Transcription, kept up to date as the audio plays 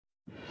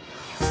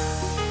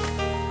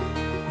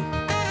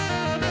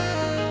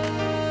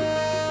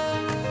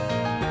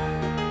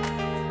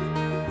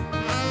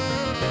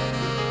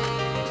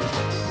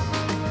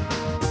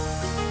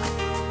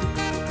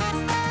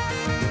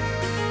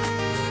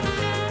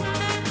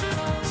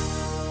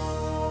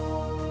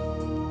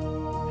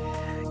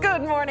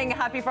Good morning,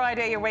 happy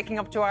Friday. You're waking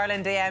up to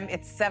Ireland AM.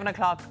 It's 7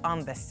 o'clock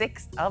on the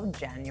 6th of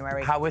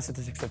January. How is it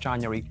the 6th of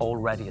January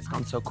already? It's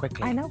gone so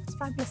quickly. I know, it's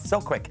fabulous. So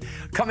quick.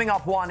 Coming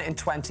up, 1 in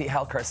 20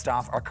 healthcare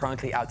staff are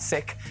currently out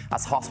sick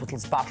as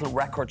hospitals battle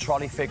record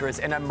trolley figures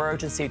in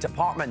emergency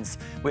departments.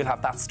 We'll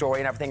have that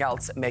story and everything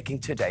else making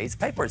today's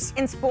papers.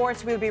 In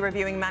sport, we'll be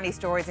reviewing many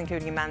stories,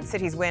 including Man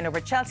City's win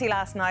over Chelsea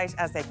last night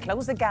as they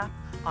close the gap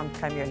on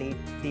Premier League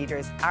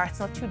leaders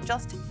Arsenal to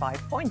just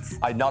 5 points.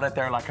 I nodded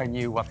there like I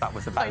knew what that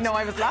was about. I know,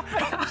 I was laughing.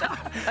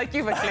 Like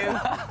you've a clue.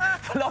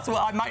 Lots of,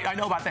 I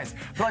know about this.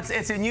 But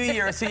it's a new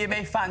year, so you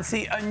may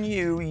fancy a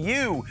new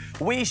you.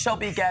 We shall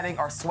be getting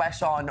our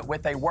sweat on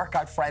with a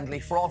workout friendly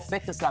for all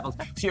fitness levels.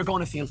 So you're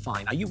going to feel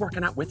fine. Are you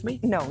working out with me?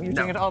 No, you're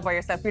doing it all by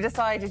yourself. We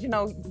decided, you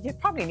know, you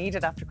probably need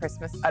it after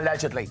Christmas.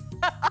 Allegedly.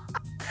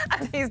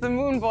 And he's the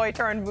moon boy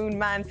turned moon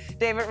man.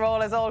 David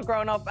Rawle is all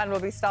grown up and will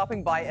be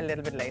stopping by a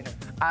little bit later.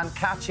 And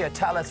Katya,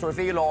 tell us,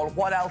 reveal all,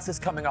 what else is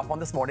coming up on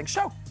this morning's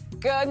show?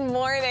 Good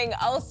morning.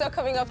 Also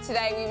coming up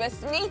today, we have a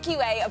sneaky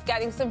way of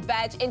getting some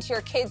veg into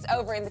your kids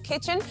over in the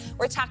kitchen.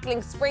 We're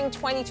tackling spring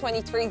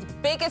 2023's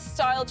biggest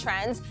style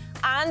trends,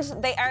 and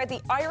they are the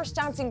Irish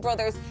dancing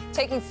brothers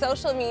taking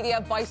social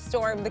media by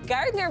storm. The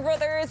Gardiner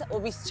Brothers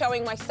will be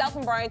showing myself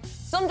and Brian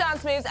some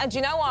dance moves, and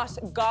you know what?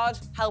 God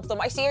help them.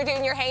 I see you're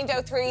doing your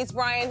Hando threes,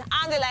 Brian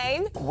and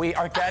Elaine. We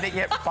are getting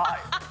it by...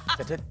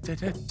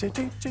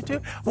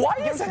 Why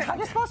is it...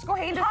 You're supposed to go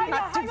Hando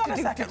Hang on a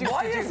second.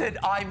 Why is it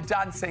I'm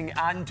dancing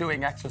and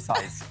doing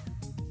exercise?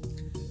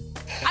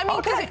 I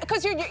mean,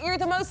 because you're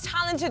the most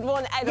talented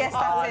one out yes,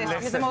 of all. that's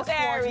it. You're the most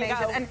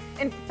coordinated. And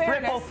in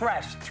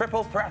fairness,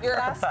 triple threat. Your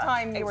last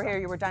time you were here,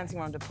 you were dancing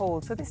around a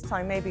pole. So this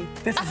time, maybe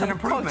this is an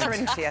improvement. Culture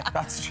into you.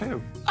 That's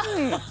true.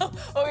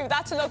 Well, we've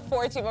that to look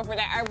forward to. But for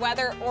now, our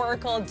weather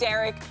oracle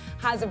Derek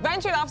has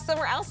ventured off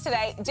somewhere else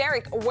today.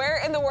 Derek,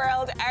 where in the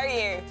world are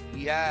you?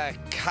 Yeah,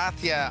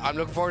 Katya, I'm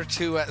looking forward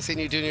to seeing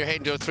you doing your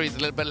Hando threes a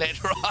little bit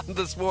later on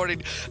this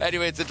morning.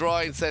 Anyway, it's a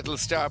dry and settled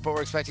start, but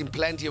we're expecting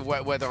plenty of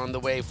wet weather on the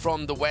way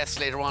from the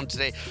west later on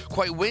today.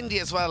 Quite windy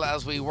as well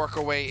as we work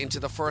our way into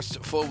the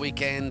first full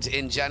weekend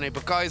in January.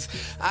 But guys,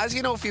 as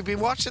you know, if you've been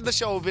watching the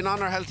show, we've been on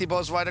our Healthy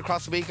Buzz right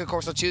across the week. Of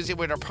course, on Tuesday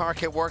we had our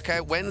parkour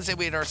workout. Wednesday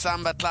we had our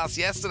samba class.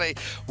 Yesterday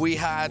we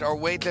had our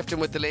weightlifting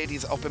with the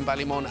ladies up in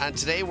Ballymun. And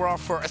today we're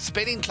off for a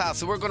spinning class.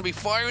 So we're going to be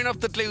firing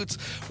up the glutes.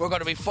 We're going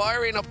to be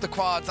firing up the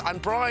quads.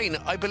 And Brian,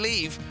 I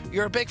believe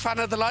you're a big fan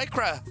of the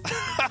Lycra.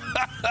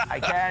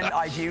 Again,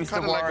 I've used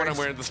the word... like what I'm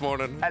wearing this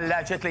morning.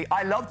 Allegedly.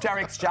 I love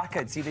Derek's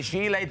jacket. See, the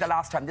gilet the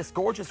last time. This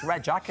gorgeous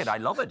red jacket. I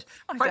love it.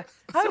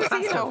 How does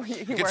he know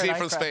you can see it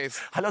from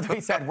space. I love that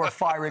he said we're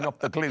firing up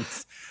the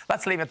glutes.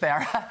 Let's leave it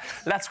there.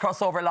 Let's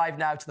cross over live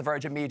now to the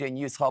Virgin Media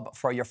News Hub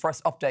for your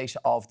first update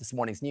of this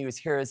morning's news.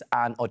 Here's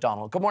Anne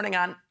O'Donnell. Good morning,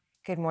 Anne.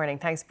 Good morning.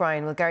 Thanks,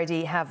 Brian. Well,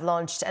 Gardaí have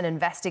launched an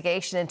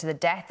investigation into the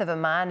death of a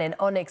man in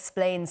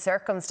unexplained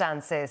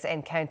circumstances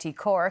in County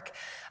Cork.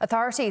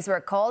 Authorities were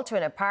called to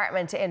an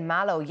apartment in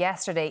Mallow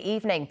yesterday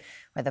evening,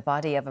 where the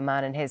body of a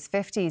man in his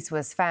 50s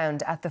was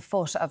found at the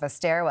foot of a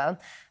stairwell.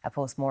 A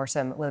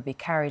post-mortem will be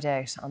carried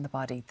out on the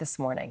body this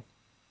morning.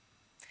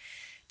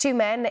 2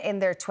 men in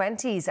their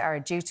 20s are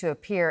due to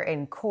appear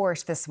in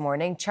court this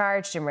morning,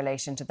 charged in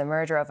relation to the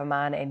murder of a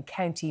man in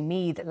County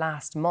Meath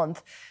last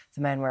month.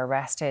 The men were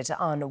arrested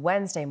on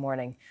Wednesday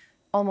morning,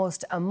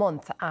 almost a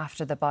month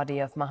after the body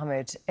of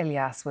Mohammed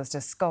Ilyas was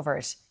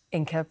discovered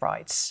in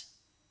Kilbride.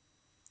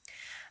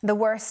 The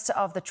worst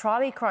of the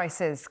trolley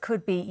crisis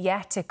could be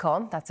yet to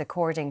come. That's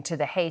according to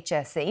the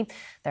HSE.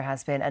 There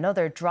has been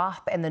another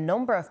drop in the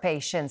number of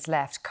patients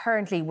left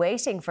currently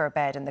waiting for a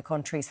bed in the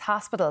country's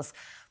hospitals.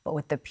 But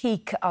with the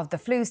peak of the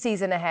flu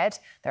season ahead,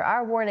 there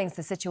are warnings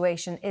the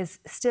situation is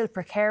still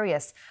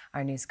precarious.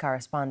 Our news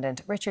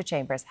correspondent Richard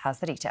Chambers has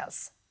the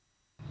details.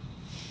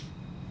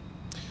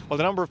 Well,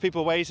 the number of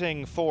people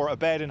waiting for a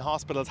bed in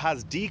hospitals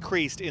has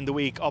decreased in the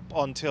week up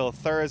until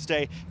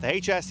Thursday. The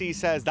HSE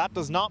says that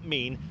does not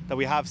mean that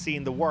we have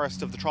seen the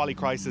worst of the trolley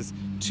crisis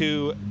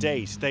to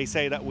date. They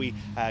say that we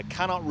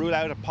cannot rule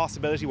out a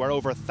possibility where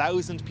over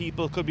 1,000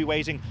 people could be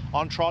waiting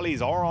on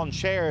trolleys or on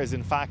chairs,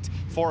 in fact,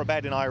 for a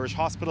bed in Irish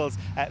hospitals.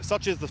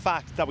 Such is the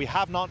fact that we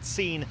have not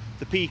seen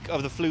the peak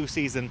of the flu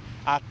season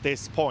at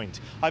this point.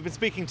 I've been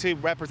speaking to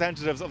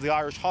representatives of the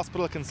Irish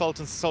Hospital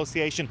Consultants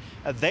Association.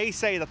 They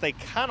say that they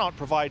cannot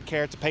provide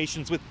care to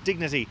patients with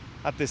dignity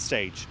at this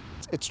stage.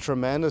 It's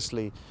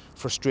tremendously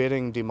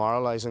frustrating,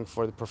 demoralising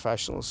for the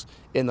professionals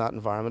in that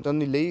environment,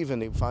 and they leave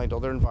and they find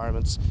other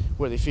environments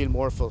where they feel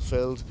more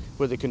fulfilled,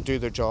 where they can do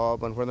their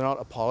job and where they're not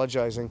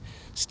apologising,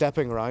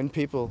 stepping around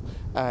people,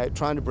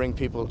 trying to bring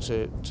people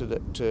to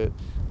the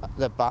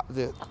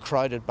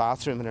crowded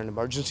bathroom in an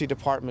emergency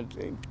department,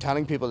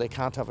 telling people they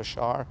can't have a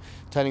shower,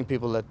 telling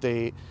people that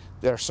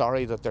they're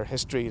sorry that their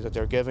history that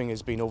they're giving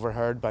is being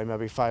overheard by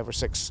maybe 5 or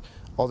 6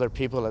 other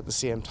people at the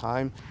same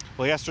time.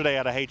 Well, yesterday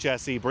at a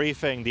HSE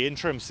briefing, the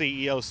interim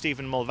CEO,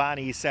 Stephen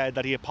Mulvaney, said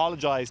that he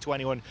apologised to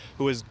anyone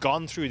who has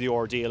gone through the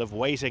ordeal of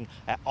waiting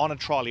on a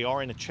trolley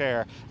or in a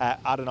chair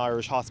at an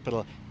Irish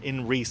hospital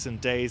in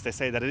recent days. They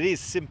say that it is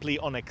simply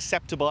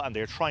unacceptable and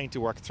they're trying to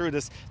work through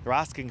this. They're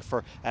asking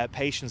for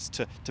patients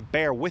to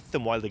bear with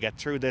them while they get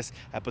through this.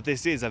 But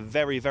this is a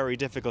very, very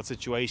difficult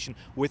situation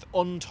with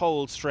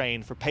untold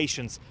strain for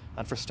patients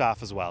and for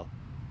staff as well.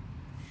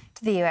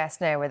 To the US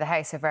now, where the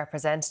House of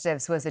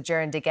Representatives was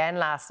adjourned again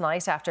last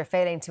night after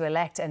failing to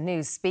elect a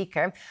new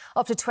Speaker.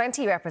 Up to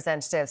 20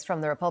 representatives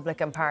from the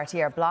Republican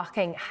Party are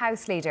blocking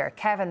House Leader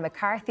Kevin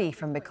McCarthy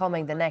from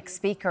becoming the next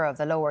Speaker of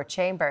the lower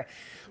chamber.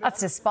 That's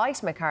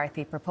despite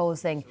McCarthy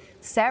proposing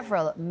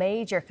several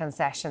major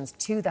concessions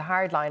to the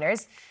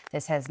hardliners.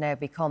 This has now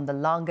become the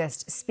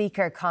longest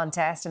Speaker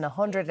contest in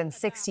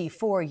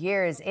 164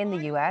 years in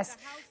the US.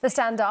 The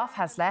standoff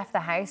has left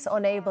the House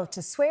unable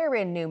to swear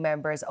in new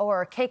members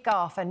or kick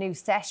off a new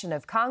session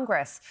of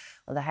Congress.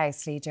 Well, the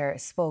House Leader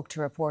spoke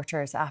to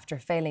reporters after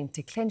failing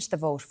to clinch the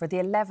vote for the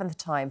 11th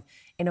time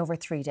in over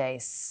 3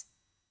 days.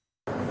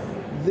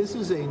 This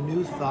is a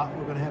new thought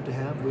we're going to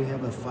have. We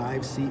have a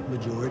 5-seat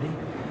majority.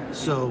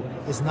 So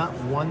it's not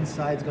one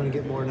side's going to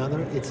get more than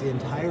another. It's the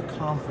entire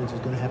conference is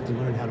going to have to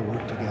learn how to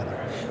work together.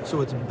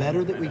 So it's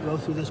better that we go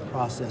through this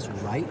process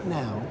right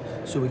now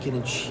so we can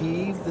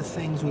achieve the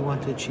things we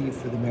want to achieve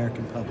for the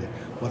American public,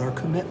 what our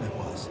commitment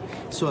was.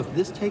 So if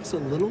this takes a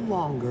little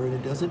longer and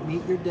it doesn't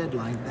meet your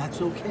deadline,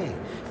 that's okay,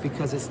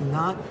 because it's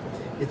not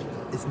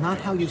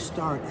how you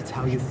start, it's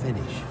how you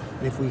finish.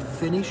 And if we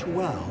finish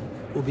well,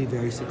 we'll be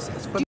very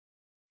successful.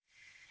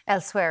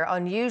 Elsewhere,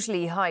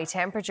 unusually high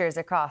temperatures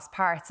across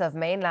parts of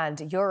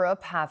mainland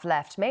Europe have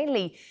left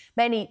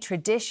many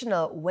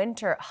traditional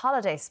winter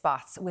holiday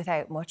spots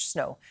without much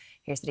snow.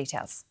 Here's the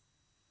details.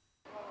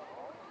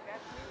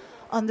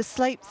 On the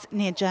slopes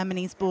near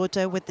Germany's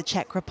border with the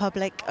Czech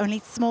Republic, only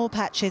small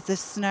patches of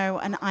snow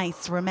and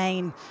ice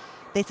remain.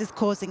 This is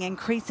causing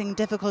increasing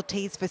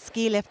difficulties for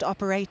ski lift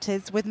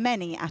operators, with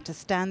many at a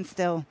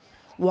standstill.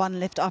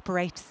 One lift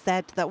operator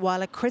said that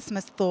while a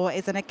Christmas thaw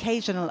is an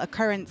occasional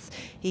occurrence,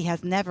 he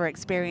has never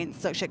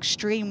experienced such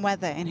extreme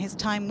weather in his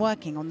time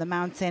working on the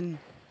mountain.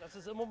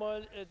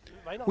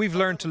 We've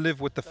learned to live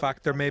with the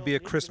fact there may be a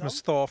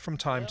Christmas thaw from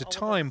time to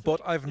time,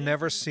 but I've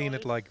never seen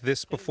it like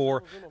this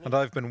before, and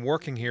I've been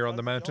working here on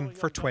the mountain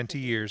for 20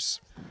 years.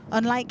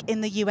 Unlike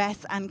in the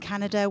US and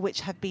Canada,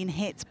 which have been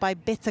hit by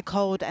bitter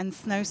cold and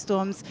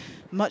snowstorms,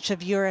 much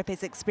of Europe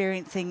is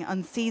experiencing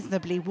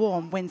unseasonably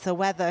warm winter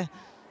weather.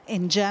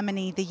 In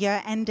Germany, the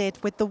year ended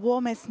with the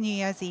warmest New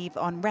Year's Eve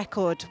on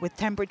record, with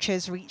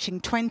temperatures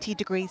reaching 20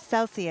 degrees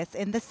Celsius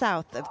in the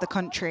south of the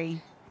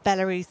country.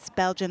 Belarus,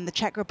 Belgium, the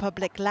Czech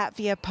Republic,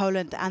 Latvia,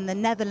 Poland and the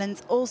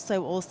Netherlands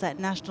also all set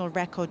national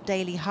record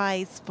daily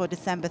highs for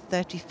December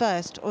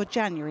 31st or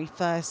January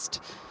 1st.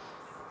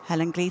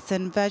 Helen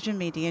Gleeson, Virgin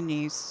Media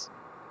News.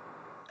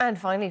 And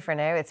finally, for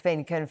now, it's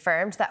been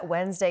confirmed that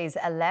Wednesday's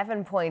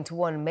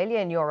 €11.1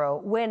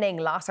 million winning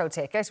lotto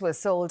ticket was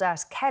sold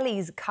at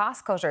Kelly's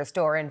Cost Cutter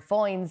store in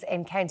Foynes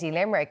in County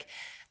Limerick.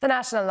 The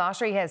National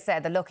Lottery has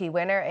said the lucky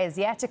winner is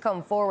yet to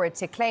come forward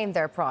to claim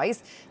their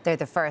prize. They're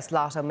the first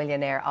lotto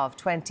millionaire of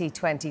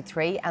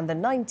 2023 and the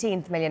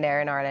 19th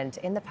millionaire in Ireland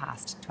in the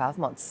past 12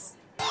 months.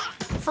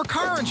 For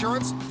car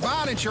insurance,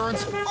 van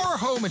insurance or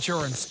home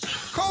insurance,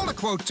 call the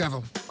Quote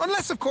Devil.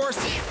 Unless, of course,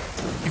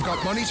 you've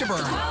got money to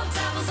burn.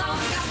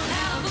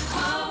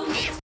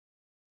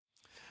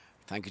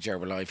 Thank you, Ger.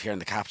 We're live here in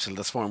the capital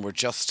this morning. We're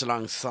just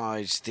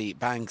alongside the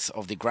banks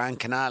of the Grand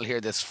Canal here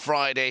this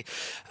Friday,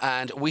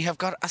 and we have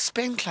got a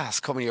spin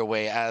class coming your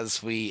way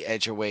as we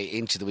edge our way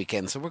into the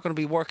weekend. So we're going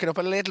to be working up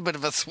a little bit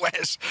of a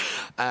sweat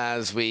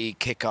as we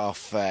kick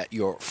off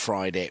your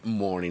Friday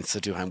morning. So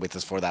do hang with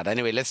us for that.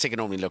 Anyway, let's take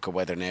an only look at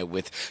weather now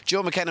with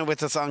Joe McKenna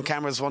with us on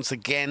cameras once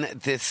again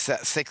this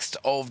 6th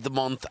of the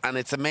month, and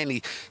it's a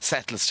mainly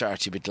settled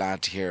start. You'll be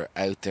glad to hear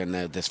out there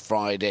now this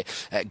Friday.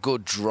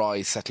 Good,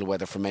 dry, settled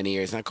weather for many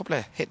years. Now, a couple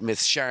of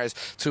hit-miss showers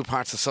through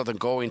parts of Southern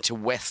Galway into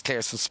West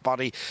Clare. Some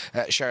spotty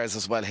showers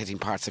as well hitting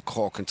parts of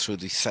Cork and through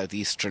the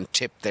southeastern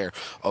tip there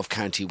of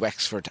County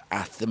Wexford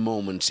at the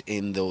moment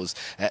in those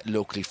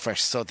locally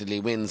fresh southerly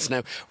winds.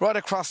 Now, right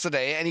across the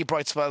day, any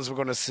bright spells we're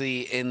going to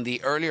see in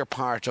the earlier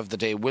part of the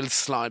day will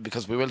slide,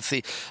 because we will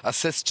see a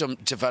system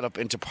develop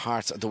into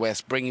parts of the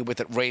west, bringing with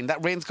it rain.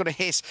 That rain's going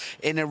to hit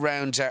in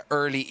around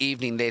early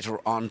evening later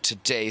on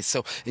today.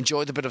 So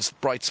enjoy the bit of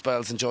bright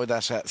spells, enjoy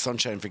that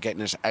sunshine for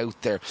getting it out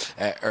there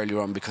earlier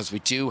on, because we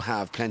do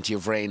have plenty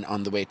of rain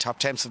on the way. Top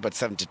temps of about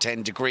 7 to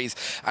 10 degrees.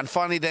 And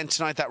finally then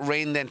tonight, that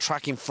rain then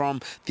tracking from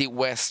the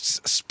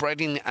west,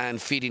 spreading and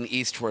feeding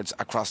eastwards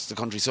across the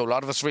country. So a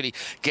lot of us really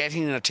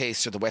getting a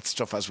taste of the wet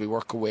stuff as we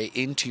work our way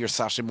into your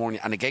Saturday morning.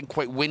 And again,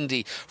 quite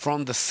windy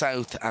from the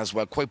south as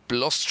well. Quite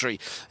blustery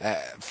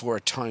for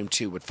a time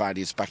too, with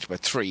values back to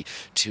about 3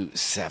 to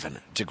 7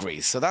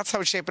 degrees. So that's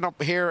how it's shaping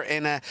up here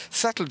in a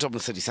settled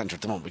Dublin city centre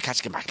at the moment. We'll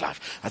catch you back live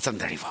at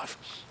 7:35.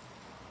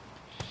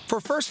 For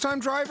first-time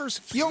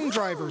drivers, young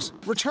drivers,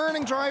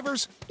 returning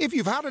drivers, if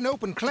you've had an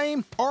open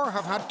claim or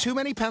have had too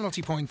many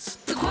penalty points.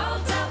 The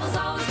quote devil's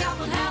always got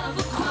one hell of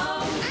a quote.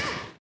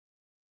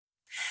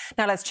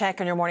 Now let's check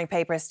on your morning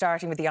paper,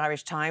 starting with the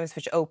Irish Times,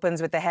 which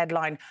opens with the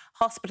headline,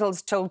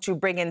 "Hospitals told to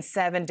bring in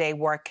 7-day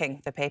working."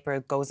 The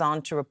paper goes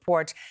on to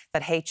report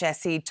that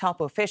HSE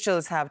top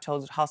officials have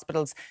told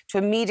hospitals to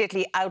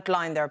immediately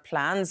outline their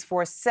plans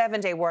for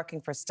 7-day working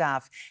for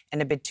staff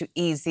in a bid to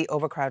ease the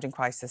overcrowding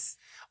crisis.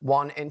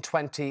 1 in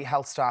 20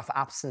 health staff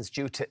absence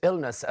due to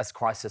illness as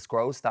crisis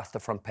grows. That's the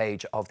front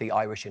page of the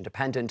Irish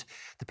Independent.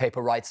 The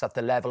paper writes that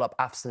the level of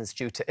absence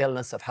due to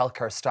illness of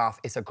healthcare staff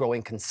is a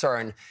growing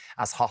concern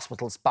as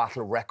hospitals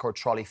battle record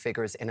trolley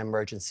figures in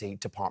emergency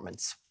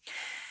departments.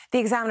 The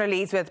Examiner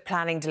leads with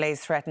planning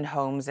delays threaten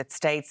homes. It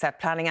states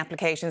that planning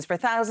applications for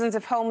thousands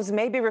of homes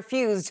may be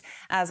refused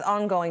as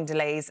ongoing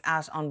delays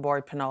at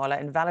Onboard Penala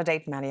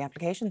invalidate many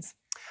applications.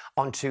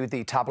 On to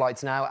the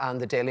tabloids now, and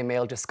the Daily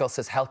Mail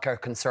discusses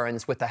healthcare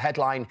concerns with the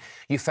headline,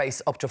 "You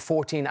face up to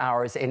 14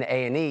 hours in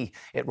A&E."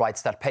 It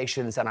writes that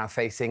patients are now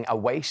facing a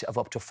wait of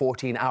up to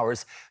 14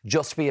 hours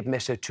just to be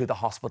admitted to the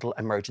hospital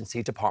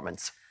emergency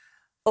departments.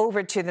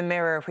 Over to the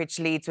Mirror, which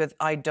leads with,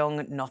 "I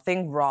done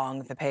nothing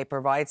wrong." The paper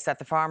writes that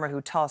the farmer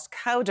who tossed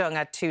cow dung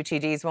at 2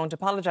 TDs won't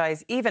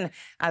apologise, even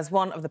as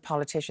one of the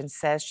politicians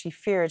says she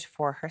feared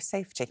for her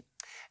safety.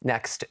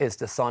 Next is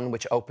The Sun,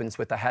 which opens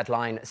with the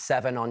headline,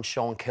 "7 on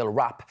Sean Kill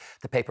rap."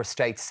 The paper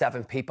states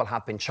 7 people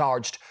have been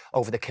charged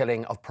over the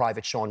killing of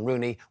Private Sean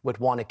Rooney, with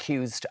 1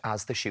 accused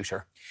as the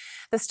shooter.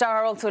 The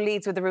Star also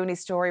leads with the Rooney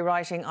story,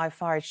 writing, "I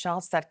fired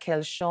shots that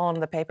killed Sean."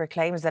 The paper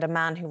claims that a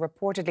man who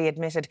reportedly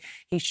admitted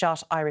he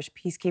shot Irish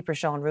peacekeeper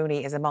Sean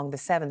Rooney is among the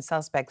 7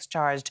 suspects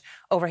charged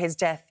over his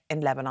death in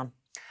Lebanon.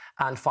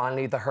 And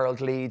finally, the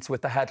Herald leads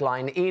with the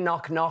headline,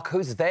 "Enoch Knock,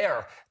 who's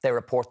there?" They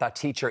report that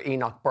teacher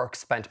Enoch Burke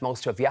spent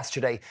most of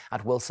yesterday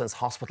at Wilson's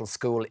Hospital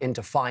School in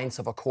defiance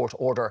of a court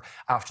order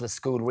after the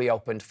school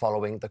reopened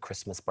following the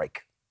Christmas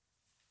break.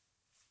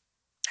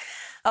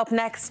 Up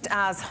next,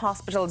 as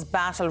hospitals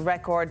battle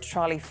record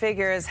trolley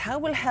figures, how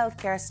will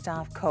healthcare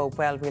staff cope?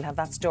 Well, we'll have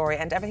that story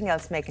and everything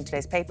else making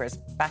today's papers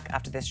back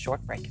after this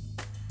short break.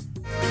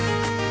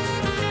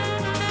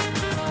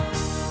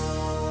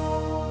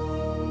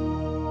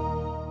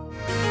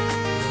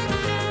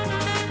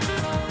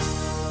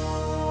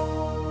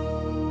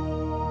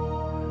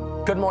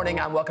 Good morning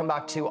and welcome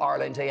back to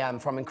Ireland AM.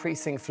 From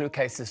increasing flu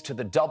cases to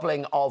the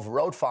doubling of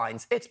road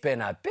fines, it's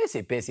been a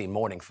busy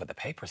morning for the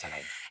papers,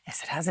 Elaine.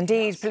 Yes, it has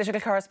indeed. Yes. Political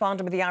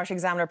correspondent with the Irish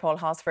Examiner, Paul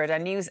Hosford,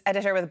 and news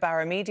editor with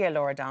Bauer Media,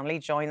 Laura Donnelly,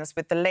 join us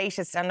with the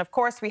latest. And of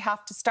course, we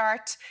have to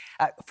start,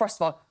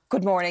 first of all,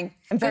 good morning.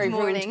 And very good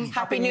morning. Rude.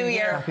 Happy New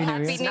Year.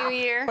 Happy New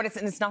Year. But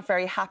it's not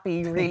very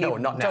happy, really, no,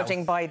 not judging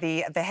now. by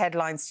the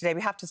headlines today.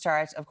 We have to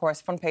start, of course,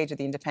 front page of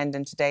the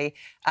Independent today.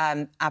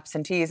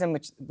 Absenteeism,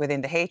 which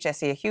within the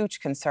HSE, a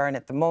huge concern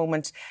at the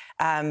moment.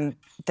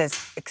 There's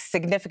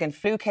significant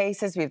flu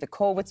cases. We have the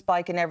COVID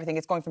spike and everything.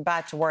 It's going from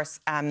bad to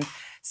worse.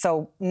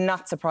 So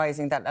not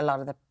surprising that a lot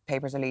of the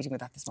papers are leading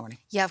with that this morning.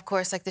 Yeah, of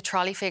course. Like the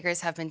trolley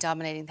figures have been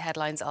dominating the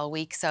headlines all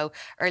week. So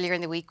earlier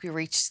in the week, we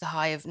reached the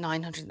high of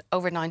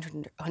over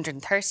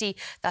 930.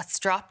 That's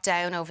dropped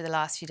down over the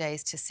last few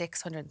days to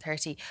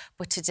 630.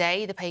 But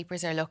today, the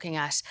papers are looking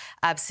at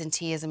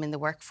absenteeism in the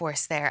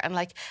workforce there. And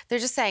like, they're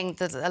just saying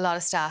that a lot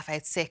of staff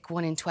out sick,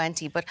 1 in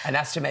 20. But an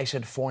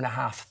estimated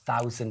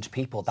 4,500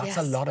 people. That's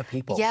a lot of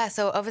people. Yeah,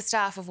 so of a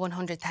staff of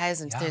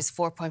 100,000, there's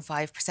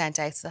 4.5%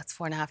 out, so that's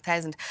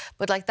 4,500.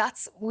 But like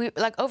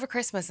like over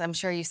Christmas, I'm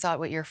sure you saw it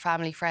with your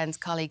family, friends,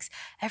 colleagues.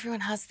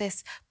 Everyone has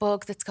this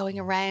bug that's going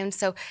around,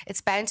 so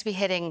it's bound to be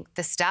hitting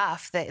the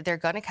staff. They're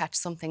going to catch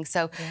something.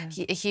 So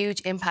a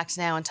huge impact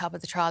now on top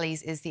of the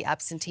trolleys is the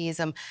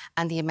absenteeism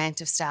and the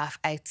amount of staff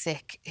out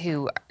sick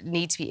who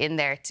need to be in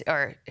there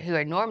or who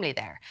are normally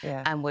there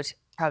and would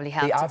probably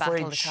help to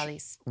battle the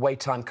trolleys. Wait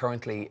time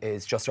currently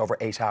is just over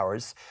 8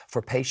 hours.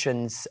 For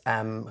patients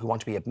who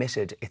want to be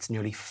admitted, it's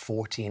nearly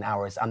 14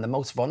 hours. And the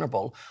most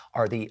vulnerable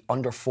are the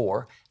under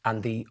 4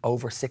 and the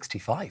over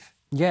 65.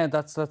 Yeah,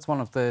 that's one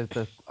of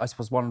the I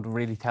suppose one of the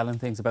really telling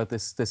things about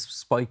this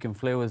spike in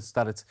flu is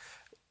that it's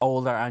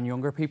older and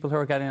younger people who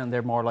are getting it, and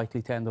they're more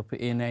likely to end up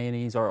in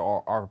A&Es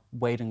or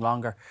waiting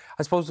longer.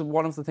 I suppose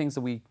one of the things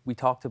that we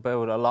talked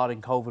about a lot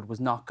in COVID was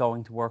not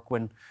going to work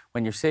when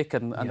you're sick,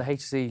 and the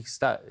HSE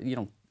staff,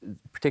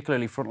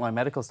 particularly frontline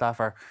medical staff,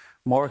 are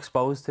more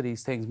exposed to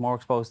these things, more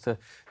exposed to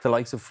the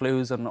likes of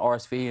flus and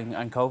RSV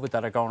and COVID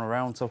that are going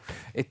around. So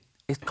it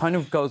kind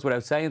of goes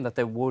without saying that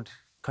they would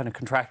kind of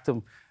contract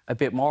them a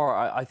bit more.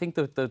 I think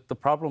that the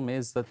problem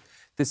is that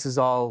this is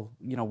all,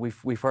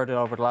 we've heard it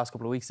over the last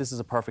couple of weeks, this is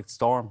a perfect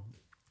storm.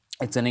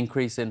 It's an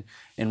increase in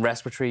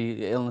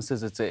respiratory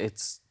illnesses.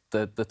 It's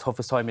the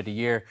toughest time of the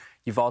year.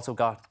 You've also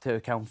got to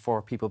account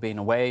for people being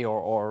away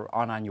or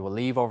on annual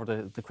leave over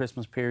the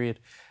Christmas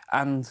period.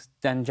 And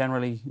then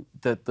generally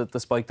the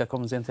spike that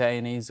comes into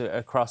A&Es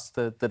across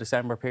the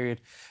December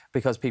period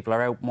because people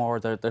are out more,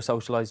 they're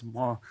socialising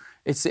more.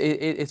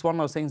 It's one of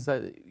those things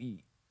that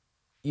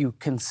you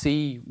can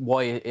see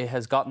why it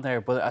has gotten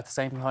there, but at the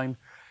same time,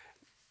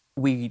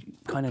 we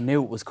kind of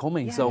knew it was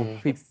coming. Yeah. So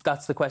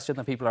that's the question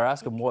that people are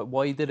asking.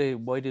 Why did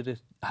it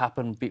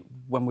happen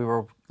when we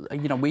were,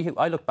 you know,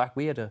 I look back,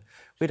 we had a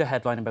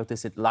headline about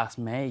this last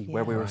May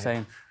where we were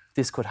saying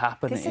this could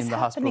happen in the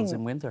hospitals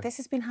in winter. This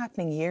has been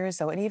happening years,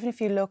 though. And even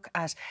if you look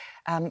at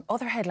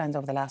other headlines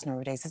over the last number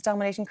of days, it's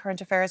dominating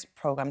current affairs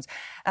programmes.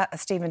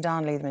 Stephen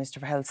Donnelly, the Minister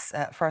for Health's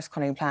first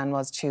cunning plan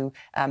was to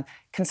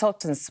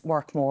consultants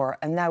work more,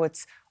 and now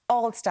it's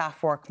all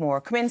staff work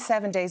more, come in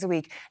 7 days a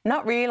week,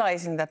 not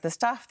realising that the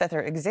staff that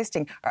are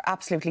existing are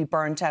absolutely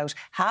burnt out.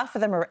 Half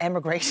of them are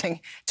emigrating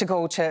to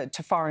go to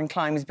foreign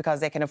climes because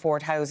they can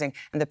afford housing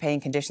and the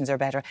paying conditions are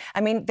better. I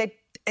mean,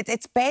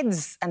 it's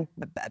beds and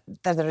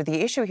that are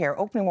the issue here,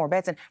 opening more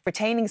beds and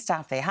retaining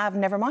staff they have,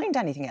 never mind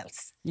anything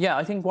else. Yeah,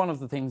 I think one of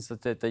the things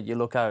that you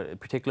look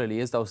at particularly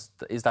is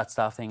that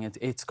staff thing.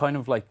 It's kind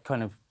of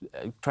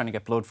trying to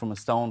get blood from a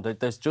stone.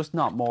 There's just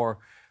not more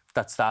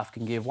that staff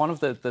can give. One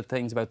of the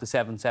things about the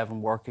 7/7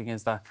 working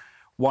is that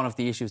one of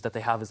the issues that they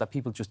have is that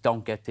people just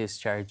don't get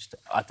discharged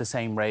at the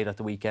same rate at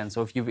the weekend.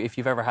 So if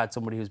you've ever had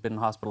somebody who's been in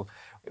hospital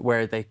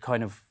where they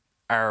kind of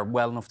are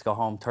well enough to go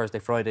home Thursday,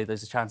 Friday,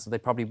 there's a chance that they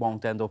probably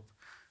won't end up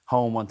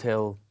home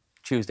until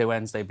Tuesday,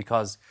 Wednesday,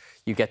 because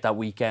you get that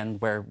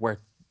weekend where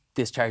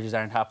discharges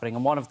aren't happening.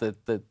 And one of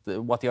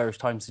what the Irish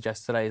Times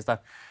suggests today is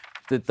that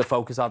the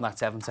focus on that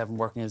 7/7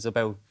 working is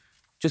about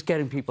just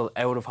getting people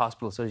out of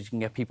hospital so that you can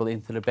get people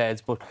into the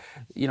beds. But,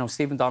 you know,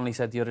 Stephen Donnelly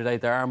said the other day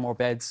there are more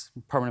beds,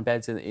 permanent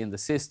beds in the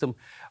system.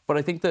 But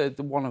I think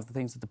one of the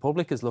things that the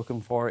public is looking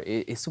for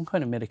is some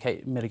kind of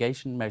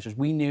mitigation measures.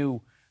 We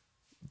knew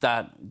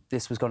that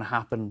this was going to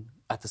happen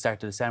at the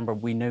start of December.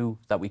 We knew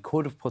that we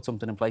could have put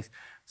something in place,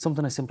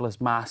 something as simple as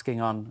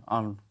masking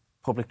on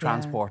public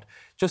transport.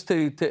 Just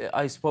to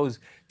I suppose,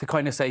 to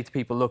kind of say to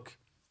people, look,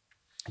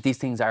 these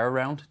things are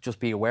around, just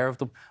be aware of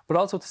them. But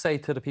also to say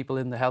to the people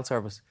in the health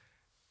service,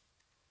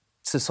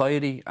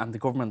 society and the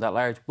government at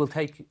large will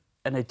take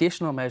an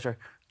additional measure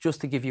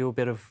just to give you a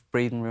bit of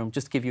breathing room,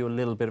 just to give you a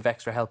little bit of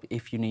extra help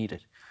if you need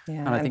it. Yeah,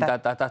 and I think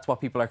that's what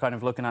people are kind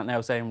of looking at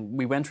now, saying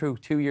we went through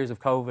 2 years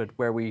of COVID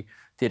where we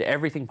did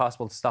everything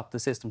possible to stop the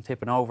system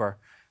tipping over,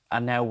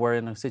 and now we're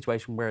in a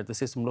situation where the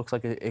system looks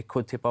like it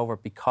could tip over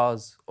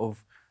because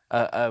of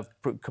a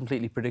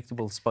completely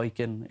predictable spike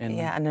in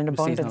and an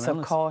abundance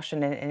of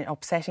caution in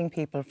upsetting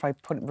people by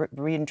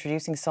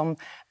reintroducing some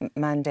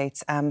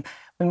mandates.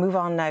 We'll move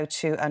on now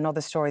to another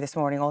story this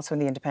morning, also in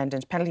The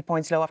Independent. Penalty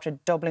points low after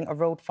doubling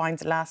of road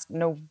fines last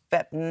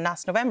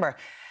November.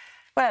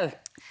 Well,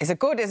 is it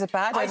good? Is it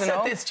bad? I don't know.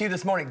 I said this to you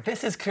this morning.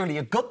 This is clearly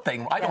a good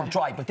thing. I don't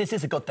drive, but this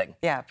is a good thing.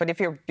 Yeah, but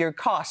if you're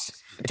caught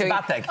it's a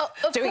bad thing.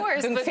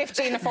 Doing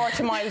 15 or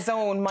 40 mile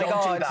zone, my God.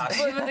 Don't do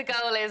that. Well, the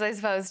goal is, I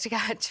suppose, to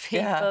catch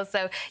people. Yeah.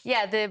 So,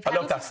 yeah, I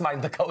love that smile.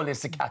 The goal is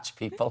to catch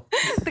people.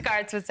 The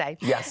guards would say.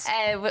 Yes.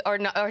 Or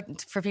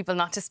for people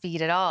not to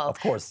speed at all. Of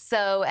course.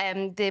 So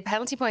the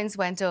penalty points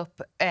went up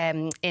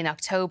in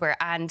October,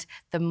 and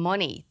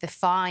the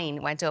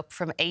fine went up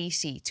from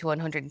 80 to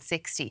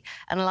 160.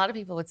 And a lot of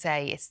people would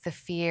say it's the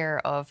fear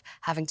of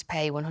having to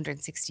pay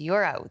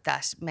 €160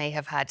 that may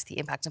have had the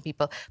impact on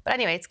people. But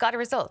anyway, it's got a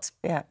result.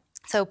 Yeah.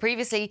 So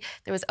previously,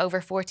 there was over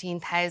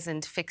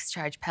 14,000 fixed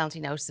charge penalty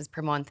notices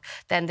per month.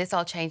 Then this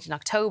all changed in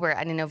October,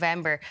 and in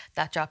November,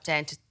 that dropped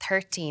down to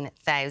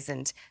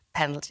 13,000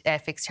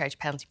 fixed charge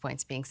penalty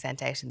points being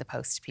sent out in the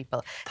post to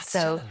people. That's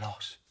still a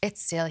lot.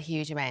 It's still a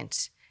huge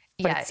amount.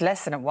 But it's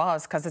less than it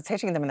was because it's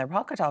hitting them in their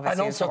pocket, obviously.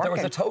 And also, there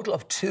was a total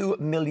of €2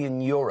 million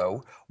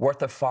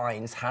worth of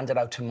fines handed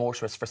out to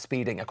motorists for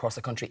speeding across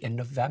the country in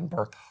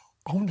November.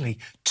 Only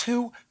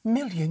 €2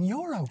 million.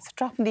 It's a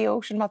drop in the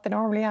ocean, what they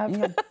normally have.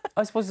 Yeah.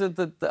 I suppose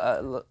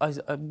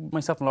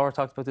myself and Laura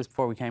talked about this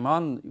before we came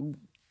on.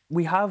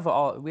 We have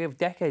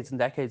decades and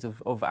decades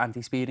of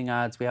anti-speeding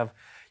ads. We have,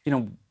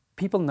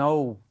 people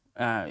know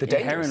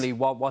inherently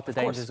what the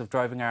dangers of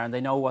driving are, and they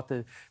know what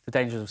the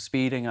dangers of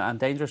speeding and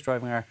dangerous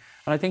driving are.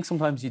 And I think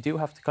sometimes you do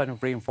have to kind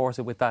of reinforce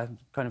it with that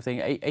kind of thing.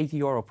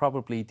 €80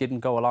 probably didn't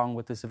go along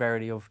with the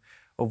severity of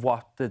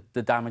what the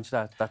damage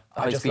that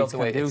high speeds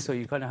can do, so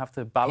you kind of have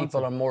to balance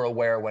People are more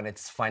aware when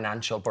it's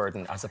financial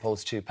burden as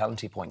opposed to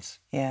penalty points.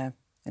 Yeah,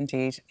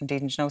 indeed.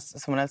 And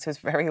someone else who's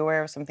very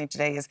aware of something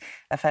today is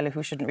a fellow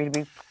who shouldn't really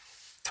be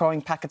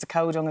throwing packets of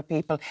cow dung at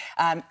people.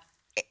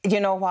 You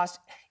know what?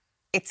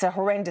 It's a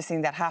horrendous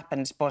thing that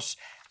happened, but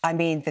I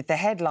mean, the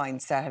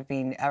headlines that have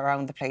been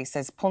around the place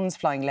says puns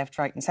flying left,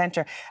 right and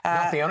centre.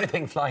 Not the only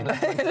thing flying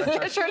left, right and centre.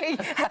 Literally.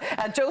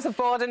 Joseph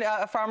Bawden,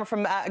 a farmer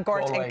from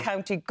Gort in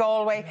County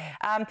Galway.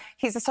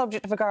 He's the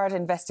subject of a Garda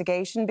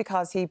investigation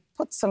because he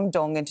put some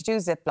dung into 2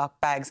 Ziploc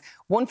bags.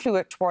 One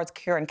flew towards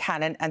Kieran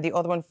Cannon and the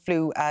other one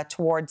flew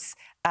towards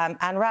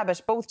Anne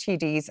Rabbit, both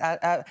TDs,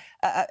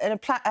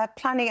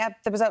 planning.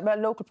 There was a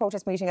local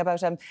protest meeting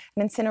about an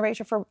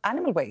incinerator for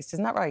animal waste.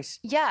 Isn't that right?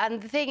 Yeah,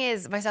 and the thing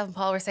is, myself and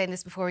Paul were saying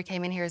this before we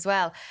came in here as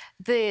well.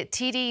 The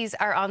TDs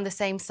are on the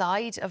same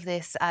side of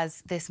this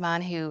as this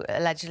man who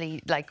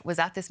allegedly was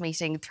at this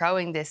meeting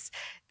throwing this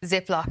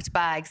Ziplocked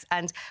bags.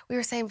 And we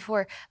were saying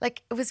before,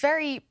 like, it was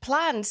very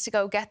planned to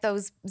go get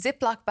those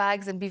Ziploc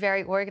bags and be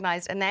very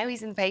organised. And now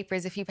he's in the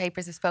papers. A few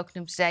papers have spoken to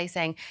him today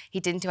saying he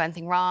didn't do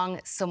anything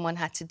wrong. Someone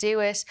had to do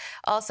it.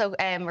 Also,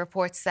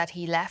 reports that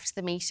he left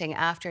the meeting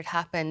after it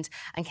happened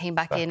and came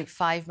back in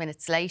 5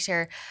 minutes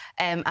later.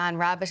 Anne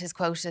Rabbitte is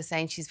quoted as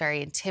saying she's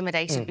very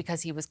intimidated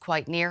because he was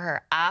quite near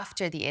her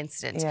after the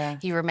incident. Yeah.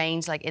 He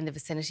remained like in the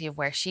vicinity of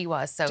where she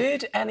was. So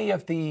did any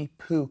of the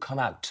poo come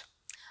out?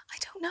 I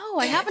don't know.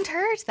 I haven't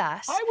heard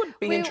that. I would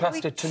be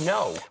interested to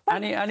know.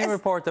 Any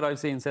report that I've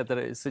seen said that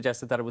it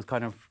suggested that it was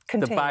kind of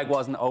contained. the bag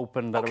wasn't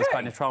open, that it was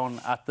kind of thrown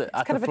at the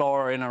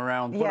floor in and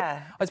around. But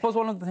Yeah. I suppose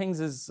one of the things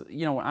is,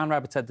 you know, Anne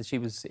Rabbitte said that she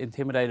was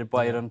intimidated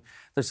by it, and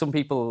there's some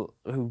people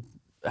who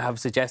have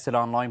suggested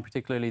online,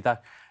 particularly,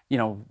 that, you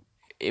know,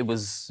 it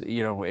was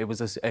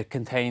a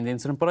contained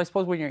incident. But I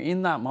suppose when you're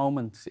in that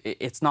moment,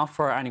 it's not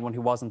for anyone who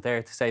wasn't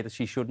there to say that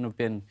she shouldn't have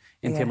been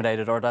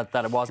intimidated or that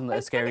it wasn't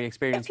a scary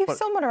experience. If you've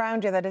someone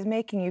around you that is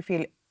making you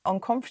feel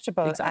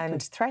uncomfortable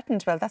and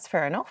threatened, well, that's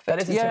fair enough.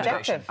 That is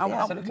subjective.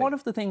 And one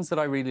of the things that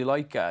I really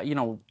like, you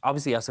know,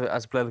 obviously as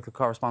a political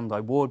correspondent I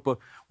would, but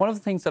one of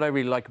the things that I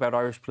really like about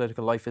Irish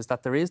political life is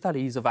that there is that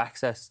ease of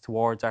access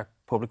towards our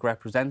public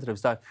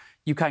representatives, that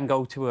you can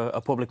go to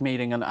a public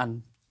meeting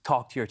and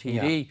talk to your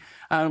TD.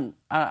 And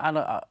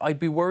I'd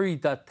be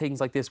worried that things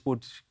like this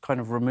would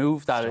kind of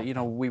remove that. Sure. You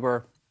know, we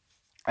were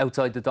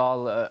outside the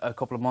Dáil a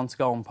couple of months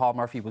ago and Paul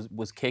Murphy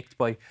was kicked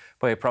by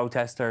a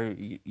protester.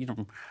 You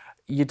know,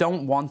 you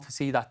don't want to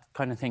see that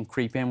kind of thing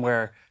creep in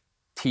where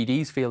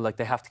TDs feel like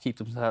they have to keep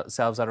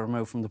themselves at a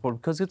remove from the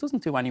public, because it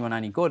doesn't do anyone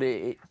any good.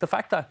 The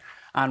fact that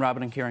Anne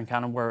Rabbitte and Kieran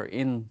Cannon were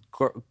in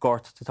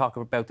Gort to talk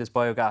about this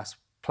biogas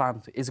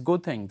plant is a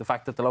good thing. The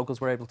fact that the locals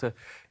were able to,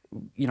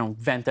 you know,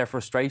 vent their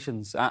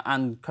frustrations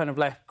and kind of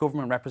let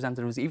government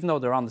representatives, even though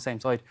they're on the same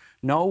side,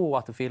 know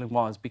what the feeling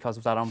was because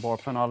of that on-board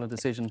Pleanála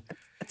decision.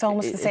 It's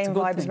almost the same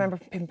vibe. I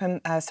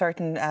remember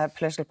certain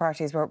political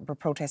parties were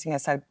protesting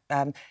outside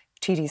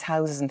TD's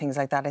houses and things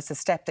like that. It's a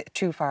step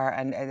too far,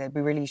 and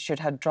we really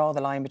should draw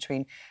the line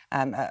between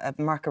a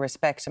mark of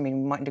respect. I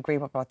mean, we mightn't agree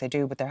with what they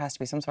do, but there has to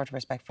be some sort of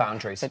respect for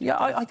boundaries.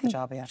 I think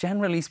job,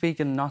 generally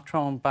speaking, not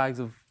throwing bags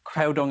of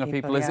cow dung at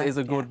people is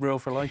a good rule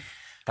for life.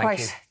 Thank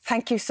you.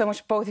 Thank you so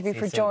much, both of you,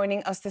 for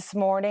joining us this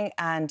morning.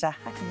 And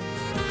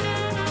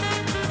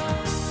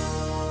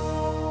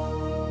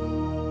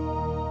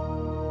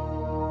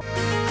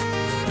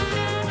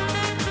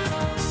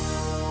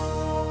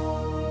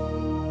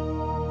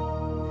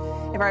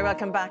very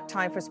welcome back.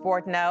 Time for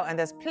sport now, and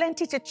there's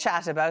plenty to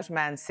chat about.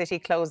 Man City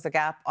closed the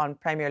gap on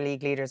Premier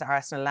League leaders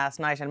Arsenal last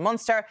night, and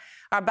Munster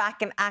are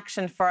back in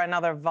action for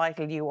another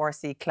vital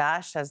URC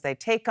clash as they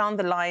take on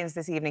the Lions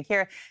this evening.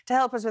 Here to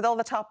help us with all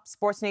the top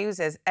sports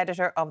news is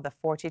editor of the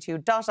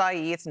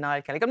 42.ie. It's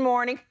Niall Kelly. Good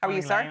morning. How are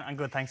you, sir? I'm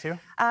good, thanks. You?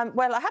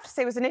 Well, I have to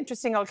say it was an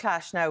interesting old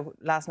clash now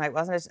last night,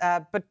 wasn't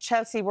it? But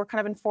Chelsea were kind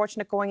of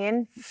unfortunate going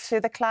in to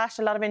the clash.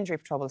 A lot of injury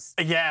troubles.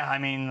 Yeah, I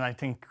mean, I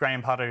think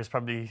Graham Potter is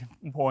probably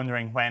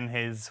wondering when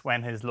his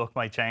look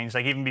might change.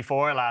 Like, even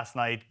before last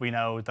night, we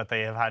know that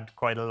they have had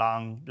quite a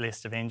long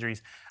list of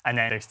injuries, and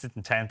then they're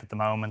sitting 10th at the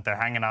moment.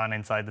 They're hanging on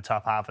inside the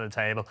top half of the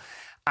table.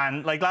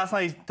 And like last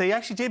night, they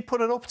actually did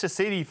put it up to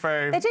City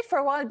for... They did for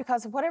a while,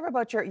 because whatever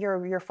about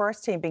your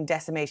first team being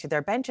decimated,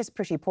 their bench is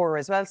pretty poor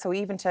as well. So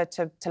even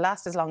to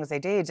last as long as they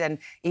did, and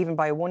even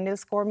by a 1-0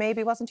 score,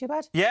 maybe wasn't too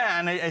bad. Yeah,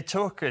 and it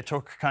took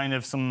kind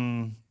of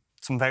some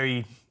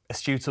very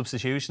astute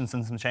substitutions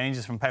and some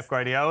changes from Pep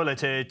Guardiola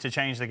to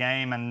change the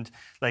game. And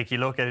like, you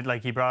look at it,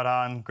 like, he brought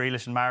on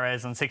Grealish and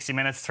Mahrez on 60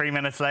 minutes, 3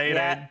 minutes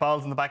later,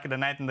 balls in the back of the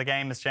net and the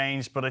game has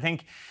changed. But I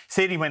think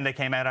City, when they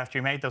came out after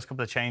he made those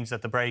couple of changes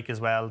at the break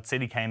as well,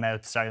 City came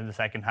out, started the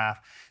second half,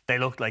 they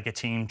looked like a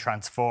team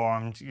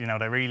transformed. You know,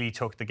 they really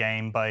took the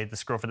game by the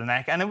scruff of the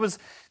neck. And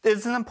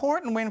it's an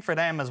important win for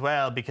them as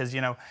well, because,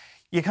 you know,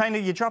 you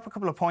drop a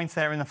couple of points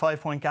there in the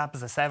 5-point gap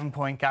as a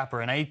 7-point gap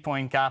or an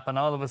 8-point gap, and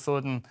all of a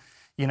sudden,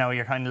 you know,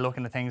 you're kind of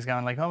looking at things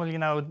going like, oh, well, you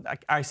know,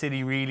 are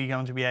City really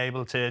going to be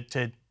able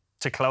to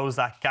close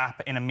that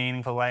gap in a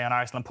meaningful way on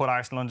Arsenal and put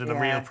Arsenal under the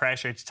real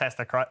pressure to test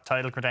their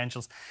title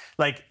credentials?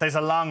 Like, there's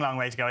a long, long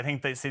way to go. I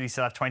think that City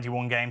still have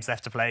 21 games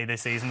left to play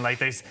this season. Like,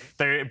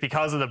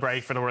 because of the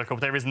break for the World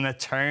Cup, there is an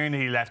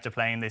eternity left to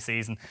play in this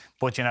season.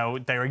 But, you know,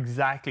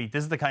 this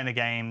is the kind of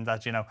game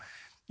that, you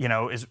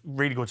know, is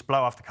really good to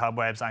blow off the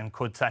cobwebs and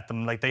could set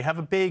them. Like, they have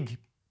a big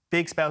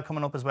spell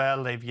coming up as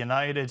well. They've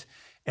United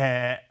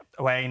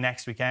away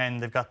next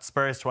weekend. They've got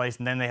Spurs twice,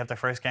 and then they have their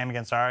first game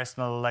against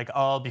Arsenal, like,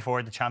 all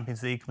before the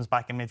Champions League comes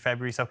back in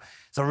mid-February. So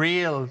it's a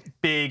real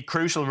big,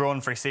 crucial run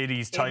for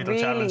City's title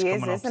challenge coming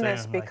up soon. It really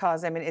is, isn't it?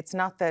 Because, I mean, it's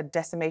not the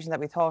decimation that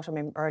we thought. I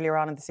mean, earlier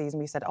on in the season,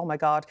 we said, oh my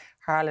God,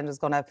 Haaland is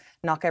going to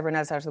knock everyone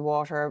else out of the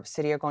water.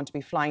 City are going to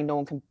be flying. No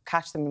one can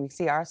catch them. And we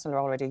see Arsenal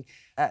are already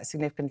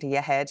significantly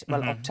ahead.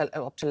 Well,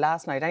 up to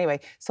last night anyway.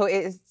 So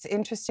it's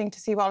interesting to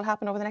see what will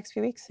happen over the next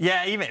few weeks.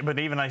 Yeah,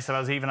 even I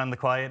suppose even on the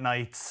quiet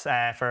nights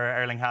for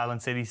Erling Haaland,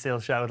 City still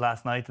showed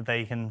last night that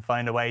they can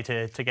find a way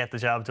to get the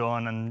job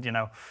done. And, you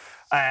know,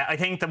 I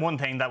think the one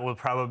thing that will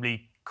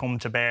probably come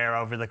to bear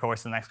over the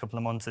course of the next couple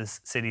of months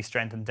is City's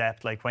strength and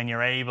depth. Like when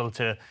you're able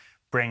to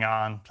bring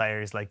on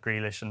players like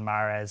Grealish and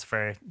Mahrez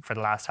for the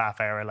last half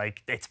hour,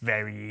 like it's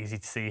very easy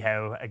to see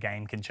how a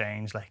game can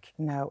change. Like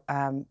now,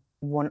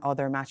 one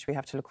other match we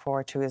have to look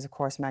forward to is, of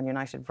course, Man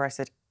United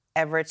versus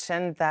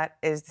Everton. That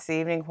is this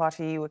evening. What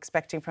are you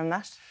expecting from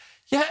that?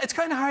 Yeah, it's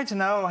kind of hard to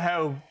know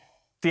how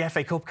the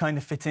FA Cup kind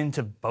of fits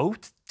into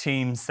both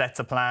teams' sets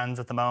of plans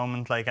at the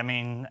moment. Like, I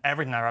mean,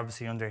 Everton are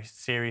obviously under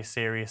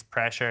serious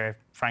pressure.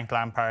 Frank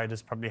Lampard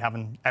is probably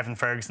having Evan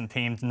Ferguson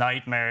themed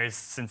nightmares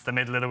since the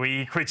middle of the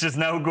week, which is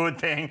no good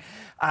thing.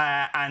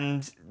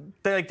 And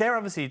they're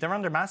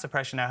under massive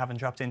pressure now, having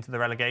dropped into the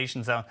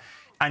relegation zone.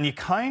 And you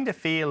kind of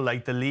feel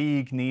like the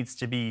league needs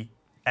to be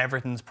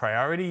Everton's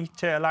priority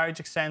to a large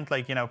extent.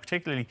 Like, you know,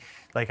 particularly,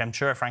 like, I'm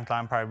sure Frank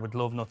Lampard would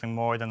love nothing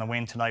more than a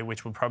win tonight,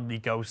 which would probably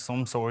go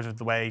some sort of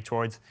the way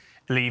towards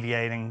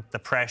alleviating the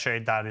pressure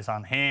that is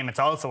on him. It's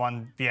also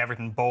on the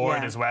Everton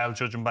board as well,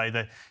 judging by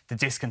the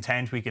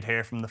discontent we could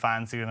hear from the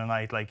fans the other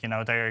night. Like, you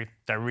know, they're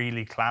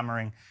really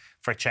clamouring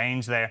for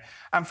change there.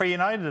 And for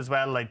United as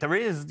well, like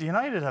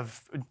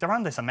they're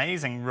on this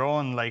amazing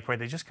run, like where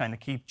they just kind of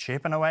keep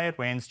chipping away at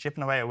wins,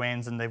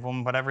 and they've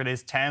won whatever it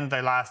is, 10 of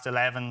their last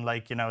 11.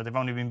 Like, you know, they've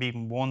only been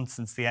beaten once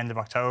since the end of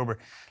October.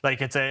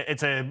 Like it's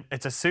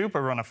a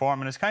super run of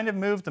form, and it's kind of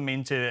moved them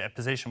into a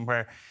position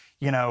where,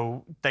 you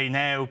know, they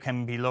now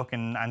can be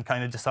looking and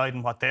kind of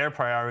deciding what their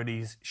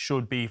priorities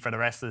should be for the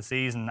rest of the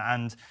season.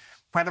 And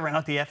whether or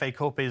not the FA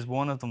Cup is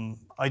one of them,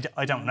 I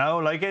don't know.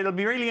 Like, it'll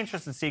be really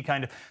interesting to see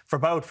kind of for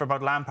both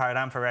Lampard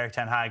and for Erik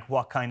ten Hag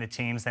what kind of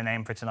teams they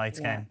name for tonight's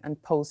game.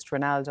 And post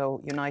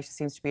Ronaldo, United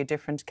seems to be a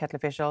different kettle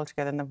of fish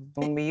altogether than the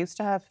one we used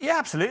to have. Yeah,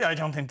 absolutely. I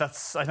don't think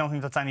that's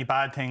any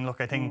bad thing.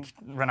 Look, I think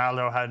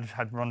Ronaldo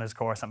had run his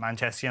course at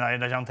Manchester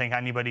United. I don't think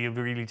anybody would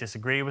really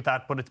disagree with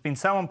that. But it's been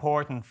so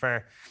important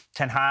for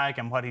Ten Hag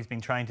and what he's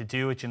been trying to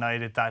do at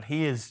United that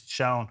he has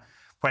shown.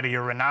 Whether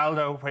you're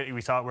Ronaldo, we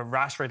saw it with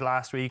Rashford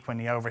last week when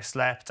he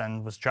overslept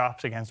and was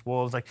dropped against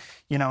Wolves. Like,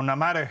 you know, no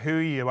matter who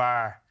you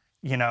are,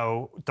 you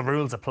know, the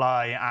rules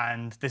apply,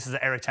 and this is an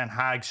Erik ten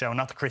Hag show,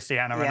 not the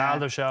Cristiano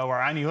Ronaldo show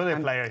or any other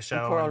player's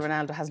show. Poor old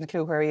Ronaldo hasn't a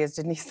clue where he is,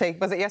 didn't he say?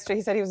 Was it yesterday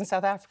he said he was in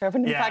South Africa,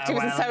 but in fact he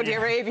was in Saudi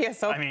Arabia.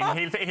 So I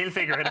mean, he'll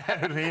figure it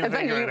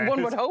out.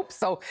 One would hope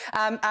so.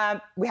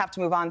 We have to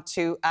move on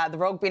to the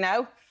rugby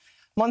now.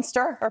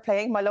 Munster are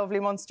playing, my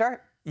lovely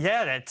Munster.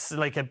 Yeah, it's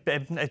like a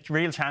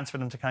real chance for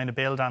them to kind of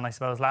build on, I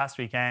suppose. Last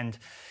weekend,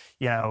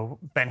 you know,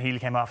 Ben Healy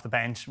came off the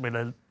bench with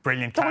a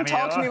brilliant cameo. Don't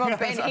talk to me about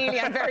Ben Healy.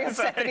 I'm very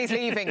upset that he's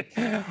leaving.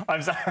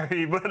 I'm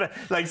sorry, but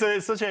like, so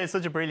it's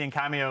such a brilliant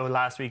cameo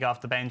last week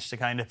off the bench to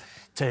kind of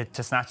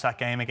to snatch that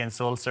game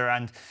against Ulster.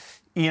 And,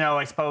 you know,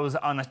 I suppose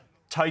on a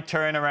tight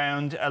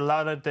turnaround, a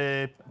lot of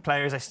the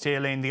players are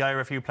still in the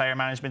IRFU player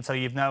management. So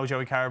you've no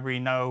Joey Carberry,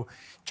 no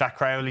Jack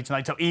Crowley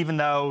tonight. So even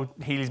though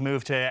Healy's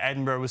move to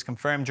Edinburgh was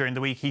confirmed during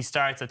the week, he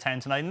starts at 10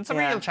 tonight. And it's a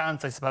real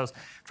chance, I suppose,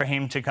 for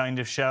him to kind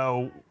of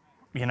show,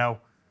 to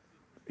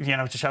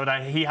show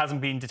that he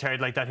hasn't been deterred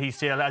like that. He's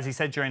still, as he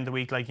said during the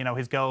week, like, you know,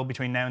 his goal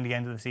between now and the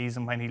end of the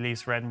season when he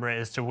leaves for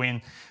Edinburgh is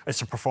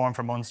to perform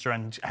for Munster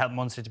and help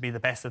Munster to be the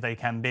best that they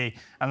can be.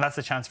 And that's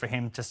a chance for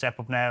him to step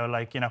up now.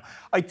 Like, you know,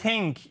 I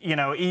think, you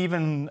know,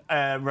 even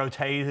a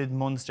rotated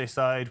Munster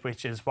side,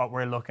 which is what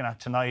we're looking at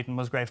tonight in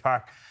Musgrave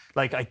Park,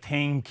 like, I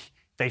think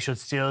they should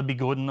still be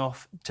good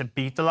enough to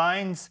beat the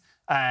Lions.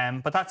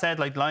 But that said,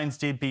 like, Lions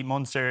did beat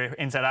Munster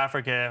in South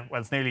Africa.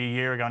 Well, it's nearly a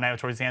year ago now,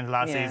 towards the end of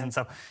last season.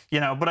 So, you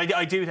know, but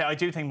I do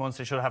think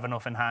Munster should have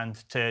enough in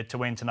hand to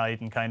win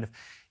tonight and kind of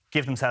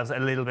give themselves a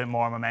little bit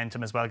more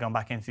momentum as well going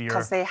back into the Euro.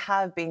 Because they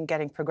have been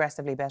getting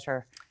progressively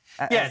better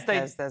as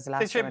the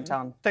last year went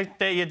on. They've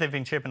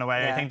been chipping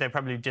away. I think they're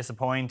probably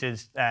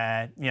disappointed,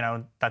 you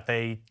know, that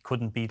they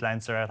couldn't beat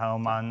Leinster at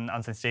home on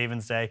St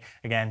Stephen's Day.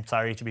 Again,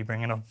 sorry to be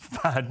bringing up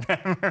bad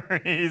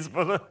memories,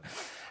 but...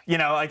 You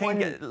know, I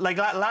think like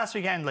last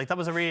weekend, like there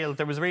was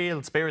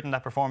real spirit in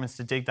that performance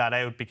to dig that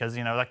out, because,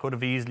 you know, that could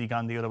have easily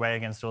gone the other way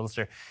against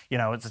Ulster. You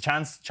know, it's a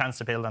chance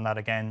to build on that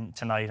again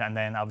tonight, and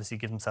then obviously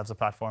give themselves a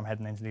platform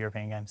heading into the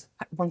European Games.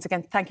 Once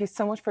again, thank you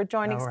so much for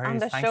joining us on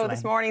the show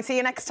this morning. See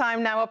you next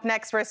time. Now, up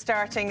next, we're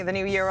starting the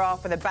new year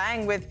off with a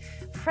bang with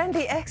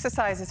friendly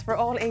exercises for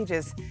all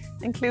ages,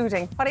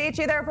 including, what age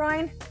are you there,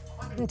 Brian?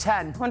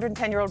 110.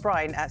 110-year-old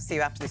Brian. See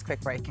you after this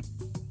quick break.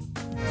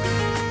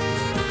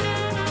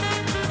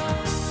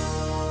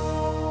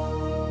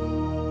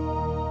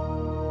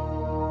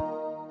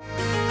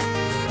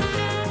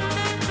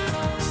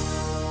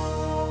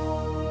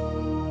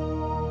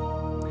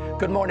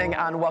 Good morning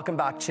and welcome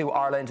back to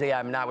Ireland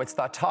AM. Now, it's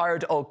that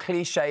tired old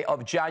cliche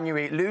of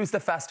January: lose the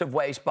festive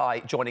weight by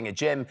joining a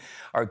gym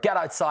or get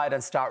outside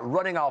and start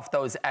running off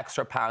those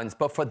extra pounds.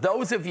 But for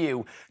those of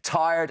you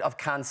tired of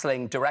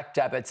cancelling direct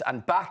debits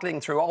and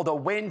battling through all the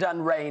wind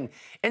and rain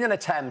in an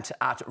attempt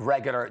at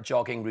regular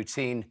jogging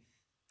routine,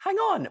 Hang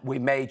on, we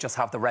may just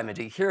have the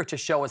remedy. Here to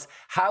show us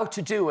how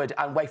to do it,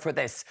 and wait for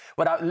this,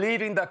 without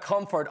leaving the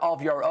comfort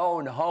of your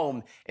own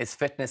home, is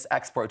fitness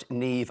expert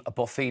Niamh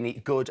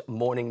Buffini. Good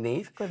morning,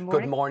 Niamh. Good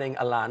morning. Good morning,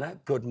 Alana.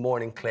 Good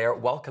morning, Claire.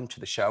 Welcome to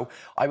the show.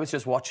 I was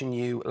just watching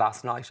you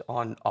last night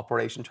on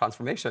Operation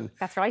Transformation.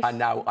 That's right. And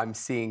now I'm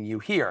seeing you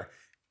here.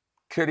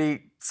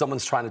 Clearly,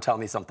 someone's trying to tell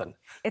me something.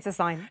 It's a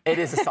sign. It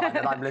is a sign,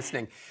 and I'm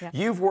listening. Yeah.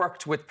 You've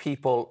worked with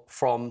people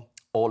from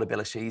all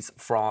abilities,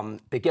 from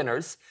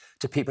beginners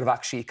to people who've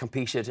actually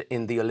competed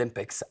in the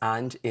Olympics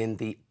and in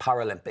the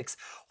Paralympics.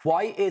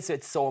 Why is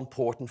it so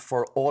important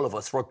for all of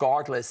us,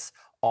 regardless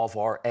of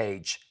our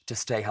age, to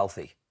stay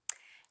healthy?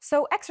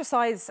 So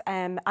exercise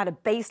at a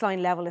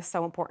baseline level is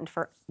so important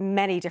for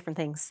many different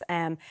things.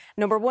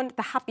 Number one,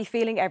 the happy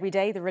feeling every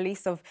day, the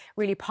release of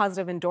really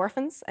positive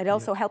endorphins. It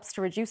also helps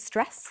to reduce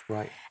stress.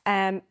 Right.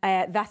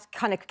 That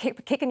kind of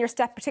kick in your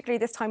step, particularly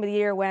this time of the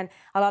year when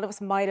a lot of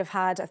us might have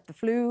had the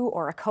flu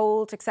or a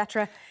cold,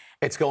 etc.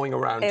 It's going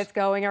around. It's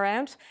going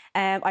around.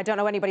 I don't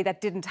know anybody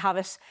that didn't have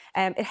it.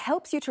 It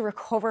helps you to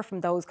recover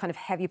from those kind of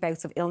heavy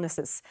bouts of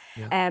illnesses.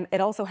 Yeah.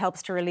 It also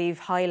helps to relieve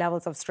high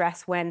levels of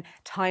stress when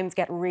times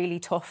get really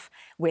tough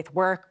with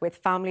work, with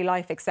family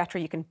life,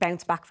 etc. You can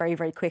bounce back very,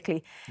 very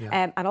quickly.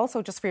 Yeah. And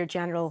also just for your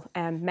general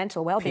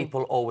mental well-being.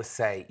 People always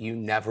say you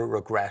never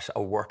regret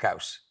a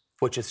workout,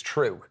 which is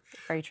true.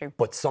 Very true.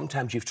 But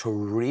sometimes you have to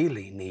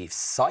really, Niamh,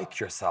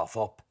 psych yourself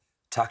up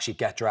to actually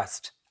get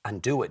dressed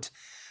and do it.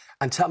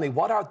 And tell me,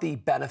 what are the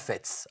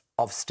benefits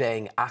of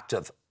staying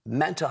active?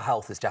 Mental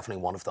health is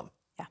definitely one of them.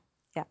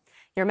 Yeah.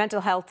 Your mental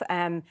health,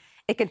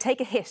 it can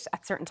take a hit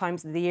at certain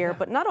times of the year,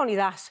 but not only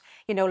that,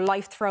 you know,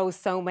 life throws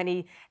so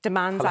many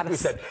demands Like at we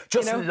us. said,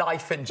 just you know,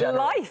 life in general.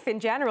 Life in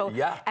general.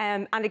 Yeah.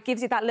 And it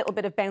gives you that little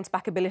bit of bounce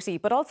back ability,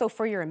 but also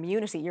for your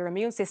immunity. Your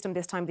immune system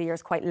this time of the year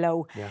is quite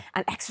low. Yeah.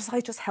 And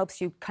exercise just helps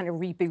you kind of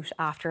reboot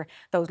after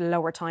those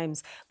lower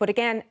times. But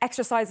again,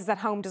 exercises at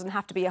home doesn't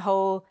have to be a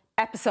whole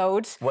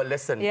episode. Well,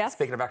 listen, Yes.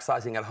 Speaking of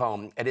exercising at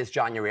home, it is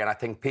January, and I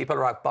think people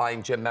are out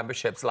buying gym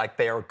memberships like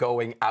they are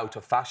going out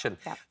of fashion.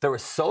 Yeah. There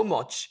is so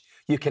much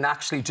you can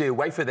actually do,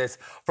 wait for this,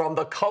 from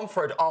the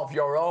comfort of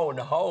your own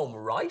home,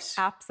 right?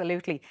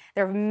 Absolutely.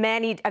 There are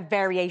many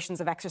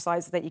variations of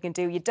exercises that you can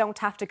do. You don't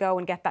have to go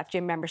and get that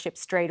gym membership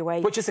straight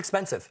away. Which is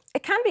expensive.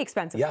 It can be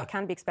expensive. Yeah. It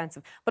can be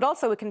expensive. But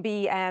also it can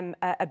be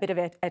a bit of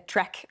a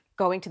trek,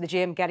 going to the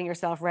gym, getting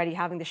yourself ready,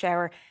 having the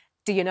shower.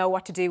 Do you know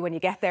what to do when you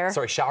get there?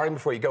 Sorry, showering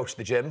before you go to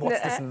the gym?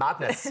 What's this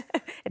madness?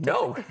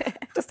 No.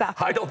 Just that.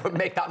 I don't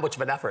make that much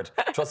of an effort,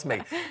 trust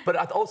me.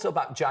 But also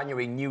about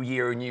January, new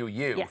year, new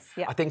you. Yes,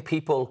 yeah. I think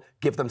people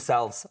give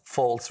themselves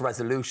false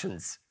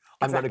resolutions.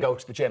 I'm going to go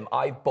to the gym.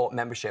 I bought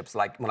memberships,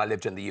 like when I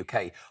lived in the UK,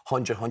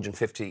 100,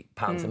 150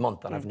 pounds a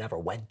month, and I've never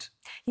went.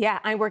 Yeah,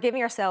 and we're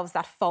giving ourselves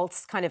that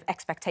false kind of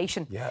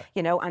expectation,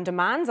 you know, and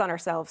demands on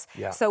ourselves.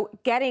 Yeah. So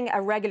getting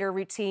a regular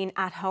routine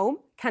at home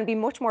can be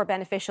much more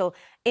beneficial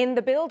in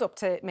the build-up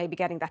to maybe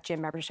getting that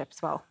gym membership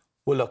as well.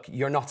 Well, look,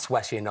 you're not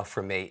sweaty enough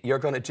for me. You're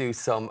going to do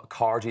some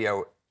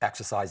cardio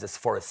exercises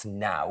for us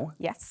now.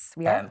 Yes,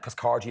 we are. Because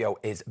cardio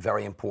is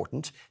very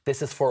important.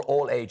 This is for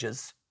all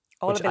ages.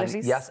 All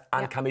abilities. Yes,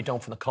 and can be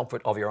done from the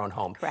comfort of your own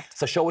home. Correct.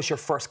 So show us your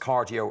first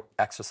cardio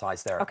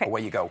exercise there. Okay.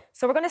 Away you go.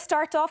 So we're going to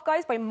start off,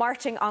 guys, by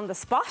marching on the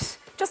spot.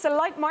 Just a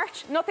light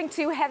march, nothing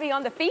too heavy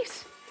on the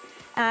feet.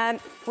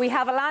 We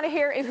have Alana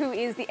here, who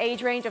is the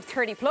age range of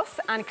 30 plus,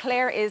 and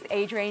Claire is the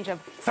age range of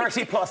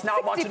 30 plus. Now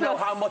I want to know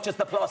how much is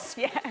the plus.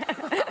 Yeah.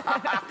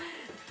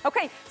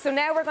 Okay, so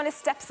now we're going to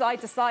step side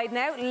to side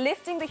now,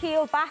 lifting the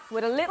heel back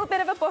with a little bit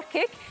of a butt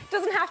kick.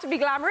 Doesn't have to be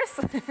glamorous.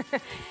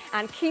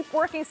 And keep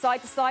working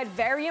side to side.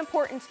 Very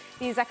important,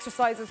 these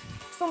exercises.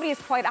 If somebody is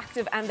quite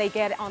active and they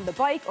get on the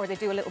bike or they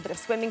do a little bit of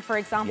swimming, for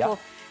example.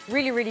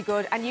 Really, really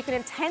good. And you can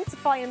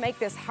intensify and make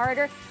this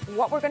harder.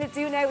 What we're going to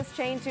do now is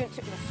change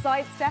into a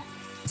side step.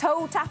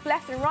 Toe tap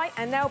left and right.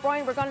 And now,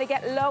 Brian, we're going to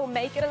get low,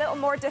 make it a little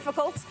more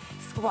difficult.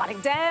 Squatting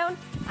down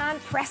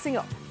and pressing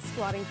up.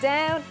 Squatting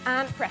down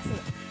and pressing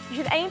up. You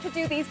should aim to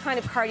do these kind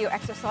of cardio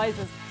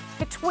exercises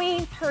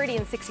between 30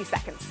 and 60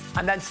 seconds.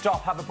 And then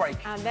stop, have a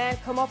break. And then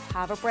come up,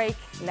 have a break,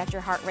 let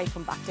your heart rate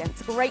come back down.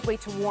 It's a great way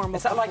to warm up.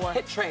 Is that like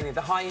HIIT training,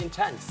 the high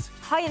intense?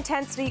 High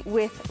intensity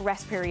with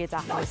rest periods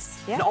afterwards.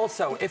 Nice. And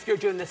also, if you're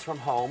doing this from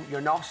home, you're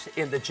not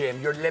in the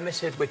gym, you're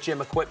limited with gym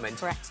equipment.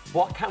 Correct.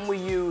 What can we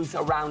use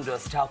around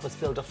us to help us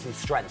build up some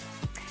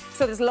strength?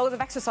 So there's loads of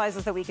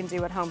exercises that we can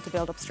do at home to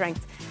build up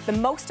strength. The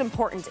most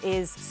important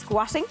is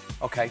squatting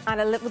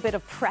and a little bit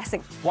of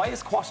pressing. Why is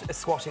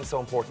squatting so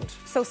important?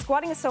 So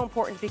squatting is so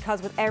important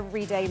because with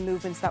everyday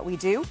movements that we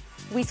do,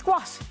 we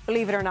squat,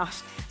 believe it or not.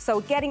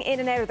 So getting in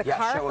and out of the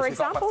car, for We've got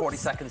example. about 40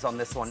 seconds on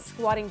this one.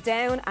 Squatting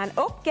down and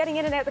up, getting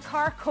in and out of the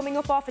car, coming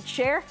up off a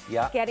chair,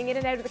 getting in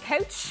and out of the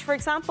couch, for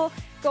example,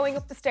 going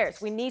up the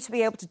stairs. We need to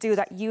be able to do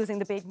that using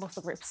the big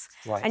muscle groups.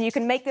 Right. And you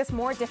can make this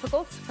more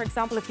difficult. For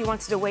example, if you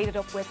wanted to weight it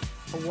up with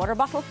a water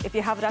bottle, if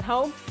you have it at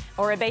home,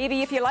 or a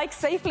baby, if you like,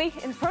 safely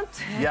in front.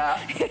 Yeah,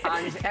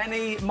 and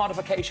any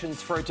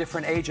modifications for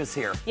different ages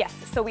here? Yes,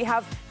 so we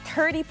have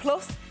 30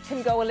 plus,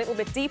 can go a little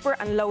bit deeper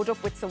and load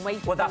up with some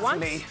weight Well, if you that's want.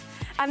 me.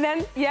 And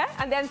then,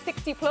 and then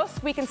 60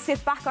 plus, we can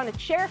sit back on a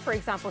chair, for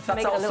example, to That's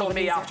make it a little also bit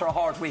me easier. after a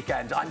hard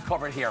weekend. I'm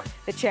covered here.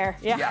 The chair,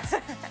 yeah. Yes.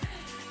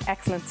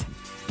 Excellent.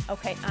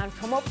 Okay, and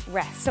come up,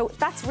 rest. So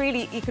that's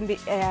really, it can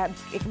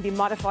be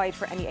modified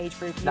for any age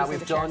group. Now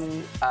we've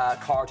done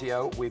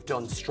cardio, we've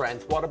done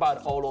strength. What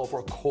about all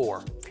over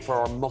core for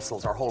our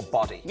muscles, our whole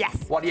body? Yes.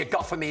 What do you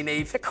got for me,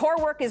 Niamh? The core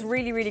work is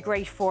really, really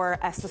great for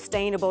a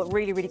sustainable,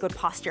 really, really good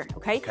posture,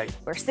 okay?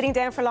 We're sitting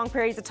down for long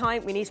periods of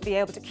time. We need to be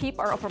able to keep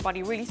our upper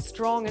body really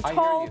strong and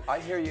tall. I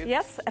hear you.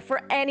 Yes,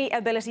 for any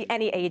ability,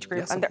 any age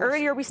group. Yes, and the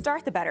earlier we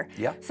start, the better.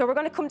 Yeah. So we're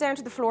going to come down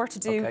to the floor to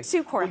do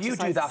 2 core exercises. exercises. You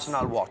do that and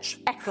I'll watch.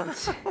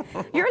 Excellent.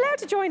 You're allowed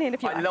to join in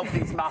if you like. I love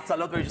these mats. I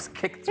love when you just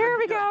kick through. Here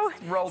we go.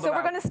 Roll them So we're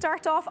out. going to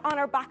start off on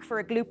our back for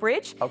a glute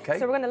bridge. Okay.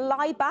 So we're going to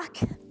lie back,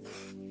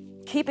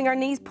 keeping our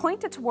knees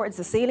pointed towards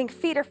the ceiling,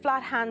 feet are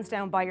flat, hands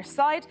down by your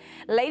side.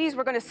 Ladies,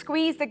 we're going to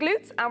squeeze the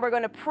glutes and we're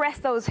going to press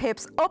those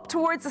hips up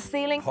towards the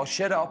ceiling. Push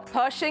it up.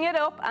 Pushing it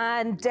up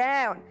and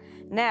down.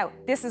 Now,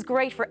 this is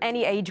great for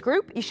any age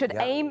group. You should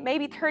aim,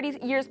 maybe 30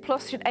 years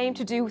plus should aim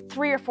to do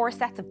 3 or 4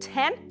 sets of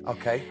 10.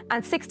 Okay.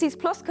 And 60s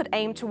plus could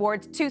aim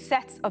towards 2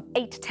 sets of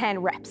 8 to 10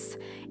 reps.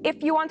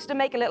 If you wanted to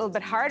make it a little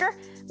bit harder,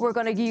 we're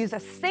going to use a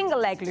single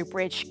leg glute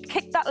bridge.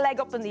 Kick that leg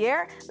up in the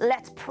air.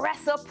 Let's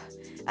press up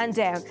and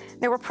down.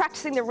 Now we're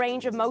practicing the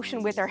range of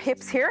motion with our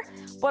hips here,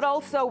 but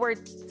also we're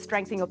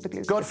strengthening up the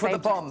glutes. Good for the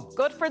bum.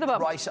 Good for the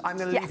bum. Right, I'm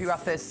going to leave you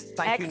at this.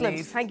 Thank you, Excellent.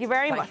 Niamh. Thank you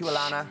very much. Thank you,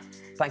 Alana.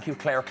 Thank you,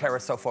 Claire. Claire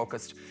is so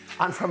focused.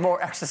 And for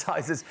more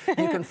exercises,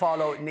 you can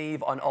follow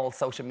Niamh on all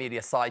social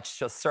media sites.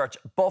 Just search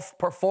Buff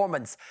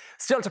Performance.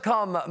 Still to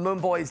come, Moon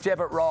Boy's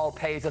David Rawle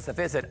pays us a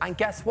visit. And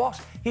guess what?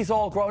 He's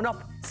all grown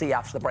up. See you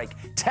after the break.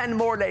 10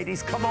 more,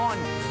 ladies. Come on.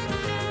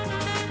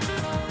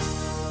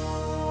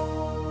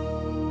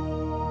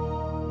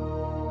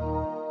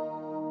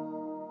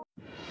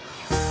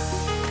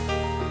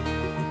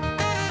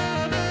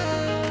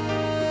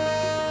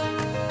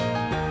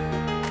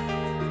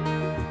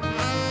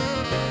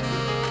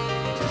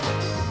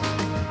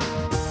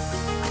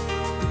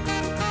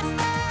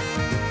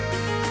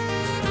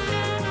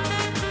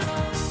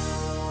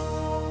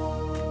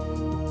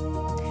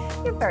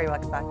 You're very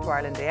welcome back to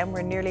Ireland AM.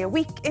 We're nearly a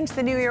week into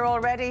the new year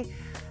already.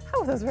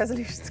 How are those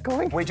resolutions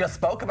going? We just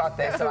spoke about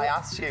this and I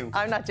asked you.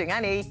 I'm not doing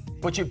any.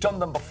 But you've done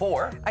them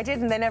before. I did,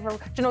 and they never... Do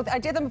you know, I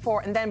did them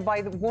before, and then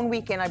by the 1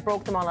 weekend I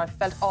broke them all and I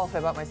felt awful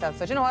about myself.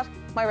 So do you know what?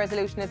 My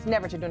resolution is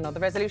never to do another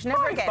resolution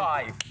ever again.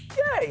 High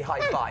five. Yay,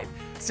 high five.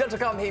 Still to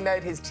come, he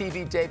made his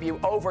TV debut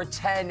over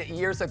 10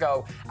 years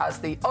ago as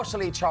the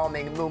utterly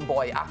charming Moon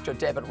Boy. Actor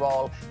David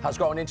Rawle has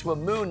grown into a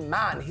Moon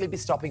man. He'll be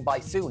stopping by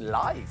soon,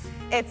 live.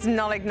 It's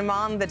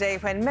Nollaig, the day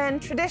when men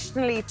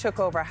traditionally took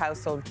over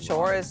household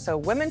chores so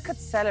women could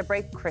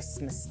celebrate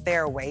Christmas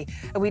their way.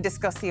 We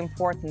discuss the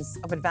importance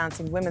of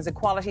advancing women's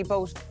equality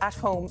both at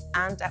home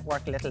and at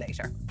work a little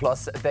later.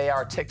 Plus, they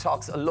are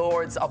TikTok's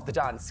lords of the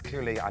dance.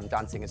 Clearly, I'm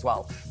dancing as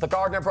well. The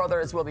Gardiner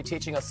Brothers will be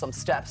teaching us some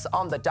steps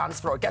on the dance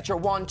floor. Get your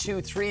 1, 2,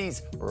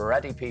 3s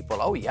ready, people.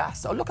 Oh,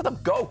 yes. Oh, look at them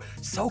go.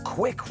 So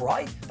quick,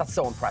 right? That's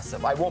so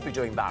impressive. I won't be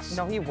doing that.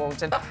 No, you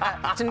won't. And,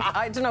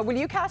 I don't know. Will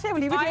you, Katya?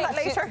 Will you be doing that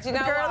later? Do you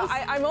know girls?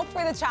 what? I'm up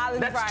for the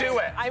challenge, Let's Brian. do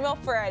it. I'm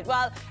up for it.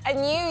 Well, a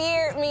new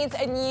year means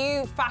a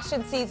new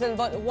fashion season,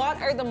 but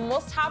what are the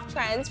must-have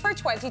trends for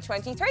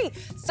 2023?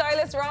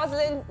 Stylist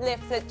Rosalind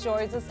Lipsett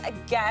joins us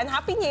again.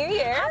 Happy New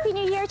Year. Happy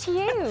New Year to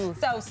you.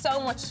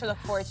 So much to look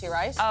forward to,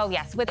 right? Oh,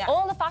 yes. With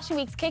all the fashion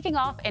weeks kicking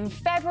off in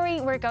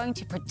February, we're going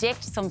to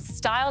predict some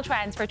style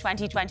trends for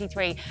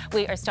 2023.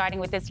 We are starting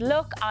with this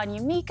look on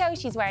Yumiko.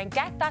 She's wearing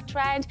Get That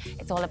Trend.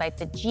 It's all about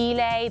the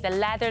gilet, the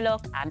leather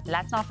look, and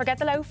let's not forget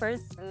the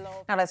loafers.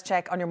 Now let's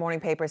check on your morning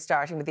paper,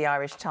 starting with the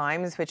Irish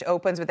Times, which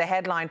opens with the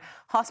headline,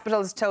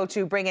 Hospitals told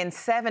to bring in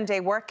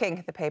 7-day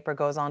working. The paper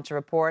goes on to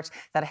report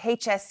that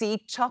HSE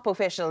top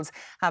officials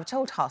have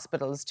told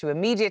hospitals to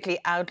immediately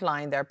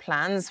outline their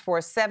plans for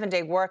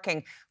 7-day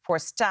working for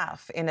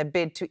staff in a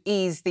bid to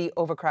ease the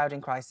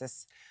overcrowding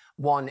crisis.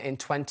 1 in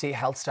 20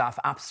 health staff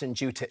absent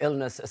due to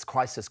illness as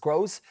crisis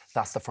grows.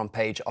 That's the front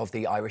page of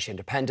the Irish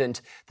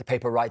Independent. The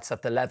paper writes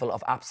that the level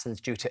of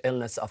absence due to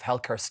illness of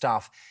healthcare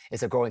staff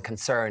is a growing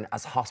concern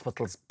as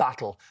hospitals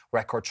battle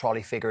record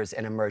trolley figures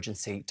in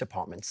emergency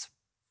departments.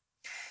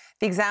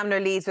 The Examiner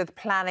leads with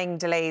planning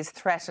delays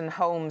threaten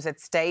homes. It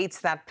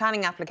states that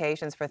planning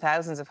applications for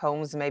thousands of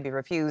homes may be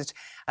refused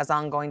as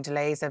ongoing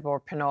delays at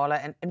Bord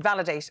Penola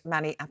invalidate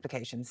many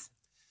applications.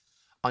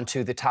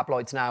 Onto the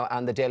tabloids now,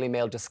 and the Daily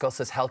Mail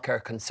discusses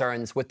healthcare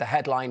concerns with the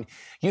headline,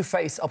 You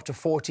face up to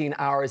 14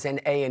 hours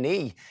in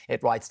A&E.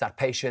 It writes that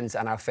patients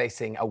are now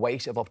facing a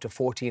wait of up to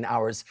 14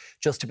 hours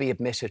just to be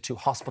admitted to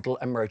hospital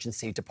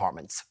emergency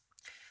departments.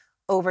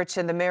 Over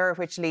to the Mirror,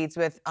 which leads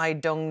with I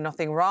done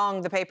nothing wrong.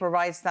 The paper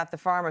writes that the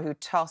farmer who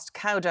tossed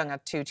cow dung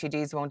at 2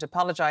 TDs won't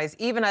apologise,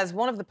 even as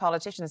one of the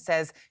politicians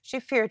says she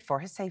feared for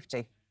his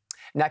safety.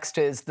 Next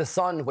is The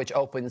Sun, which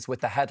opens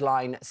with the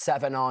headline,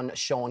 7 on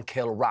Sean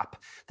Kill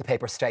rap. The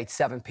paper states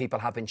 7 people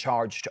have been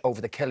charged over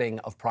the killing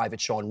of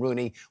Private Sean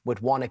Rooney,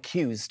 with 1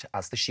 accused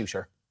as the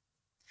shooter.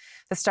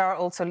 The Star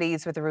also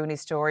leads with the Rooney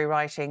story,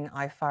 writing,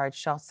 "I fired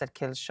shots that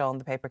killed Sean."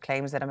 The paper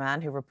claims that a man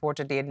who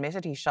reportedly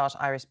admitted he shot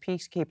Irish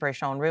peacekeeper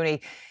Sean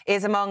Rooney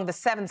is among the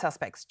 7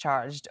 suspects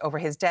charged over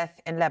his death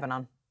in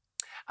Lebanon.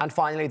 And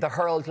finally, the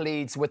Herald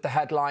leads with the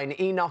headline,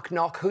 "Enoch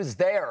Knock, who's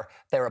there?"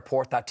 They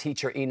report that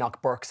teacher Enoch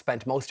Burke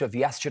spent most of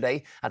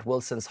yesterday at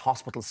Wilson's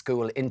Hospital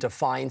School in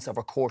defiance of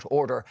a court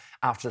order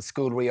after the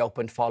school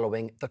reopened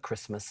following the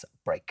Christmas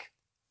break.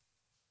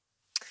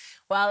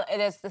 Well, it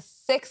is the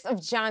 6th of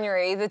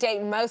January, the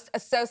date most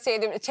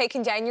associated with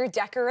taking down your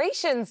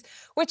decorations,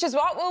 which is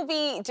what we'll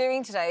be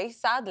doing today,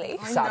 sadly.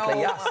 Sadly,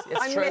 yes, it's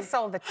I true. miss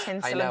all the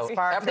tinsel I know. and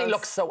sparkles. Everything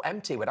looks so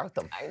empty without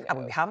them.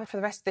 And we have it for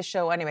the rest of the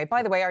show anyway.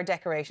 By the way, our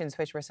decorations,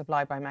 which were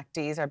supplied by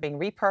MacD's, are being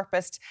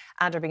repurposed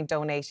and are being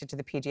donated to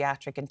the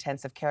Paediatric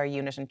Intensive Care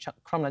Unit in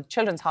Crumlin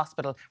Children's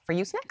Hospital for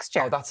use next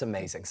year. Oh, that's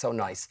amazing. So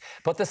nice.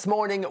 But this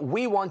morning,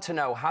 we want to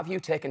know, have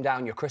you taken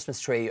down your Christmas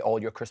tree, all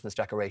your Christmas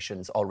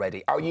decorations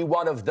already? Are you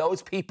one of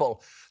those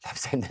people, I'm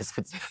saying this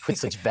with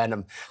such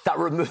venom, that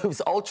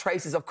removes all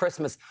traces of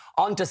Christmas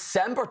on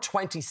December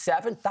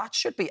 27th? That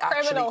should be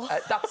actually,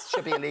 that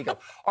should be illegal.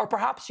 Or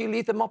perhaps you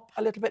leave them up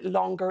a little bit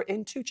longer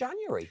into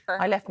January.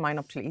 I left mine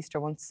up till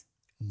Easter once.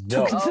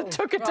 No.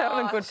 Took it down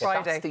on Good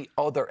Friday. That's the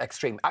other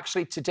extreme.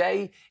 Actually,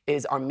 today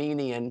is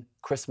Armenian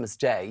Christmas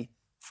Day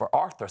for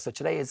Arthur. So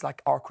today is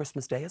like our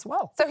Christmas Day as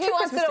well. So he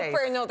wants it up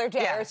for another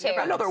day or two.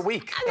 Another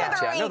week.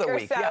 Another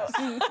week, yes.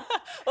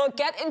 Well,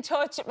 get in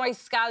touch by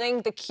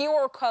scanning the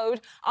QR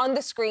code on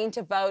the screen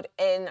to vote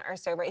in our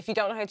survey. If you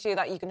don't know how to do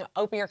that, you can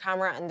open your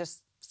camera and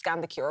just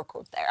scan the QR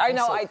code there. I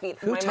know I'd be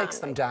Who takes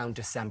them down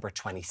December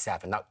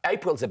 27? Now,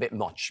 April's a bit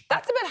much.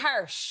 That's a bit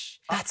harsh.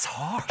 That's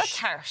harsh. That's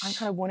harsh. I'm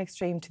kind of one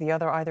extreme to the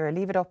other. Either I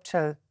leave it up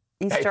till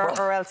Easter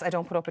or else I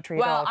don't put up a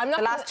tree at all.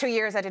 The last 2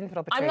 years I didn't put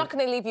up a tree. I'm not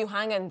going to leave you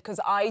hanging because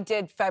I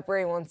did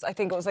February once. I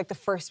think it was like the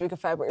first week of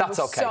February. That's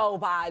it was okay. so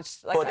bad.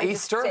 Like, But I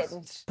Easter, just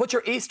didn't. put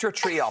your Easter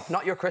tree up,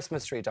 not your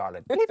Christmas tree,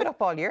 darling. Leave it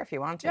up all year if you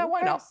want to. Yeah,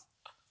 why not?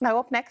 Now,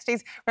 up next,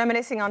 he's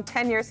reminiscing on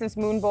 10 years since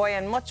Moon Boy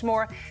and much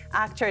more.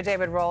 Actor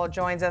David Rawle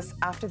joins us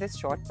after this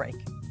short break.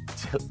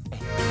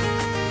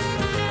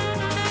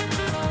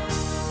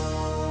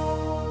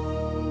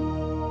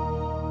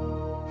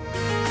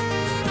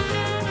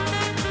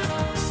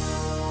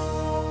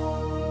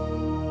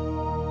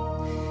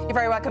 You're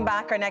very welcome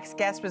back. Our next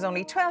guest was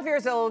only 12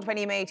 years old when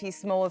he made his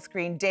small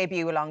screen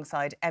debut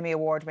alongside Emmy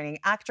Award-winning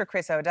actor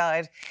Chris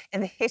O'Dowd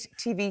in the hit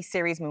TV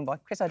series Moon Boy.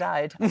 Chris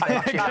O'Dowd. I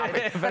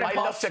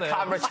looked at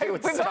camera too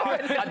at the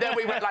start, and then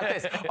we went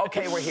like this.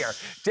 Okay, we're here.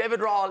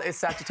 David Rawle is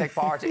set to take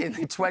part in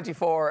the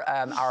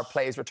 24-hour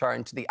plays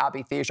return to the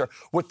Abbey Theatre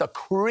with the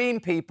cream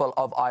people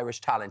of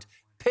Irish talent.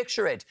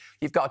 Picture it.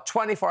 You've got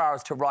 24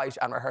 hours to write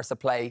and rehearse a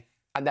play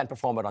and then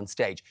perform it on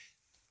stage.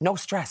 No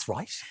stress,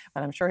 right?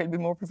 And I'm sure he'll be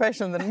more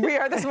professional than we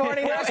are this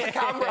morning. Where's the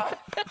camera?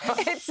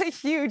 It's a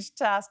huge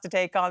task to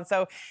take on.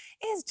 So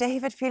is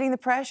David feeling the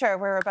pressure?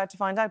 We're about to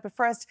find out. But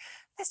first,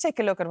 let's take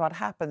a look at what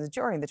happens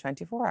during the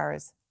 24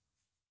 hours.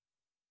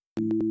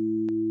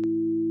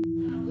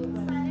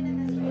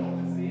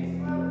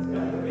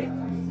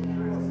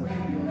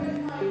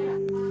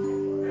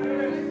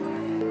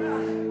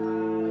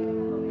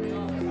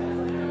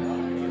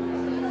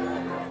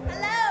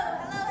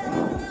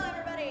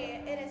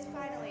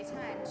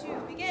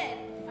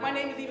 My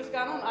name is Eva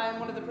Scanlon. I am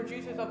one of the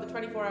producers of the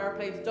 24-hour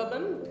plays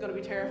Dublin. It's going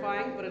to be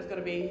terrifying, but it's going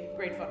to be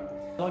great fun.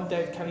 I'm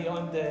David Kelly.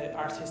 I'm the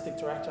artistic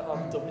director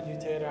of Dublin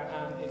Youth Theatre,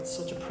 and it's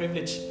such a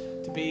privilege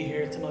to be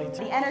here tonight.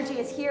 The energy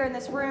is here in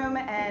this room,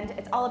 and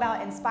it's all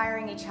about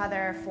inspiring each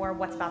other for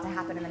what's about to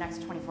happen in the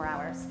next 24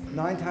 hours.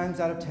 9 times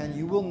out of 10,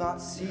 you will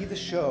not see the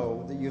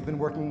show that you've been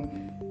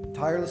working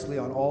tirelessly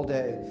on all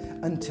day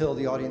until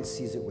the audience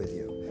sees it with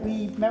you.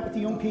 We met with the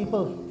young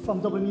people from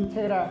Dublin Youth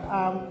Theatre.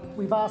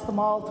 We've asked them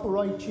all to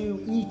write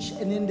you each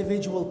an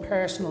individual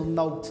personal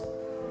note.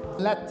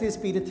 Let this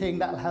be the thing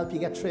that'll help you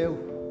get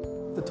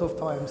through the tough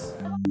times.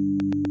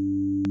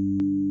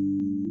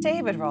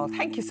 David Rawle,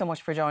 thank you so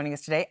much for joining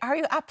us today. Are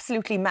you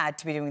absolutely mad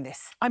to be doing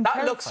this?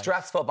 That looks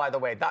stressful, by the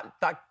way.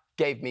 That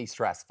gave me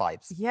stress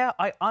vibes. Yeah,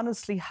 I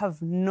honestly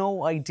have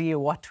no idea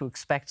what to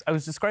expect. I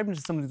was describing it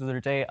to somebody the other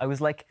day. I was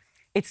like,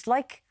 it's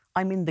like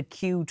I'm in the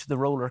queue to the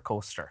roller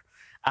coaster.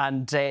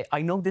 And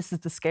I know this is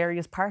the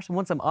scariest part. And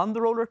once I'm on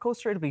the roller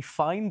coaster, it'll be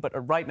fine. But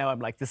right now, I'm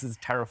like, this is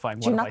terrifying.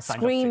 Do you not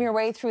scream your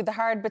way through the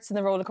hard bits in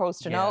the roller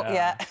coaster? No,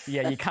 yeah.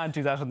 Yeah, you can't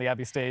do that on the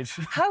Abbey stage.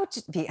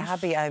 The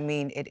Abbey, I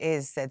mean, it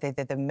is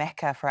the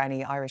mecca for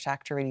any Irish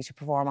actor really to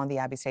perform on the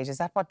Abbey stage. Is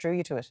that what drew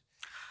you to it?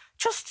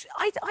 Just,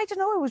 I don't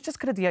know, it was just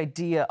kind of the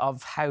idea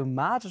of how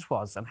mad it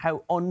was and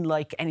how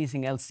unlike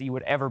anything else you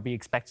would ever be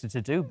expected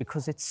to do,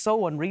 because it's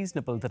so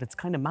unreasonable that it's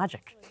kind of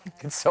magic.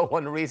 It's so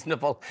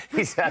unreasonable,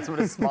 he says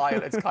with a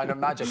smile. It's kind of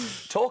magic.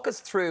 Talk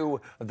us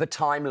through the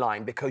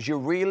timeline, because you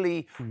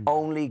really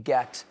only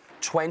get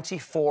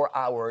 24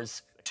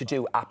 hours to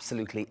do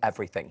absolutely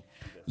everything.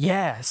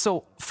 Yeah,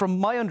 so from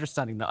my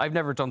understanding, now I've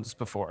never done this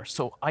before,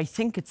 so I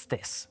think it's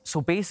this.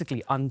 So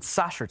basically on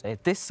Saturday,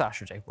 this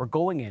Saturday, we're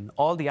going in,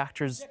 all the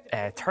actors,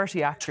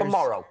 30 actors.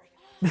 Tomorrow.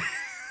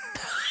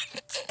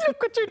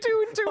 Look what you're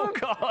doing to him.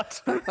 Oh,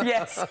 God.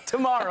 Yes,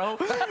 tomorrow.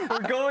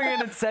 We're going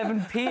in at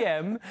 7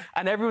 p.m.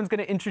 and everyone's going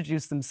to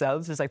introduce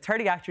themselves. There's like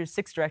 30 actors,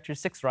 6 directors,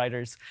 6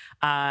 writers,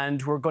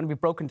 and we're going to be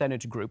broken down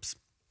into groups.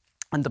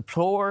 And the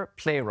poor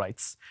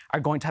playwrights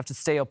are going to have to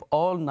stay up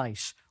all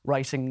night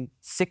writing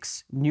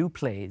 6 new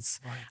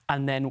plays. Right.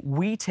 And then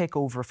we take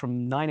over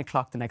from 9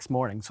 o'clock the next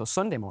morning, so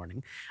Sunday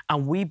morning,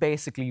 and we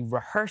basically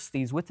rehearse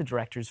these with the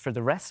directors for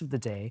the rest of the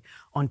day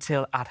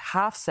until at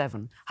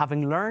 7:30,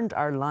 having learned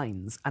our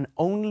lines and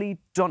only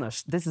done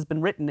it, this has been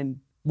written in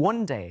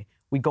one day,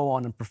 we go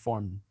on and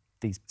perform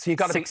these. So you've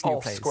got to be 6 new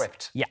off plays.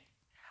 script. Yeah.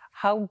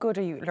 How good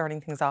are you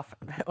learning things off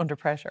under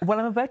pressure? Well,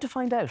 I'm about to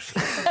find out.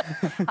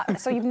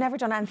 So you've never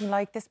done anything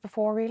like this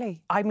before,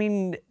 really? I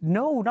mean,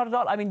 no, not at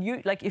all. I mean,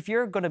 if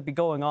you're going to be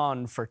going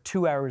on for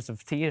 2 hours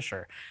of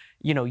theatre,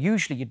 you know,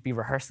 usually you'd be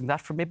rehearsing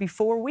that for maybe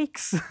 4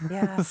 weeks.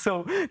 Yeah.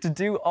 So to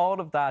do all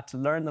of that, to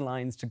learn the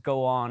lines, to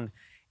go on,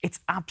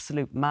 it's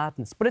absolute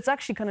madness. But it's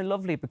actually kind of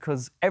lovely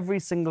because every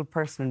single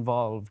person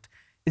involved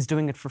is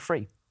doing it for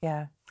free.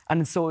 Yeah.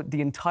 And so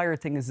the entire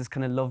thing is this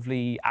kind of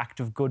lovely act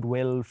of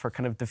goodwill for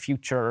kind of the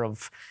future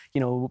of,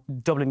 you know,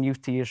 Dublin Youth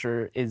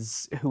Theatre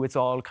is who it's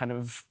all kind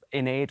of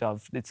in aid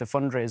of. It's a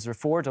fundraiser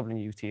for Dublin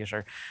Youth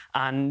Theatre.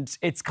 And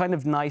it's kind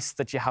of nice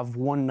that you have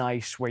one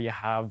night where you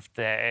have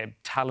the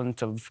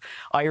talent of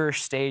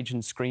Irish stage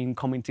and screen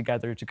coming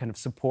together to kind of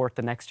support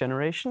the next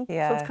generation.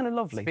 Yeah. So it's kind of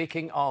lovely.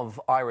 Speaking of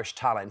Irish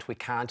talent, we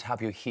can't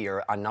have you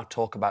here and not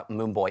talk about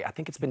Moone Boy. I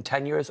think it's been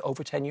 10 years,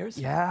 over 10 years?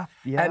 Yeah,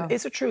 yeah.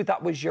 Is it true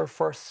that was your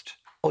first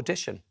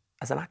audition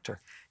as an actor?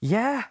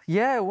 Yeah,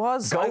 it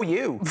was. Go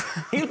you.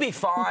 He'll be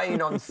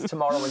fine on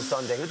tomorrow and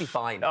Sunday. He'll be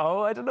fine.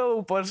 Oh, I don't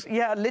know. But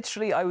yeah,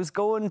 literally, I was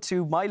going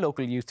to my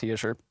local youth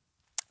theatre,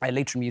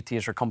 Leitrim Youth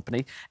Theatre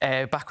Company,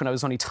 back when I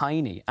was only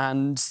tiny.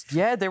 And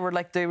yeah, there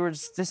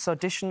was this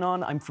audition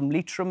on. I'm from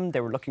Leitrim.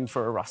 They were looking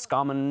for a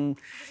Roscommon.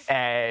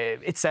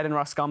 It said in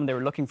Roscommon they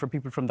were looking for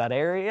people from that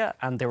area.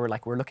 And they were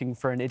like, we're looking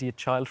for an idiot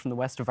child from the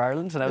west of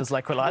Ireland. And I was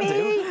like, well, I'll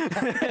do.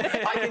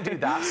 I can do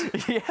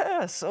that.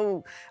 Yeah,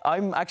 so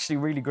I'm actually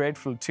really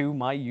grateful to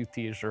my youth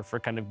theatre for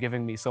kind of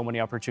giving me so many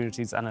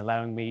opportunities and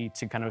allowing me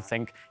to kind of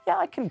think, yeah,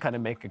 I can kind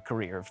of make a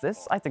career of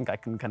this. I think I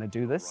can kind of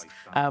do this.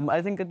 I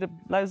think it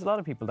allows a lot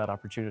of people that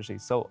opportunity.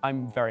 So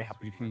I'm very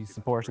happy to be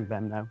supporting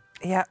them now.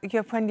 Yeah,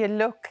 when you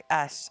look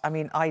at, I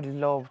mean, I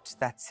loved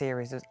that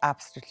series. It was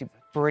absolutely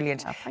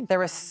brilliant.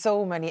 There are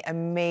so many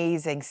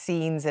amazing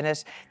scenes in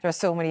it. There are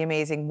so many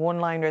amazing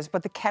one-liners,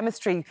 but the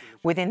chemistry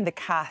within the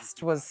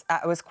cast was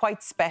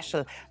quite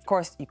special. Of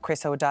course,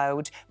 Chris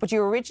O'Dowd, but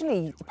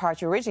the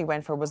part you originally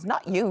went for was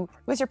not you,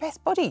 it was your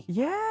best buddy.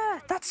 Yeah,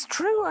 that's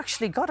true,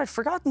 actually. God, I'd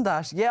forgotten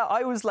that. Yeah,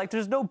 I was like,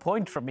 there's no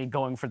point for me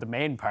going for the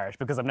main part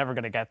because I'm never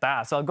going to get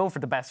that. So I'll go for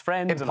the best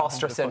friend.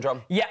 Imposter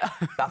syndrome. Yeah.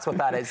 That's what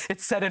that is.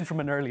 It's set in from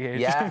an early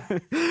age.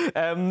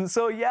 Yeah.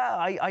 So yeah,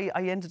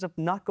 I ended up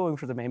not going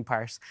for the main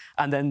part.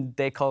 And then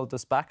they called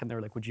us back and they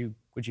were like, would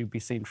you be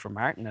seen for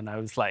Martin? And I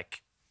was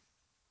like,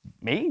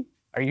 me?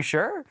 Are you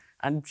sure?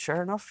 And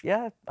sure enough,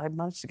 yeah, I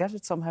managed to get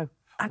it somehow.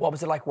 What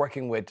was it like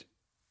working with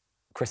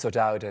Chris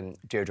O'Dowd and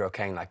Deirdre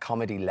O'Kane, like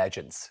comedy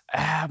legends?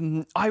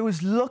 I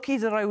was lucky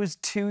that I was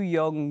too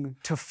young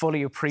to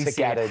fully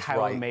appreciate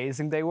how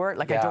amazing they were.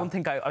 Like, I don't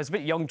think I was a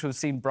bit young to have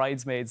seen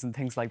Bridesmaids and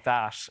things like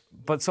that.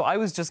 But so I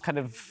was just kind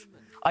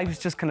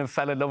of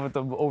fell in love with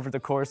them over the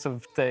course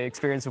of the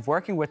experience of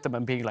working with them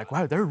and being like,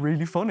 wow, they're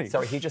really funny.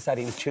 Sorry, he just said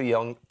he was too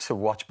young to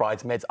watch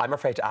Bridesmaids. I'm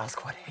afraid to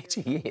ask what age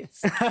he is.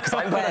 Because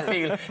I'm going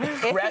to feel...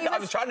 I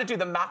was trying to do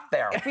the math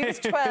there. If he was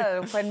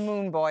 12 when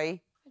Moone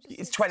Boy...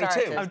 He's 22.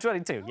 started. I'm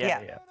 22,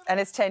 yeah. And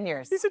it's 10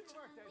 years.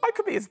 I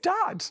could be his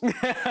dad.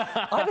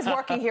 I was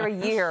working here a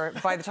year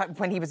by the time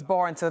when he was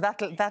born, so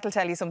that'll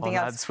tell you something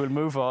else. Lads, we'll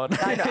move on.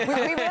 I know.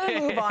 We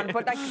will move on,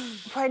 but like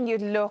when you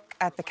look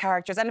at the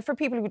characters, and for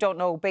people who don't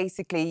know,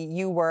 basically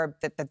you were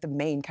the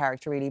main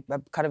character, really,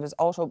 kind of was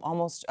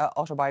almost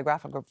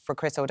autobiographical for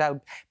Chris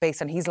O'Dowd,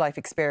 based on his life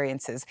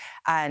experiences.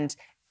 And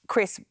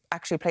Chris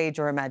actually played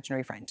your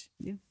imaginary friend.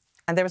 Yeah.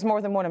 And there was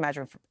more than one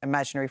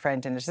imaginary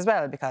friend in it as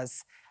well,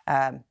 because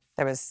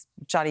there was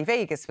Johnny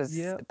Vegas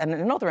and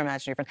another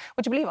imaginary friend.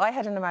 Would you believe I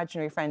had an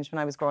imaginary friend when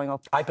I was growing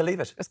up? I believe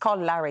it. It was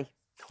called Larry.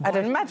 I had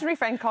an imaginary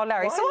friend called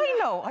Larry. Why? So I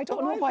know. I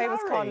don't know why it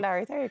was called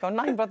Larry. There you go.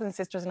 9 brothers and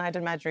sisters and I had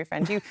an imaginary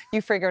friend.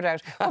 You figured it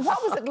out. But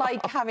what was it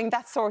like having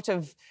that sort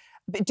of...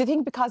 Do you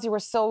think because you were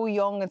so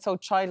young and so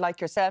childlike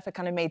yourself, it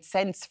kind of made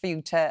sense for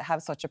you to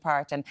have such a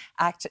part and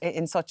act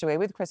in such a way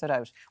with Chris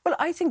O'Dowd? Well,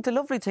 I think the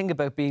lovely thing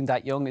about being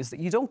that young is that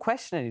you don't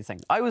question anything.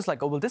 I was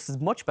like, oh, well, this is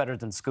much better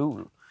than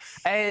school.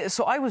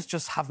 So I was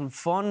just having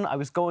fun. I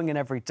was going in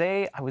every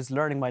day. I was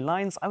learning my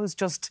lines.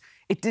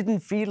 It didn't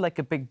feel like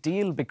a big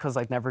deal because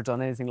I'd never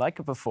done anything like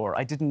it before.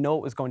 I didn't know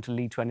it was going to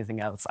lead to anything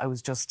else. I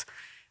was just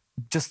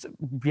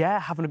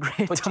having a great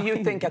time. But do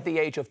you think at the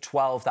age of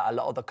 12 that a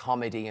lot of the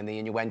comedy and the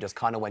innuendos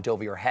kind of went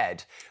over your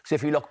head? So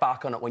if you look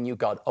back on it when you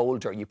got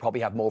older, you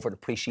probably have more of an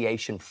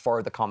appreciation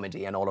for the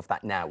comedy and all of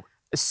that now.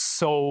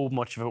 So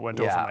much of it went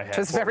over my head. It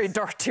was very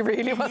dirty,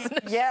 really, wasn't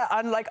it? Yeah,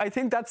 and like I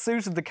think that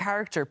suited the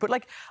character. But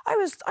like I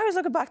was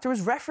looking back, there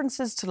was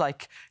references to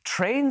like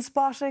Train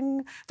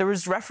Spotting, there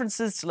was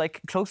references to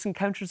like Close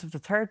Encounters of the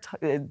Third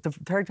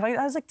Kind.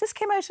 I was like, this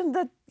came out in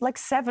the like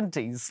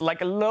 70s,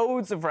 like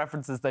loads of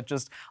references that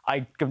just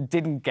I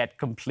didn't get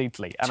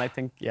completely. And I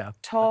think, yeah.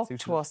 Talk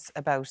to us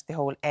about the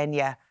whole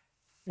Enya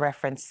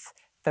reference.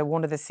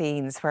 One of the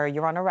scenes where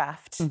you're on a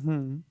raft,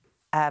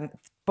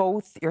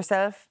 both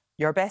yourself,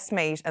 your best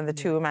mate, and the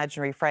two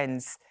imaginary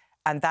friends,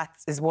 and that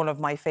is one of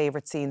my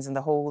favourite scenes in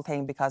the whole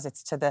thing because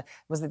it's to the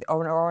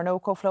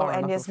Orinoco flow,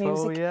 Enya's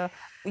music. Yeah.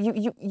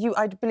 You,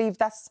 I believe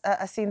that's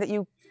a scene that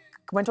you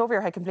went over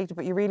your head completely,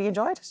 but you really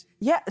enjoyed it.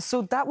 Yeah,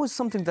 so that was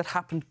something that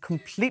happened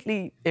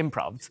completely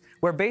improv,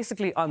 where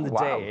basically on the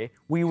day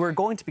we were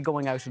going to be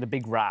going out in a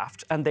big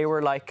raft, and they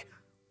were like,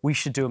 we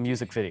should do a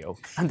music video.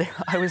 And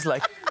I was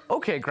like,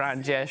 OK,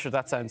 grand, yeah, sure,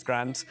 that sounds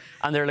grand.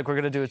 And they're like, we're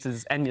going to do it to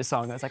this Enya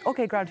song. I was like,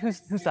 OK, grand,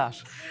 who's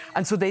that?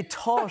 And so they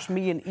taught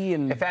me and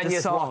Ian If the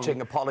Enya's song.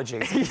 watching,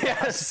 apologies.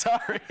 Yeah,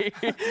 sorry.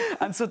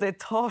 And so they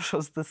taught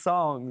us the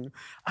song.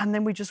 And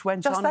then we just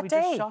went on and we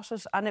just shot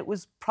it. And it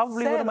was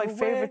probably one of my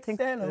favourite things.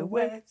 Sail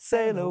away,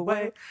 sail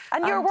away.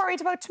 And you're worried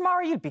about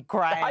tomorrow, you'd be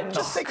grand. I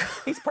just think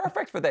he's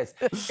perfect for this.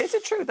 Is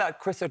it true that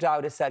Chris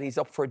O'Dowd has said he's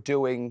up for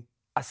doing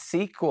a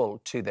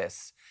sequel to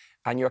this?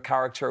 And your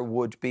character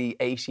would be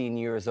 18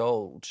 years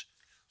old.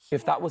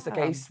 If that was the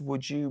case,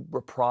 would you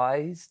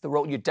reprise the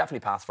role? You'd definitely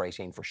pass for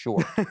 18 for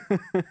sure.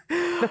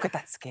 Look at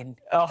that skin.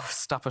 Oh,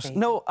 stop it.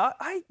 No,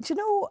 you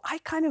know, I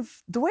kind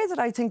of, the way that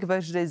I think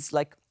about it is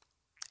like,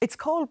 it's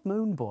called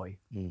Moon Boy.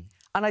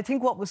 And I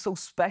think what was so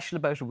special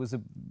about it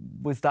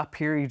was that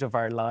period of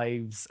our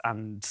lives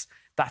and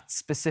that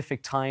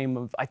specific time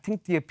of, I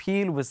think the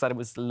appeal was that it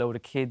was a load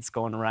of kids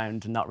going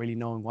around and not really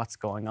knowing what's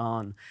going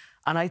on.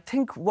 And I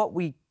think what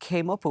we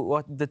came up with,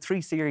 what the 3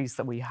 series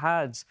that we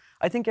had,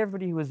 I think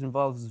everybody who was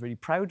involved was really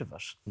proud of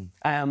it.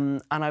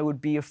 And I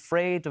would be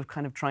afraid of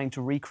kind of trying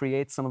to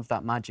recreate some of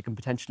that magic and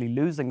potentially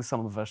losing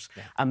some of it,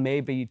 and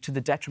maybe to the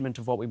detriment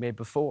of what we made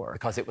before.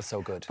 Because it was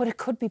so good. But it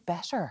could be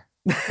better.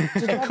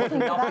 It could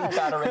not be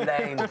better,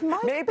 Elaine. It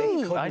might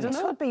be. I don't know.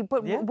 It could be.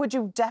 But would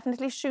you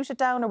definitely shoot it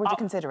down, or would you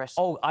consider it?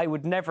 Oh, I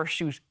would never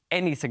shoot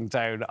anything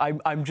down.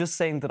 I'm just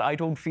saying that I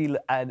don't feel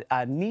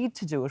a need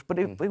to do it, but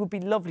it would be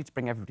lovely to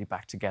bring everybody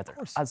back together,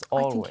 as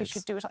always. I think you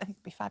should do it. I think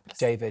it'd be fabulous.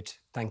 David,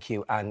 thank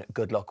you, and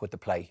good luck with the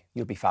play.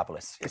 You'll be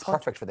fabulous. It's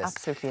perfect for this.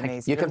 Absolutely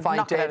amazing. You can find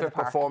Knock it out of the David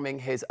park. performing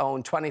his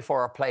own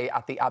 24-hour play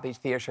at the Abbey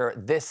Theatre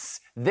this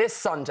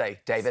Sunday,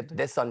 David,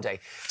 this Sunday.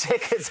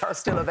 Tickets are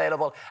still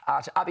available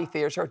at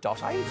abbeytheatre.ie.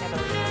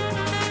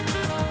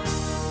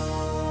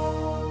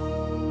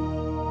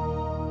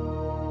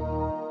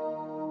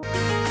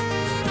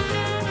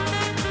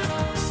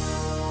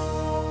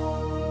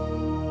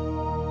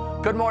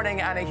 Good morning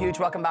and a huge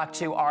welcome back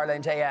to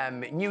Ireland AM.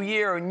 New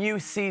year, new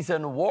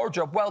season,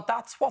 wardrobe. Well,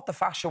 that's what the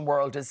fashion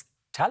world is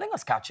telling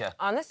us, Katya.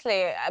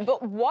 Honestly,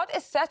 but what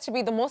is set to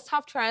be the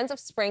must-have trends of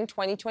spring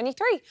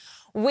 2023?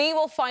 We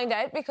will find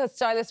out because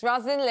stylist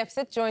Rosalind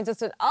Lipsett joins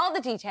us with all the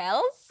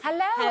details.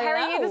 Hello, how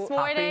are you this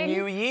morning? Happy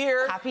New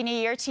Year. Happy New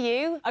Year to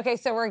you. Okay,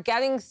 so we're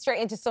getting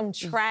straight into some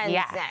trends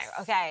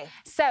now. Okay.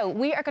 So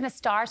we are going to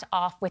start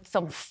off with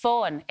some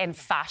fun in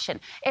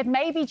fashion. It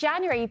may be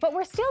January, but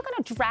we're still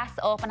going to dress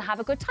up and have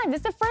a good time.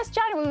 This is the first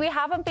January we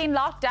haven't been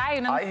locked down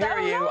in I hear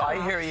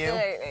you.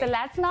 Absolutely. So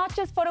let's not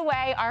just put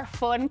away our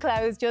fun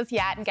clothes just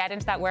yet and get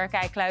into that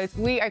workout clothes.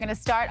 We are going to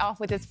start off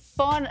with this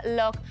fun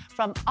look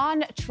from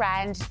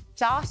ontrend.eu.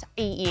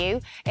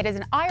 It is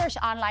an Irish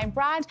online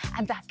brand,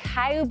 and that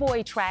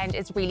cowboy trend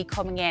is really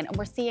coming in, and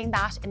we're seeing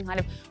that in kind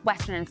of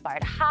Western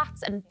inspired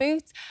hats and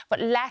boots. But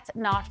let's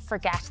not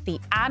forget the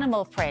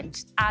animal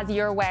print as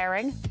you're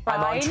wearing.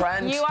 I'm on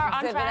trend. You are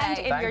on trend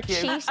in Thank your you.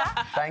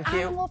 cheetah. Thank you.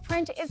 Animal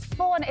print is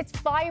fun, it's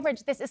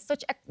vibrant. This is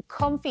such a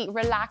comfy,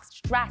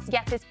 relaxed dress.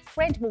 Yet this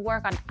print will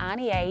work on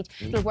any age.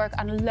 It'll work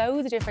on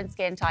loads of different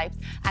skin types,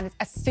 and it's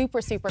a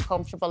super, super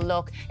comfortable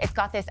look. It's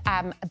got this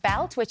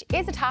belt, which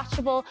is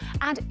attachable,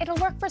 and it'll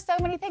work for so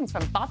many things,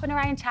 from bopping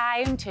around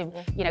town to,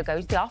 you know,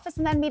 going to the office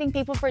and then meeting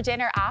people for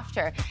dinner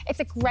after. It's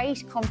a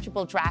great,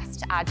 comfortable dress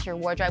to add to your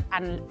wardrobe,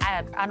 and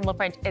animal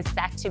print is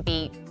set to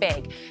be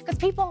big because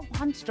people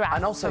want dress.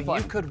 And also, for fun.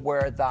 you could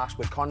wear that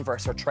with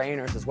Converse or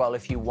trainers as well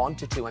if you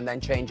wanted to, and then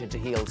change into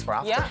heels for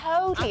after. Yeah,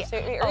 Totally.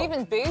 absolutely. Or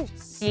even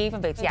boots.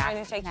 Even boots, yeah.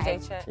 Trying to take you day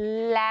to.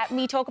 Let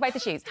me talk about the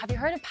shoes. Have you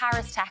heard of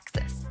Paris,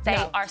 Texas? They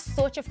are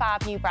such a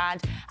fab new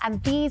brand,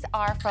 and these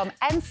are from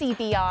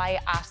NCBI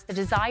at the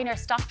designer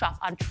stock drop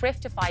on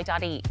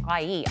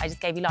thriftify.ie. I just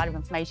gave you a lot of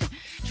information.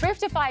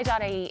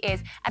 Thriftify.ie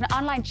is an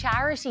online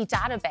charity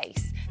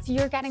database. So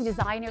you're getting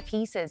designer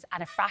pieces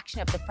at a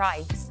fraction of the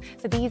price.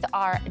 So these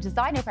are a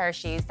designer pair of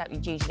shoes that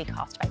would usually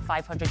cost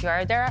about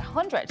 €500. They're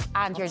 100,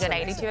 and you're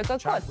donating to a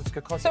good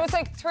cause. So it's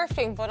like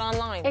thrifting, but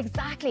online.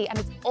 Exactly, and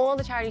it's all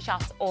the charity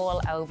shops all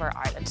over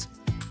Ireland.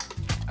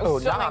 Oh,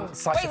 now I'm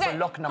excited for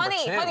look number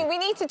honey, 2. Honey, we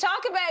need to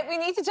talk about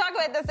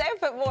this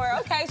outfit more.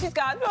 Okay, she's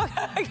gone.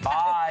 Bye.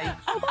 Bye.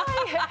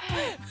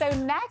 So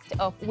next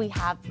up, we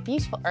have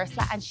beautiful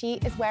Ursula, and she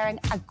is wearing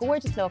a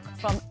gorgeous look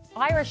from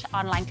Irish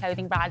online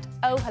clothing brand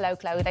Oh Hello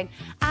Clothing.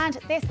 And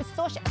this is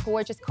such a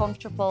gorgeous,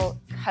 comfortable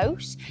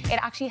coat. It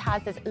actually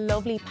has this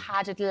lovely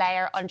padded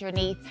layer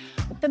underneath.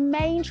 The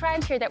main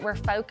trend here that we're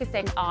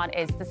focusing on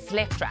is the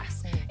slip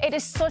dress. It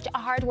is such a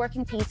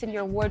hard-working piece in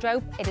your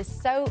wardrobe. It is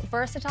so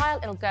versatile.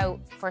 It'll go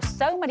for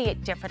so many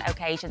different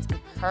occasions and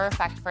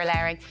perfect for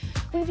layering.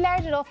 We've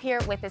layered it up here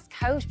with this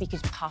coat. We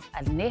could pop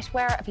a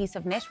piece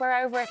of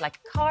knitwear over it, like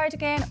a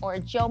cardigan or a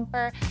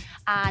jumper.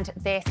 And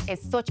this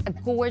is such a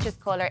gorgeous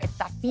colour. It's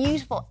that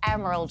beautiful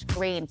emerald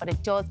green, but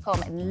it does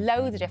come in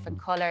loads of different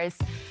colours.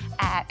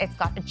 It's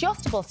got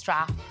adjustable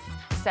straps,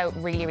 so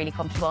really, really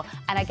comfortable.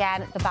 And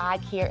again, the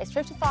bag here is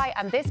Thriftify,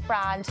 and this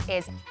brand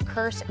is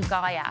Kurt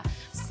Gaia.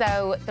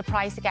 So the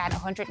price again,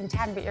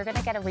 110, but you're going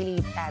to get a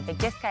really big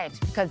discount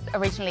because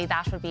originally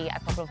that would be a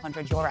couple of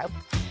 €100.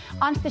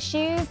 Onto the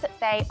shoes,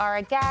 they are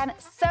again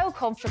so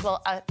comfortable.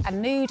 A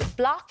nude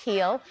block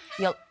heel,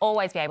 you'll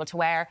always be able to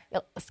wear.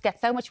 You'll get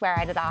so much wear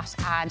out of that,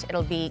 and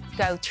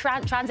it'll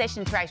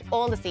transition throughout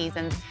all the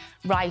seasons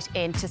right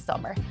into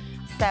summer.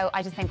 So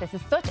I just think this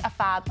is such a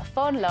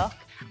fun look.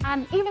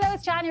 And even though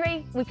it's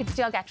January, we could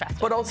still get dressed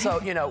up. But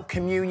also, you know,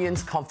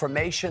 communions,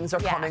 confirmations are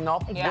coming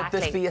up. Exactly.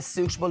 Would this be a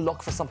suitable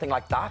look for something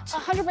like that?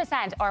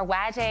 100%. Or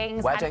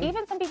weddings. And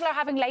even some people are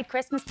having late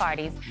Christmas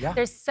parties. Yeah.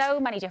 There's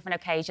so many different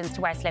occasions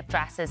to wear slip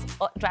dresses,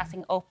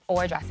 dressing up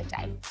or dressing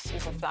down.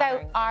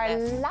 So our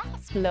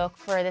last look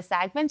for the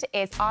segment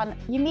is on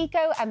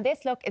Yumiko, and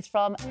this look is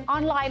from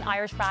online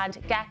Irish brand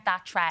Get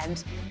That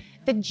Trend.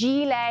 The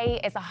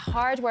gilet is a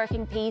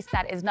hard-working piece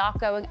that is not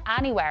going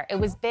anywhere. It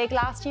was big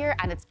last year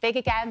and it's big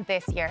again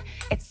this year.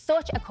 It's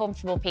such a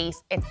comfortable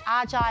piece. It's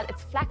agile,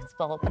 it's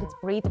flexible, but it's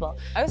breathable.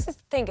 I always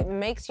just think it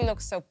makes you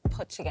look so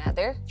put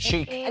together.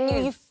 Chic.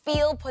 And you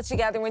feel put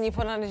together when you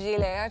put on a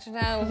gilet. I don't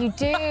know. You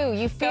do.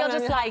 You feel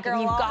just like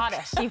you've got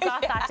it. You've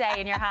got Yeah. that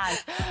day in your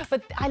hands.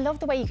 But I love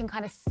the way you can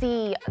kind of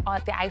see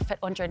the outfit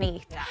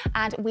underneath. Yeah.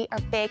 And we are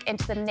big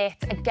into the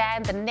knits.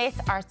 Again, the knits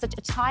are such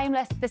a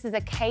timeless. This is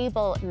a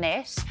cable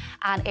knit,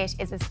 and it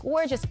is this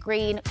gorgeous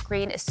green.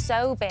 Green is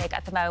so big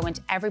at the moment.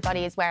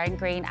 Everybody is wearing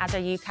green, as are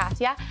you,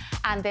 Katya.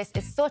 And this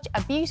is such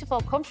a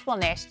beautiful, comfortable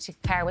knit to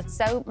pair with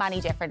so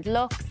many different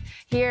looks.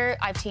 Here,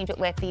 I've teamed it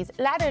with these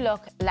leather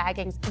look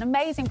leggings, an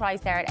amazing price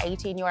there at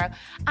 €18.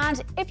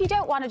 And if you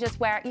don't want to just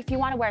wear, if you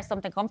want to wear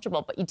something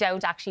comfortable, but you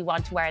don't actually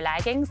want to wear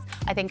leggings,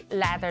 I think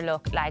leather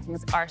look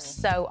leggings are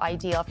so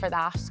ideal for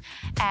that.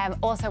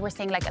 Also, we're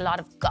seeing like a lot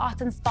of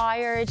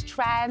goth-inspired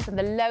trends and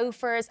the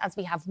loafers as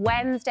we have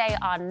Wednesday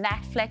on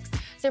Netflix.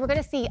 So we're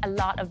going to see a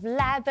lot of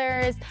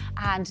leathers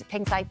and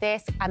things like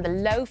this. And the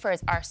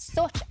loafers are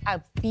such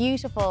a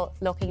beautiful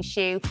looking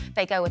shoe.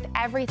 They go with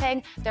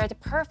everything. They're the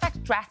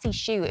perfect dressy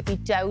shoe if you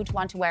don't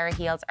want to wear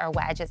heels or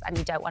wedges and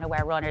you don't want to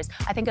wear runners.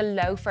 I think a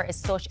loafer is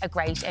such a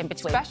great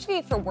in-between.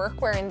 Especially for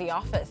workwear in the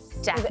office.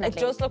 Definitely. It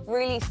does look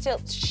really still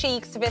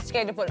chic,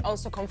 sophisticated, but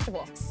also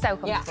comfortable. So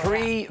comfortable. Yeah.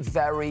 Three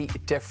very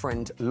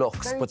different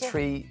looks,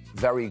 three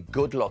very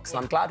good looks.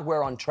 And I'm glad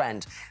we're on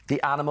trend.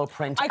 The animal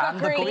print I got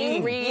and the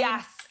green.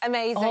 Yes,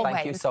 amazing.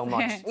 Thank you so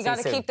much. We got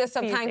to keep this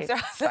up. Thanks,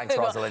 Rosalind. Thanks,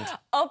 Rosalind.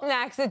 Up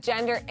next, the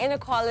gender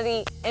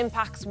inequality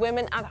impacts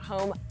women at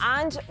home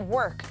and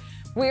work.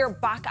 We're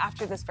back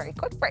after this very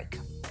quick break.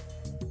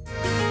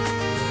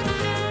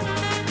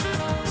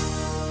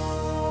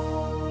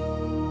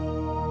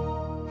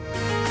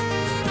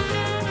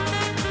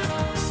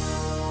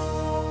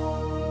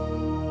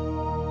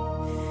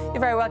 You're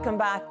very welcome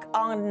back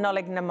on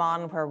Nollaig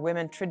Naman, where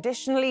women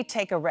traditionally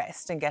take a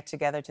rest and get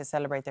together to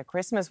celebrate their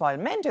Christmas while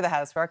men do the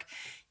housework.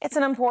 It's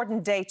an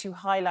important day to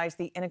highlight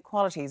the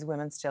inequalities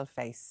women still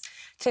face.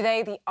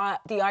 Today,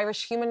 the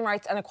Irish Human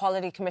Rights and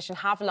Equality Commission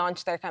have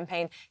launched their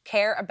campaign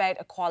Care About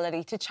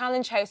Equality to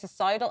challenge how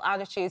societal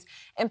attitudes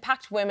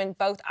impact women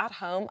both at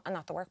home and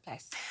at the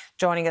workplace.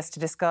 Joining us to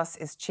discuss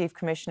is Chief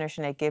Commissioner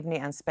Sinead Gibney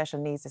and Special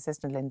Needs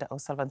Assistant Linda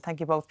O'Sullivan. Thank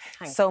you both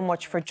so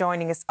much for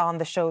joining us on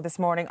the show this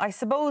morning. I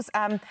suppose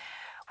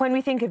when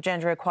we think of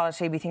gender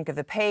equality, we think of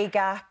the pay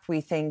gap,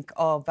 we think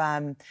of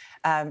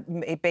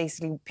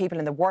basically people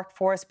in the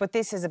workforce, but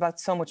this is about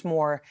so much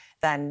more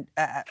than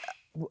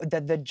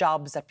the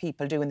jobs that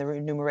people do and the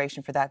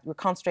remuneration for that. We're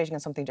concentrating on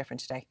something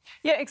different today.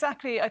 Yeah,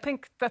 exactly. I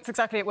think that's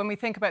exactly it. When we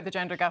think about the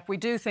gender gap, we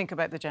do think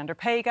about the gender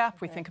pay gap,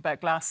 we think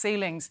about glass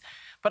ceilings.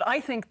 But I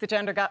think the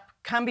gender gap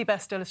can be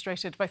best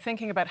illustrated by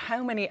thinking about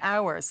how many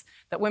hours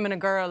that women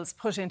and girls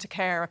put into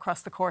care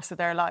across the course of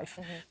their life,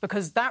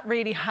 because that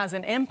really has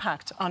an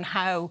impact on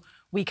how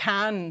we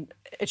can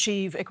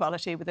achieve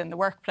equality within the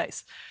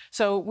workplace.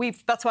 So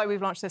that's why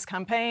we've launched this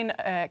campaign,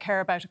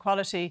 Care About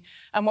Equality.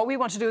 And what we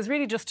want to do is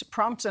really just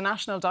prompt a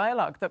national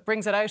dialogue that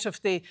brings it out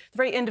of the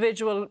very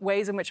individual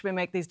ways in which we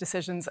make these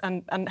decisions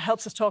and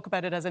helps us talk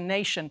about it as a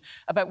nation,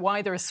 about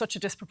why there is such a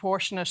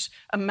disproportionate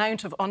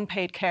amount of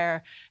unpaid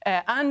care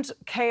and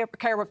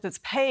care work that's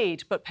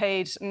paid, but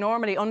paid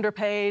normally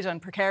underpaid and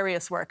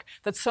precarious work,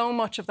 that so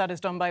much of that is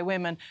done by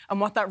women,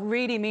 and what that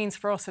really means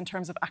for us in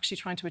terms of actually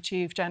trying to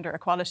achieve gender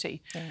equality.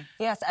 disability.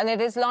 Yes, and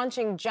it is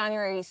launching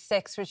January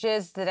 6th, which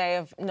is the day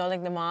of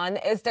Nollaig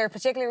mBán. Is there a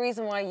particular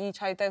reason why you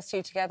tied those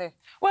two together?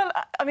 Well,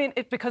 I mean,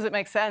 because it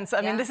makes sense.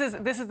 I mean, this is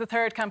the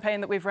third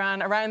campaign that we've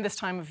ran around this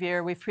time of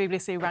year. We've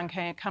previously ran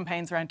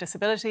campaigns around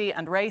disability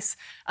and race,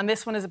 and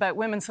this one is about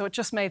women, so it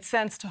just made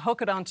sense to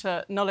hook it onto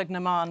Nollaig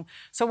mBán.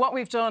 So what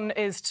we've done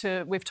is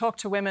we've talked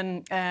to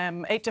women,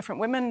 8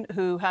 different women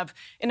who have,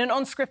 in an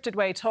unscripted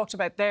way, talked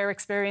about their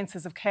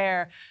experiences of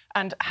care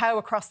and how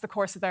across the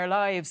course of their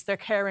lives their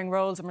caring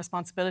roles and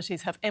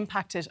responsibilities have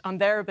impacted on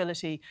their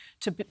ability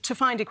to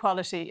find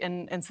equality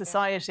in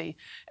society.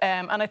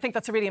 And I think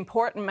that's a really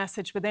important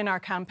message within our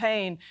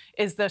campaign,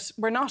 is that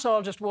we're not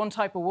all just one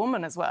type of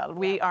woman as well.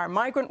 We are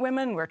migrant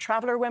women, we're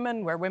traveller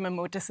women, we're women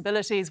with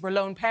disabilities, we're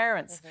lone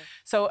parents.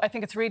 So I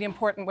think it's really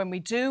important when we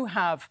do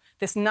have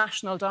this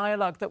national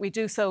dialogue that we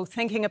do so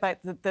thinking about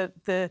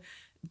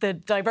the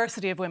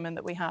diversity of women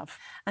that we have.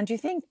 And do you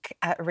think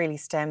it really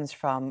stems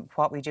from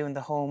what we do in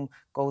the home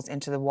goes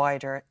into the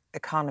wider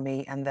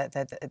economy and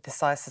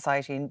the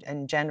society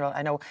in general?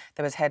 I know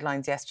there was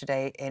headlines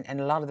yesterday in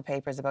a lot of the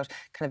papers about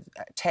kind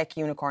of tech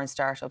unicorn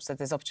startups, that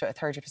there's up to a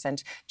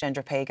 30%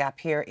 gender pay gap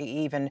here.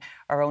 Even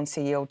our own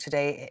CEO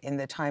today in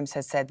the Times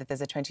has said that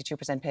there's a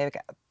 22%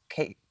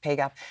 pay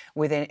gap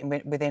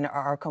within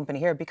our company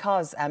here,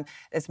 because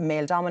it's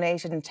male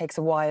dominated and takes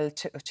a while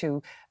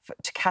to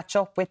catch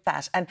up with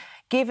that. And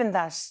given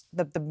that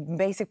the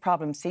basic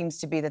problem seems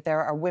to be that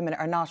there are women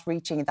are not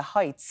reaching the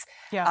heights,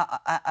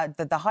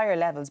 the higher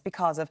levels,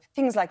 because of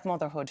things like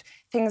motherhood,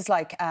 things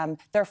like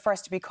they're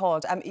first to be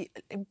called.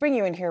 Bring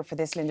you in here for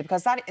this, Linda,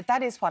 because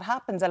that is what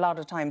happens a lot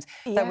of times,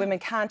 that women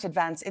can't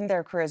advance in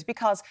their careers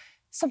because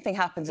something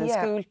happens in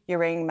school, you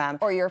ring ma'am.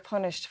 Or you're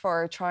punished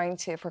for trying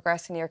to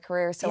progress in your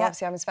career. So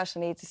obviously I'm a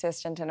special needs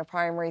assistant in a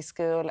primary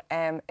school.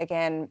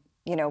 Again,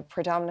 you know,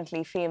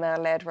 predominantly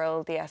female-led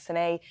role, the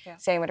SNA,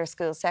 same with our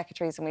school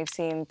secretaries, and we've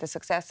seen the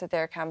success of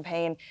their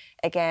campaign,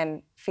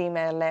 again,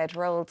 female-led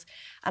roles.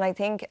 And I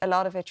think a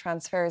lot of it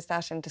transfers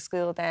that into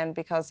school then,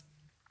 because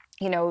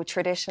you know,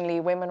 traditionally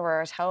women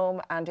were at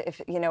home, and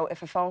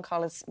if a phone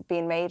call is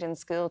being made in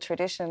school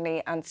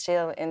traditionally, and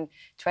still in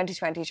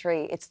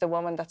 2023, it's the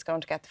woman that's going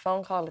to get the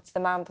phone call, it's the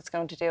man that's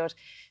going to do it.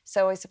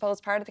 So I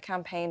suppose part of the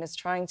campaign is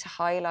trying to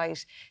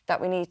highlight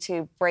that we need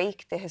to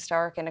break the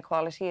historic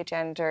inequality of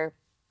gender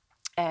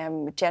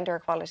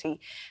equality,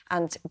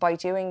 and by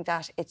doing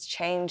that it's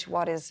changed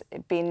what is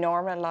being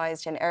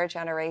normalised in our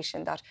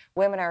generation, that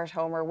women are at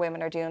home or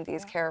women are doing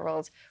these care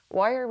roles.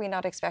 Why are we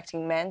not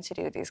expecting men to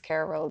do these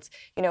care roles?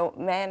 You know,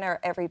 men are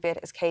every bit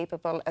as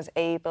capable, as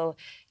able,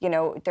 you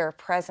know, they're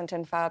present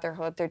in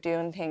fatherhood, they're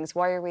doing things.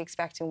 Why are we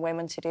expecting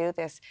women to do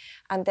this?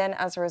 And then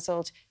as a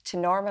result, to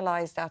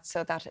normalise that,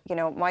 so that, you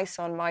know, my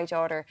son, my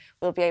daughter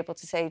will be able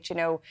to say, you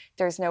know,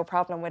 there's no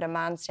problem with a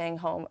man staying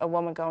home, a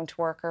woman going to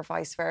work, or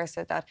vice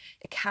versa, that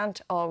it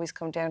can't always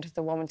come down to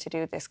the woman to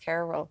do this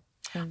care role.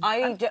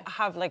 I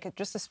have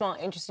just a small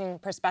interesting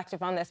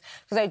perspective on this,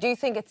 because I do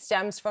think it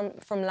stems from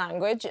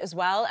language as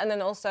well, and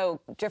then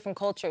also different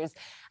cultures.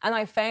 And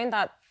I found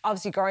that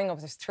obviously growing up,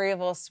 there's 3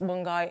 of us,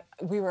 one guy,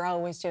 we were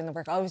always doing the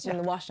work, always doing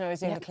the washing,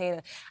 always doing the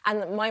cleaning.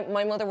 And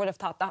my mother would have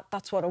thought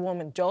that's what a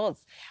woman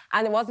does.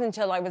 And it wasn't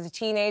until I was a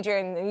teenager,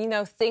 and you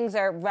know, things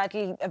are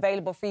readily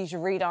available for you to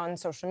read on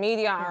social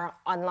media or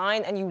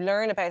online, and you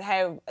learn about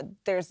how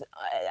there's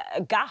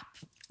a gap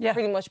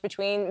pretty much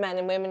between men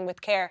and women with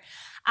care.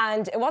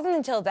 And it wasn't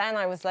until then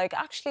I was like,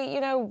 actually,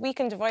 you know, we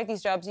can divide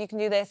these jobs, you can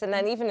do this. And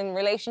then even in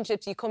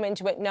relationships, you come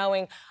into it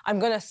knowing I'm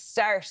going to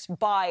start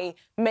by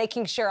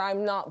making sure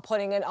I'm not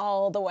putting in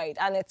all the weight,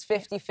 and it's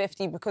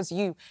 50-50, because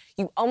you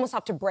almost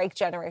have to break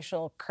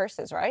generational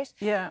curses, right?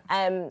 Yeah.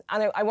 And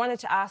I wanted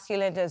to ask you,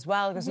 Linda, as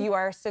well, because you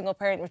are a single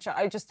parent, which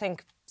I just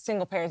think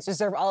single parents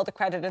deserve all the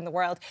credit in the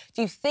world.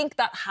 Do you think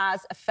that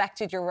has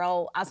affected your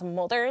role as a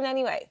mother in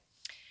any way?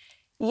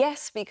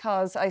 Yes,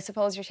 because I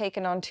suppose you're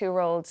taking on 2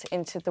 roles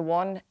into the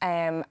one,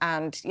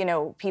 and, you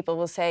know, people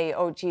will say,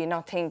 oh, do you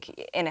not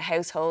think in a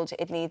household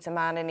it needs a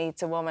man, it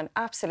needs a woman?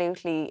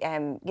 Absolutely.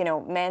 You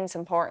know, men's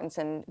importance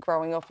in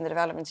growing up and the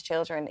development of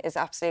children is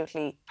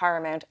absolutely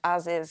paramount,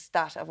 as is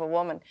that of a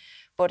woman.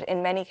 But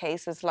in many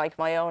cases, like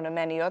my own and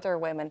many other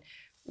women,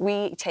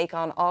 we take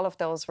on all of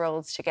those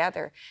roles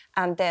together,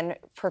 and then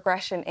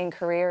progression in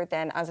career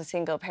then as a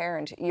single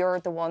parent,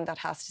 you're the one that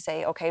has to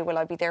say, okay, will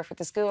I be there for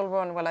the school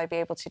run? Will I be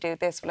able to do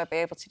this? Will I be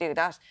able to do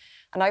that?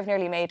 And I've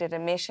nearly made it a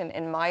mission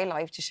in my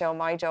life to show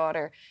my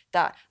daughter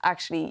that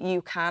actually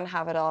you can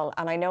have it all.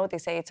 And I know they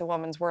say it's a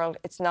woman's world.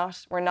 It's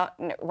not. We're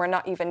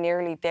not even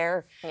nearly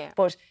there.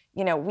 But,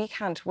 you know, we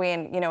can't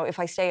win. You know, if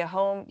I stay at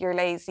home, you're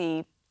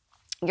lazy.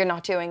 you're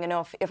not doing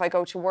enough. If I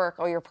go to work,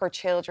 oh, your poor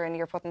children,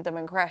 you're putting them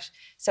in creche.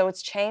 So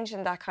it's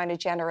changing that kind of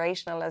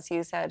generational, as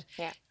you said,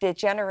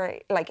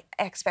 the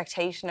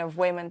expectation of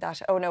women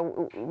that, oh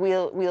no,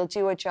 we'll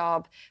do a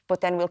job,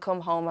 but then we'll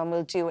come home and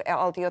we'll do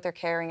all the other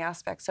caring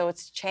aspects. So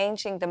it's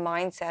changing the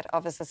mindset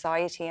of a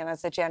society and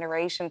as a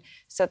generation,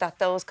 so that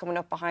those coming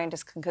up behind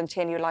us can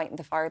continue lighting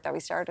the fire that we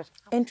started.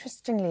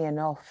 Interestingly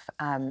enough,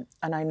 and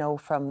I know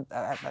from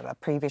a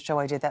previous show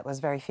I did that was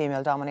very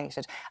female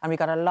dominated, and we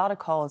got a lot of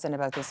calls in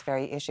about this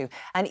very issue.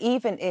 And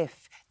even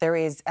if there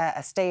is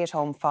a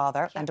stay-at-home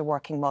father and a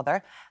working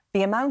mother,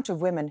 the amount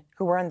of women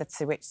who were in that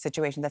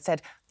situation that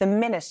said, the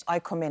minute I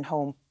come in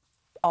home,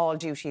 all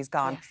duty is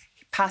gone. Yes.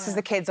 Passes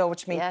the kids over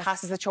to me,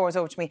 passes the chores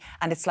over to me,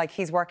 and it's like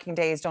his working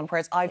day is done,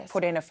 whereas I've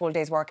put in a full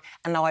day's work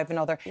and now I have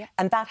another.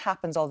 And that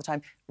happens all the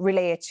time.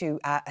 Relay it to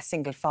a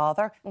single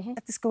father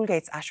at the school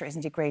gates. Asher,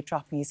 isn't he great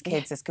dropping his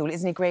kids to school?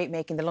 Isn't he great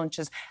making the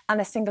lunches?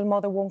 And a single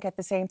mother won't get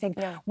the same thing.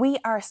 We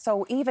are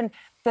so, even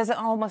there's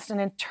almost an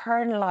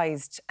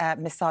internalised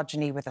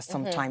misogyny with us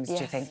sometimes, do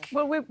you think?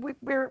 Well,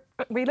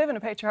 we live in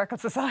a patriarchal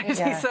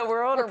society, so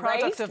we're all a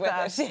product of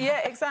that.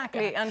 Yeah,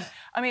 exactly. And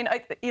I mean,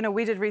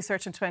 we did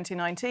research in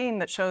 2019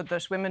 that showed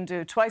that women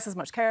do twice as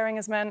much caring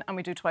as men, and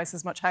we do twice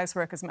as much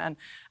housework as men.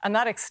 And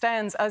that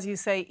extends, as you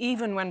say,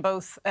 even when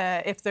both,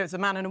 if there's a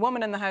man and a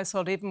woman in the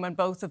household, even when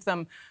both of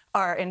them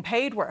are in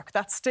paid work,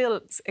 that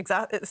still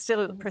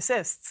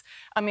persists.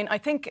 I mean, I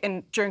think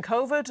during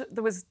COVID,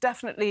 there was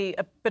definitely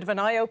a bit of an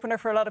eye-opener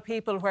for a lot of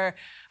people, where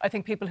I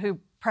think people who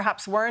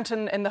perhaps weren't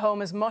in the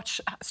home as much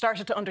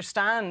started to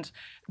understand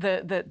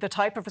the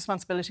type of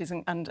responsibilities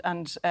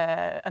and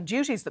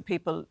duties that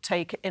people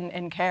take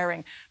in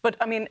caring. But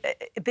I mean,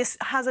 this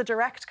has a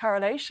direct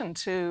correlation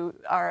to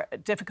our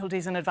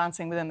difficulties in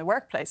advancing within the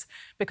workplace,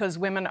 because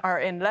women are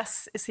in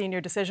less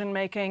senior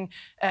decision-making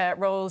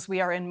roles.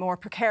 We are in more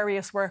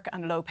precarious work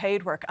and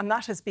low-paid work, and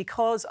that is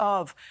because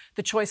of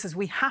the choices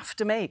we have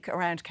to make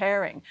around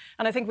caring.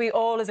 And I think we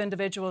all, as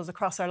individuals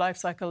across our life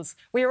cycles,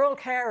 we are all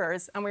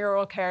carers and we are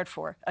all cared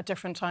for at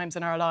different times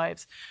in our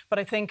lives. But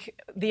I think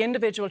the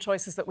individual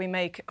choices that we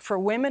make, for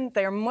women,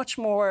 they are much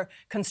more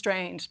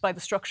constrained by the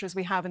structures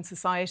we have in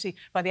society,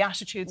 by the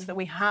attitudes that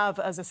we have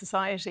as a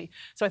society.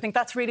 So I think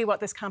that's really what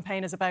this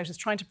campaign is about, is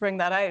trying to bring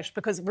that out,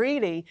 because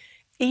really,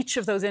 each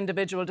of those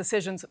individual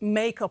decisions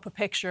make up a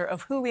picture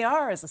of who we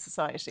are as a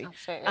society.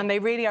 Absolutely. And they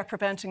really are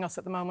preventing us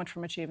at the moment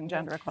from achieving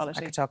gender equality.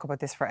 I could talk about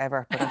this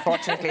forever, but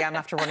unfortunately I'm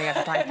after running out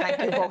of time.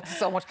 Thank you both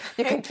so much.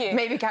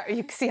 Maybe,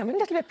 you see, I'm a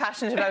little bit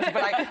passionate about it,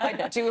 but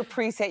I do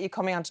appreciate you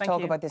coming on to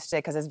talk about this today,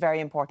 because it's very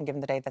important given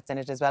the day that's in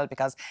it as well,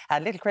 because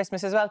at Little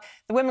Christmas as well,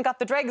 the women got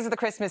the dregs of the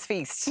Christmas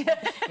feast.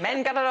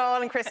 Men got it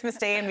all on Christmas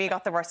Day and we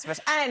got the worst of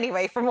it.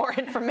 Anyway, for more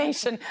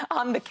information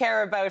on the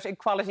Care About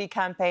Equality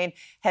campaign,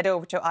 head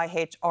over to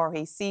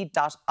ihrec.ie/care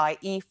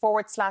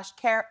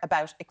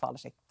about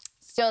equality.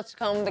 Still to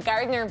come, the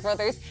Gardiner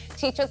Brothers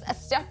teach us a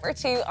step or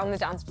two on the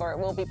dance floor.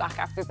 We'll be back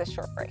after this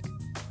short break.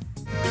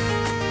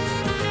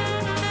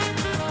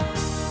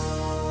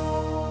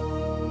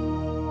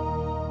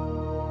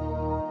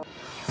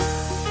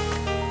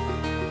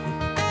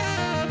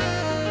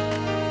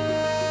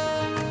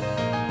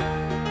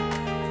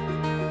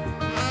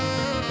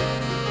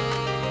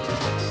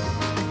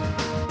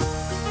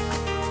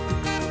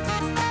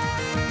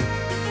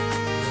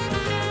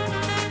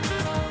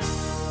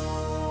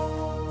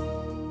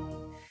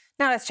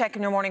 Now let's check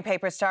in your morning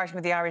paper, starting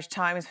with the Irish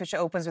Times, which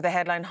opens with the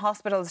headline,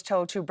 "Hospitals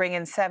told to bring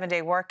in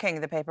 7-day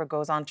working." The paper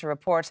goes on to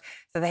report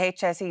that the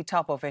HSE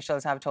top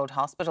officials have told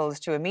hospitals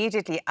to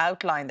immediately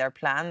outline their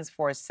plans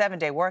for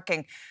 7-day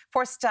working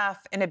for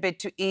staff in a bid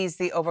to ease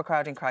the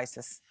overcrowding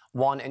crisis.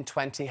 1 in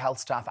 20 health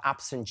staff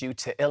absent due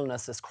to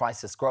illness as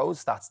crisis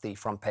grows. That's the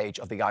front page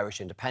of the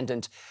Irish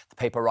Independent. The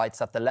paper writes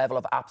that the level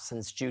of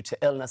absence due to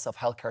illness of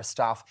healthcare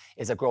staff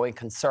is a growing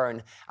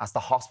concern as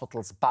the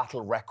hospitals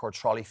battle record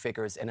trolley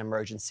figures in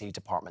emergency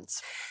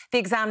departments. The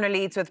Examiner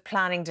leads with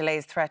planning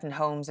delays threaten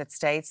homes. It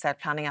states that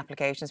planning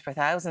applications for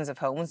thousands of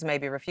homes may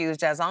be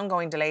refused as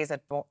ongoing delays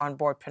on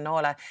board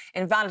Penola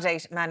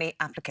invalidate many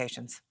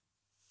applications.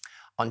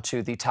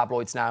 Onto the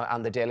tabloids now,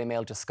 and the Daily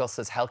Mail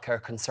discusses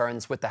healthcare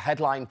concerns with the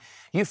headline,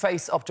 "You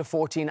face up to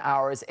 14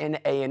 hours in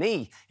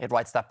A&E." It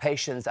writes that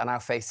patients are now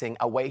facing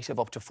a wait of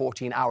up to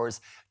 14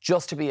 hours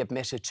just to be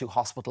admitted to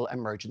hospital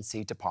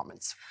emergency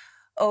departments.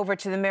 Over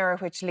to the Mirror,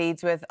 which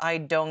leads with, "I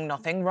done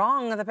nothing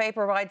wrong." The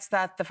paper writes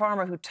that the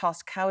farmer who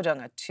tossed cow dung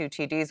at 2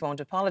 TDs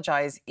won't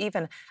apologise,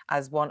 even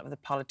as one of the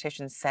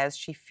politicians says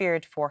she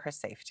feared for her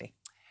safety.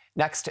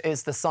 Next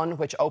is The Sun,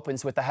 which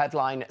opens with the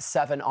headline,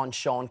 "7 on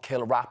Sean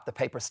kill rap." The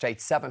paper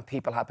states 7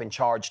 people have been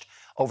charged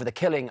over the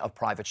killing of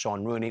Private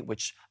Sean Rooney,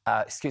 with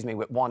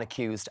one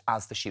accused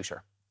as the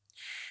shooter.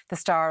 The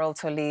Star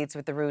also leads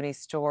with the Rooney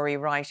story,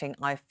 writing,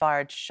 "I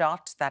fired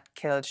shot that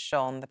killed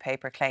Sean." The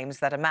paper claims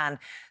that a man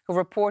who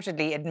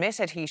reportedly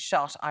admitted he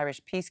shot Irish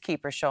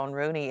peacekeeper Sean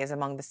Rooney is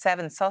among the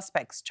 7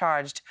 suspects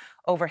charged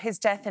over his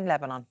death in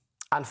Lebanon.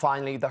 And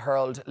finally, the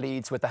Herald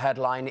leads with the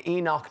headline,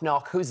 Enoch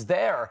Knock, who's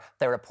there?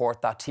 They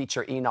report that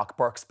teacher Enoch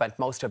Burke spent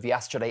most of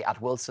yesterday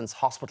at Wilson's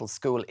Hospital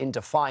School in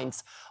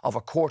defiance of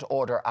a court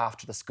order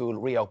after the school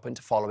reopened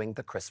following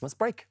the Christmas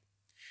break.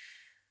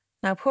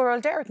 Now, poor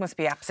old Derek must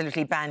be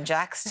absolutely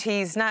banjaxed.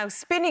 He's now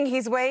spinning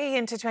his way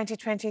into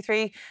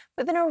 2023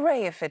 with an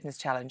array of fitness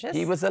challenges.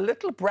 He was a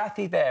little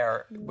breathy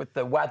there with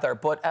the weather,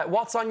 but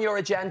what's on your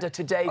agenda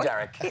today,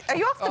 Derek? Are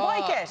you off the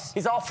bike yet?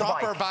 He's off the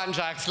bike. Proper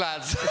banjaxed,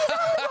 lads. He's on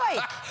the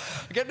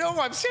bike. No,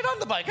 I'm still on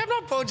the bike. I'm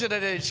not budging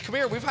an inch. Come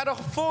here. We've had a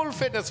full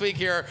fitness week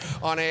here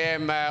on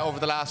AM over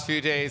the last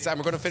few days, and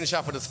we're going to finish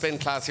off with a spin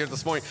class here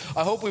this morning.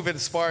 I hope we've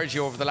inspired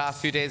you over the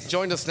last few days.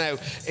 Joined us now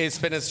is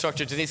spin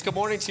instructor Denise. Good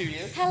morning to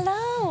you.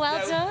 Hello,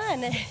 well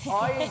done.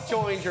 I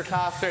joined your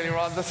class earlier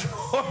on this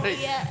morning.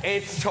 Yeah.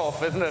 It's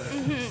tough, isn't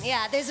it?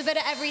 Yeah, there's a bit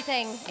of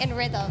everything in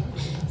rhythm.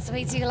 So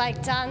we do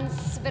like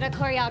dance, a bit of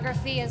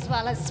choreography, as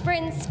well as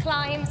sprints,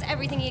 climbs,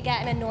 everything you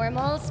get in a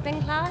normal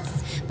spin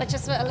class, but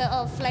just with a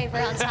little flavour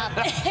on top.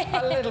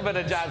 A little bit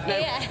of jazz. Now,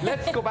 Yeah.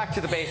 let's go back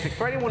to the basics.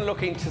 For anyone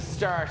looking to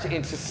start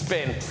into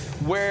spin,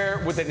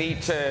 where would they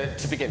need to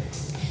begin?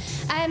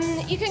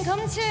 You can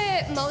come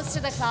to most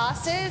of the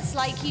classes.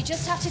 Like, you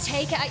just have to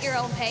take it at your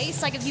own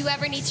pace. Like, if you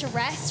ever need to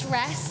rest,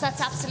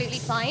 that's absolutely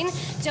fine.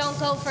 Don't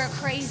go for a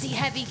crazy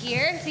heavy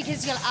gear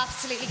because you'll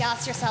absolutely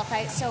gas yourself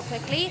out so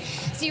quickly.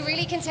 So you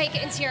really can take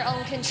it into your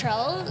own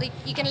control. Like,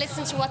 you can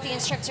listen to what the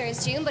instructor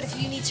is doing, but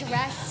if you need to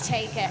rest,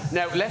 take it.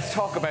 Now, let's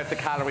talk about the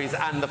calories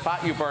and the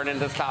fat you burn in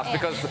this class, Yeah.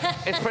 because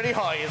it's pretty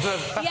high, isn't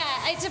it?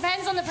 Yeah, it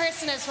depends on the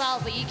person as well,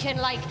 but you can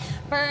like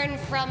burn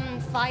from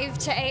 500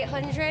 to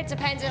 800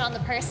 depending on the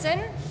person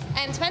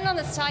and depending on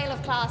the style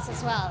of class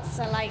as well.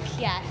 So like,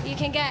 yeah, you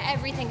can get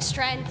everything,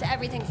 strength,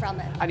 everything from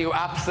it. And you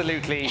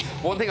absolutely,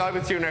 one thing I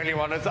was doing earlier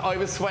on is I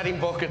was sweating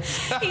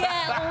buckets.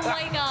 Yeah, oh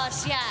my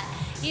gosh, yeah.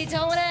 You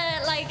don't want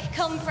to like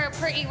come for a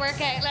pretty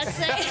workout, let's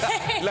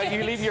say. Like,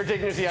 you leave your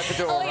dignity at the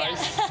door, Oh,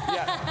 right?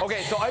 Yeah.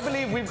 Okay, so I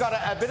believe we've got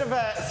a bit of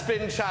a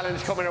spin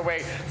challenge coming our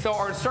way. So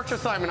our instructor,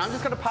 Simon, I'm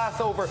just going to pass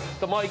over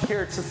the mic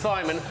here to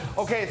Simon.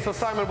 Okay, so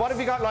Simon, what have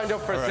you got lined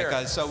up for us here? All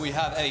right, guys, so we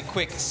have a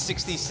quick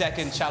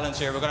 60-second challenge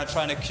here. We're going to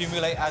try and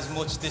accumulate as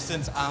much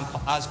distance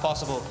as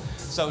possible.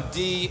 So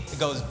D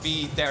goes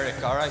B,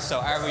 Derek, all right? So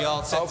are we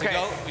all set to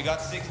go? We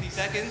got 60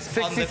 seconds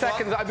 60 on the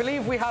seconds. clock. I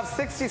believe we have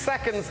 60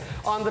 seconds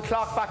on the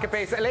clock back at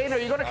base. Elena, are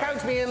you going to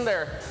count me in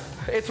there?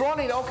 It's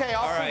running. Okay,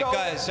 off we go. All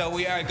right, guys, so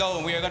we are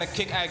going. We are going to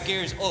kick our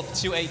gears up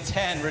to a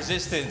 10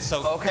 resistance.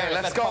 So okay, Derek,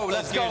 let's go. pop those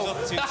Let's gears go.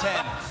 up to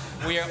 10.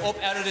 We are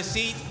up out of the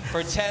seat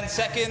for 10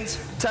 seconds.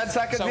 10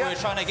 seconds, So yeah. we're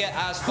trying to get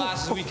as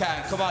fast as we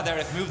can. Come on,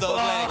 Derek, move those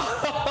legs.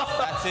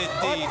 That's it,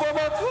 D.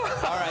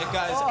 All right,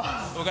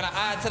 guys, we're going to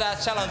add to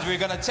that challenge. We're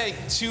going to take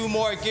 2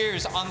 more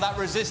gears on that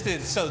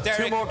resistance. So,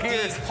 Derek, 2 more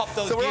gears. D, pop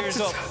those So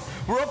gears up.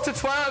 We're up to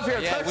 12 here.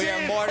 Yeah, 13. we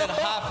are more than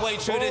halfway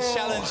through this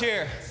challenge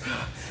here.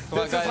 Come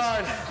on, This is guys.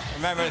 hard.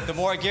 Remember, the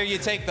more gear you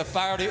take, the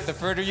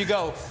further you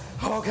go.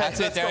 Okay, that's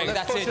it, let's go. Derek. Let's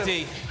That's push it,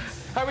 D.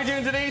 How are we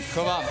doing, Denise?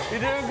 Come on. You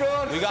doing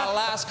good? We got the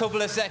last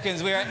couple of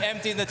seconds. We are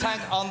emptying the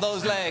tank on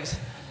those legs.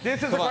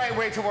 This is a great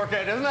way to work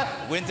out, isn't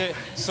it?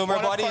 Summer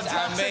What a bodies are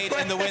fantastic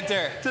made in the way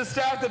winter. To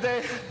start the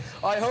day.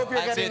 I hope you're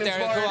That's getting it,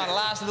 Derek. inspired. Come on,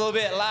 last little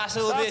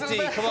bit, D.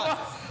 Come on.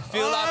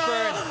 Feel that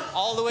burn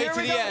all the way to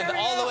the end,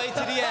 all the way to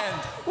the end.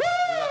 We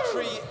got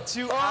 3,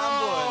 2, and 1.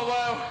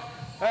 Wow.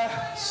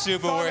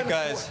 Super Simon, work,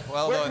 guys.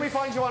 Well where done. can we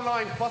find you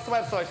online? What's the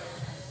website?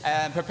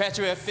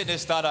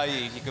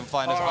 Perpetuatefitness.ie. You can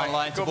find us All right,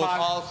 online to good book man.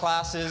 all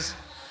classes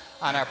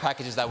and our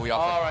packages that we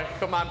offer. All right,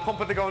 come on,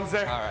 pumping the guns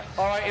there.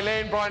 All right,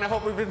 Elaine, Brian, I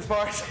hope we've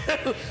inspired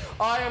you.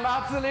 I am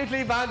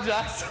absolutely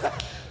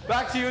banjaxed.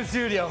 Back to you in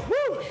studio.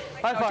 Woo!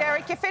 High five.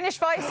 Derek, you finished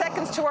 5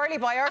 seconds too early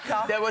by our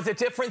clock. There was a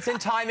difference in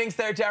timings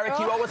there, Derek.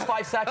 You owe us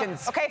 5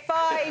 seconds. Okay,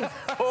 5,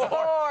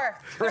 4,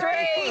 3,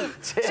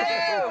 2,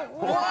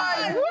 1.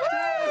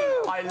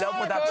 I love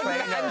what that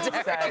trainer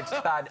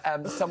said,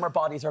 that summer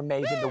bodies are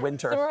made in the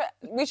winter. So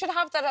we should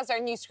have that as our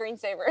new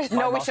screensaver.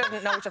 No, we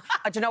shouldn't. No, we shouldn't.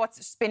 Do you know what?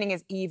 Spinning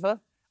is evil.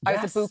 I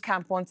was at boot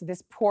camp once, and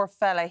this poor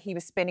fella, he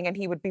was spinning, and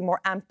he would be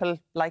more ample,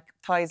 like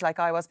thighs, like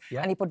I was,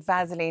 and he put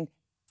Vaseline.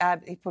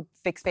 He put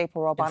Vicks Vapor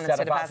Rub on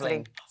instead of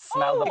Vaseline.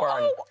 Smell the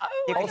burn.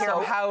 You can hear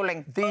him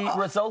howling. The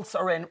results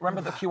are in.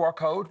 Remember the QR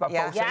code about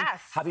Yeah. posting?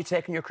 Yes. Have you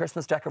taken your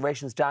Christmas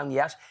decorations down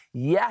yet?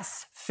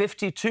 Yes,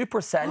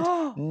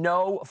 52%.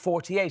 No,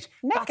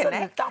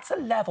 48%. That's a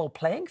level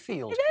playing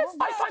field. It is.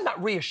 I find that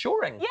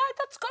reassuring. Yeah,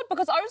 that's good,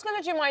 because I was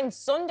going to do mine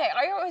Sunday.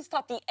 I always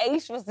thought the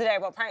 8th was the day,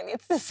 but apparently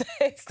it's the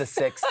 6th. The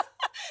 6th.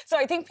 So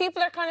I think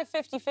people are kind of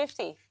 50-50.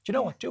 Do you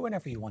know what? Do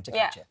whenever you want to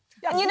Yeah. catch it.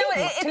 And you know,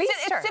 Till it's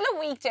Easter. still a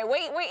weekday.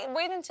 Wait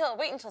until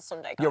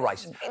Sunday, guys. You're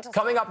right. Wait until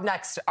Coming up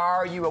next,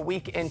 are you a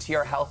week into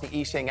your healthy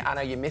eating and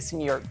are you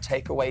missing your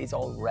takeaways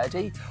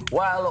already?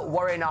 Well,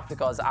 worry not,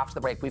 because after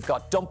the break, we've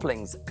got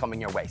dumplings coming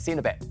your way. See you in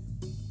a bit.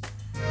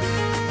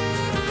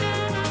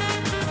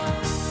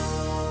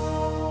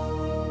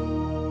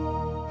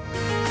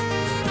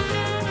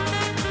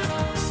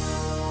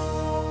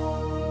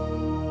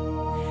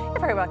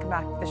 Very welcome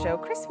back to the show.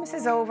 Christmas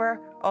is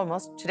over,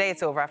 almost. Today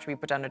it's over after we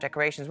put down our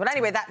decorations. Well,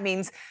 anyway, that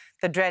means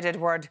the dreaded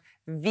word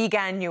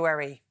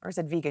veganuary. Or is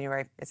it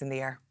veganuary? It's in the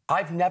air.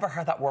 I've never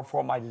heard that word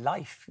for my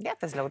life. Yeah,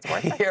 there's loads of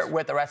words. Here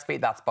with the recipe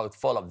that's both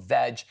full of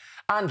veg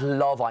and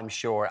love, I'm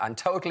sure, and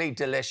totally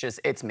delicious.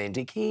 It's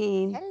Mindi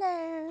Keane.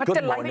 Hello.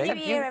 Good morning. Happy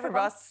New Year,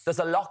 everyone. There's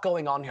a lot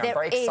going on here. I'm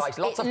very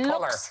excited. Lots of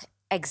colour.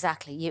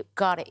 Exactly. You've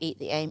got to eat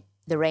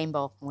the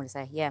rainbow, I'm going to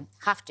say. Yeah,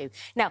 have to.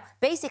 Now,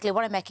 basically,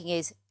 what I'm making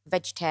is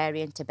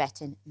vegetarian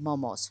Tibetan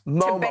momos.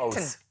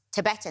 Momos.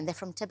 Tibetan. They're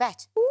from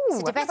Tibet. Ooh, it's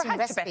a Tibetan I've never had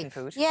recipe. Tibetan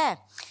food. Yeah.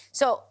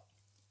 So,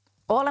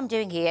 all I'm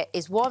doing here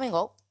is warming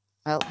up.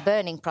 Well,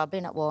 burning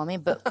probably, not warming,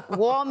 but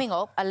warming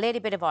up a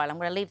little bit of oil. I'm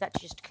going to leave that to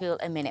just cool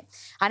a minute.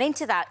 And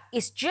into that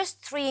is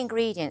just 3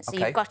 ingredients. So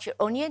you've got your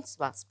onions.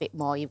 Well, it's a bit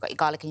more. You've got your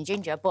garlic and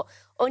ginger. But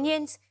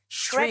onions,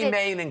 shredded... 3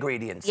 main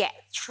ingredients. Yeah,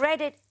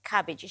 shredded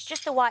cabbage. It's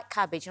just the white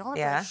cabbage. And all I've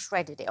done is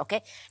shredded it,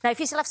 OK? Now, if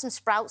you still have some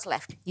sprouts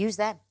left, use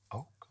them.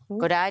 Oh,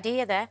 good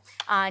idea there.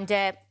 And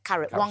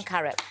carrot, 1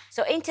 carrot.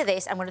 So into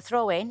this, I'm going to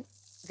throw in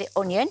the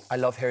onion. I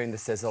love hearing the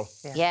sizzle.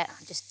 Yeah,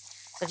 I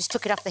just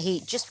took it off the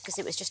heat just because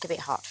it was just a bit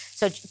hot.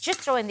 So just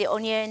throw in the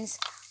onions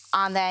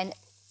and then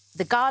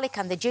the garlic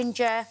and the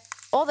ginger.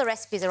 All the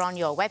recipes are on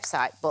your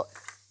website, but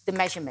the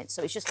measurements.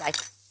 So it's just like,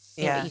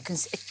 you know, you can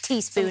a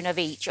teaspoon of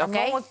each,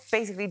 OK? More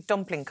basically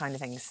dumpling kind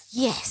of things.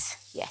 Yes,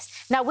 yes.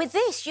 Now, with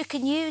this, you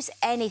can use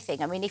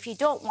anything. I mean, if you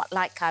don't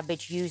like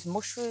cabbage, use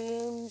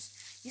mushrooms,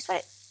 use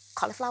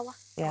cauliflower.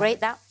 Yeah. Grate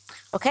that.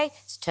 OK,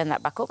 let's turn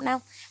that back up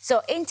now.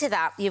 So into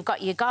that, you've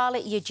got your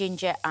garlic, your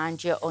ginger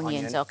and your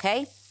onions,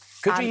 OK?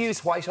 Could you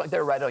use white?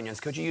 They're red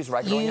onions. Could you use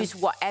regular onions?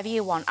 Use whatever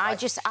you want.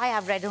 Right. I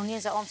have red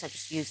onions at home, so I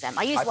just use them.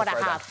 I use what I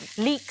have.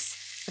 Leeks.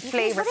 The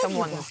flavoursome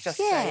ones, just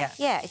yeah.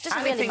 It doesn't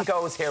Anything really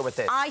goes here with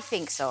this. I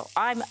think so.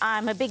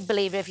 I'm a big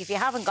believer. If you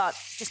haven't got,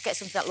 just get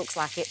something that looks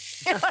like it.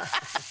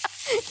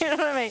 You know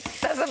what I mean?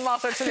 That's a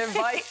motto to live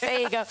by. There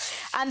you go.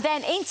 And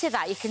then into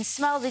that, you can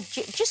smell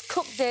just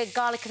cook the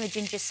garlic and the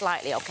ginger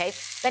slightly, OK?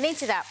 Then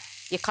into that,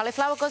 your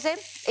cauliflower goes in.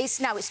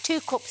 It's 2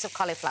 cups of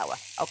cauliflower,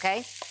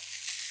 OK?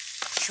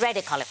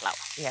 Shredded cauliflower.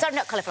 Yeah. Sorry,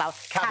 not cauliflower.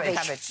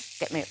 Cabbage.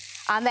 Get me.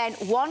 And then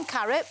 1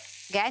 carrot,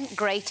 again,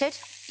 grated.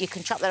 You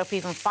can chop that up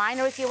even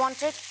finer if you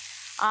wanted.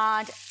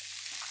 And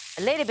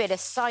a little bit of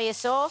soya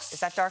sauce. Is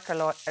that darker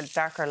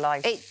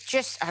light? It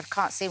just, I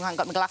can't see, I haven't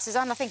got my glasses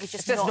on. I think it's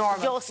just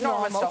normal. Just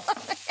normal.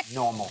 Stuff.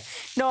 Normal.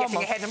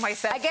 Getting ahead of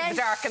myself. Again,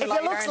 the dark and if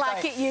light, it looks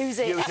like it, use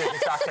it. Use it,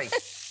 exactly.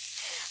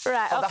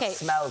 Right, oh, OK. That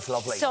smells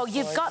lovely. So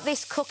you've got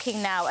this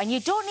cooking now, and you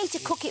don't need to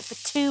cook it for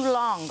too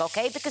long,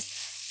 OK? Because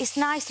it's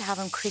nice to have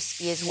them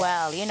crispy as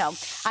well, you know.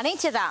 And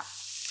into that,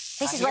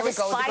 this is where the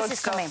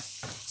spices come in.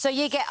 So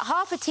you get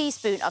half a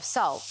teaspoon of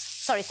salt.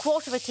 Sorry,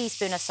 1/4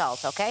 teaspoon of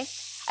salt, OK?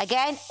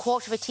 Again,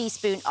 1/4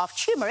 teaspoon of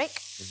turmeric,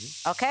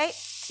 OK?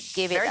 To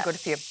give it very good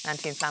for you,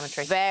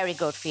 anti-inflammatory. Very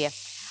good for you.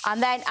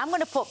 And then I'm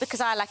going to put, because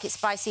I like it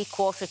spicy,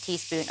 1/4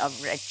 teaspoon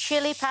of red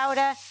chilli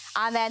powder.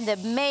 And then the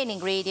main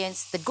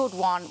ingredients, the good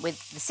one with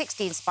the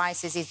 16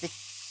 spices, is the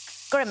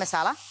garam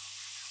masala.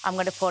 I'm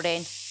going to put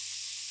in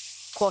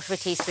 1/4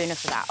 teaspoon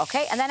of that,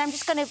 OK? And then I'm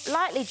just going to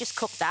lightly just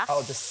cook that.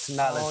 Oh, the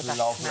smell is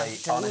lovely.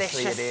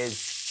 Honestly, it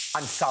is.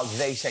 I'm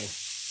salivating.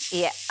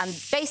 Yeah, and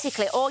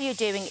basically all you're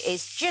doing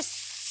is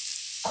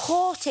just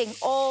coating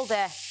all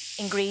the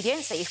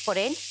ingredients that you've put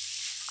in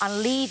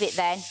and leave it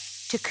then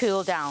to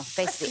cool down,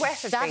 basically.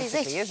 That is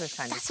it.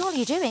 That's all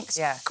you're doing.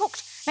 It's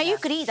cooked. Now, you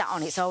could eat that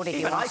on its own if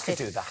you wanted. Even I could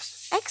do that.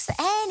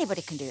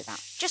 Anybody can do that.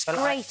 Just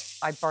great.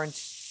 I burnt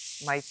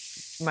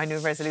my New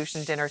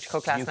Resolution dinner to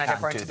cook last night. I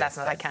burnt it last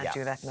night. I can't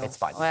do that, no. It's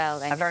fine. Well,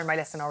 then. I've learned my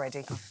lesson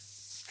already.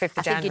 5th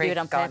of January, I think you do it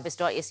on purpose,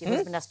 don't you? So your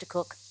husband has to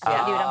cook. I think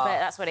you do it on purpose.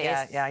 That's what it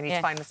is. Yeah, I need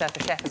to find myself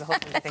a chef as a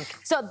husband, I think.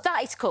 So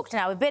that is cooked.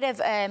 Now, a bit of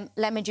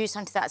lemon juice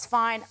onto that's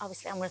fine.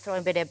 Obviously, I'm going to throw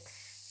in a bit of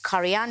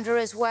coriander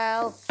as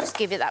well. Just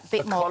give it that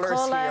bit more colour. The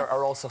colours here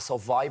are also so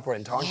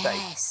vibrant, aren't they?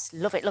 Yes,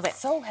 love it, love it.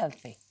 So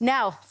healthy.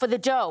 Now, for the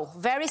dough,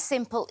 very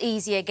simple,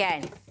 easy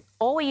again.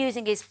 All we're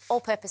using is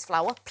all-purpose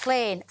flour,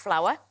 plain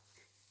flour,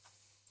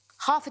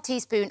 1/2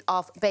 teaspoon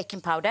of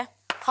baking powder,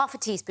 1/2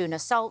 teaspoon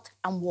of salt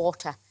and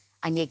water,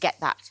 and you get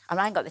that. And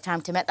I ain't got the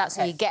time to make that,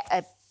 so you get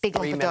a big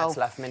lump of dough. 3 minutes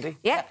left, Mindi.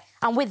 Yeah.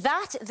 And with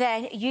that,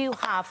 then you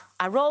have,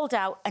 I rolled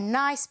out a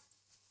nice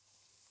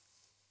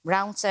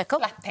round circle.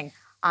 Flat thing.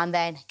 And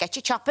then get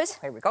your choppers.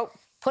 Here we go.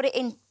 Put it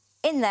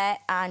in there,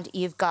 and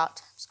you've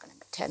got... I'm just going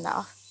to turn that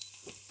off.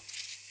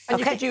 And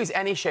you could use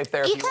any shape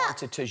there if you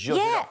wanted to zhuzh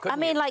it up, couldn't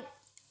you? I mean, like,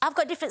 I've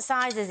got different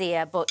sizes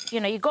here, but, you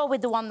know, you go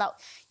with the one that,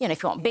 you know,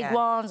 if you want big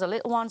ones or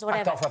little ones or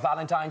whatever. I thought for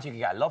Valentine's you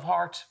could get a love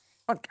heart.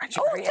 Well,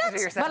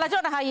 I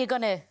don't know how you're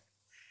going to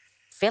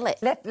fill it.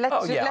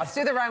 Let's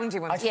do the roundy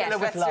ones.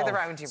 Let's do the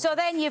roundy ones. So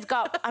then you've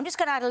got... I'm just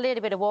going to add a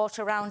little bit of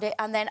water around it,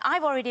 and then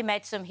I've already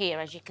made some here,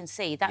 as you can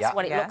see. That's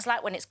what it looks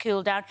like when it's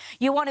cooled down.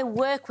 You want to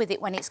work with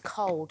it when it's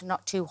cold,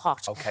 not too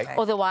hot. OK.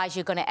 Otherwise,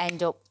 you're going to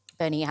end up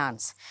burning your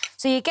hands.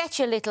 So you get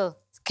your little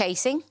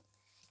casing.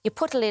 You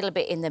put a little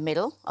bit in the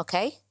middle,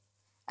 OK,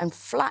 and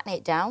flatten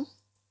it down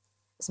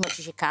as much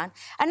as you can.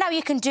 And now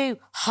you can do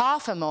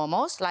half a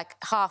momos, like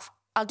half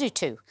I'll do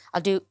two.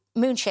 I'll do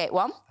moon-shaped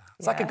one.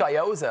 It's like a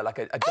gyoza, like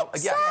a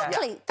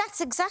exactly. Yeah. That's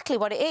exactly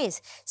what it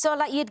is. So,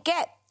 like, you'd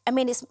get, I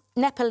mean, it's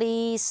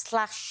Nepalese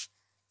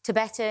 /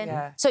 Tibetan.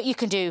 Yeah. So you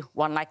can do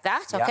one like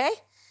that, okay?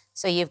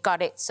 So you've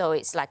got it, so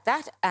it's like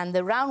that. And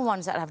the round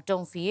ones that I've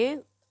done for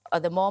you are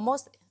the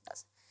momos.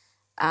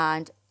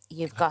 And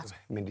you've got...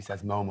 Mindi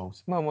says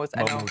momos. Momos,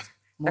 I know.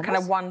 They're kind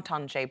of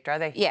wonton shaped, are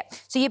they? Yeah.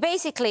 So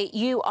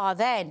you are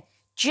then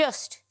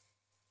just...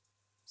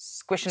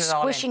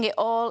 Squishing it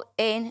all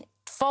in,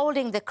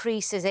 folding the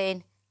creases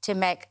in to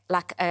make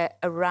like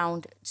a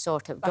round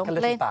sort of dumpling.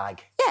 Like a little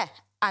bag. Yeah.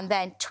 And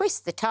then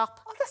twist the top.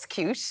 Oh, that's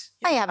cute.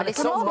 And you have a it's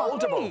little so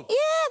mold. mouldable.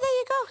 Yeah, there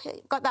you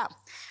go. Got that.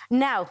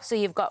 Now, so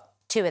you've got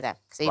two of them.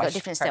 So you've got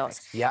different styles.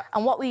 Yeah.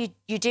 And what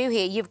you do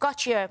here, you've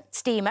got your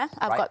steamer.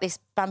 I've got this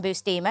bamboo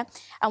steamer.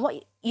 And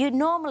what you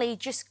normally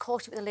just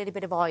coat it with a little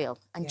bit of oil,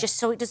 and just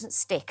so it doesn't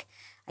stick.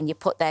 And you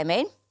put them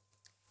in,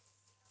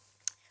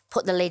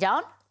 put the lid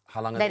on.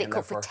 How long? Let it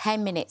cook for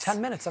 10 minutes.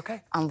 10 minutes,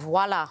 okay. And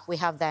voila, we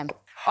have them.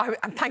 Oh,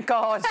 and thank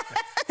God.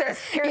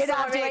 You don't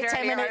have to wait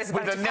 10 minutes.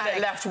 With a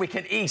minute left, we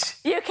can eat.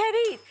 You can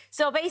eat.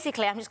 So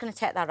basically, I'm just going to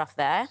take that off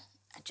there.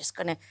 I'm just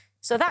going to...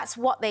 So that's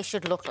what they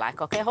should look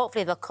like, OK?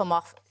 Hopefully they'll come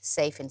off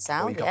safe and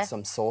sound, We've got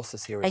some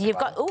sauces here and you've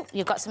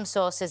got some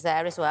sauces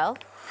there as well.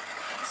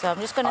 So I'm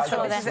just going to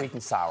throw them... sweet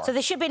and sour. So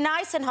they should be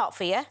nice and hot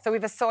for you. So we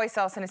have a soy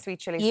sauce and a sweet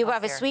chilli sauce. You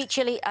have a sweet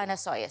chilli and a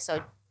soya.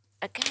 So,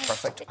 again,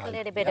 perfect. a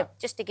little bit of...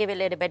 Just to give it a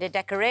little bit of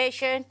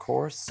decoration. Of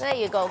course. There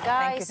you go,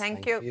 guys.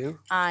 Thank you.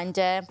 And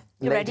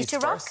you're ready to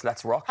rock? First.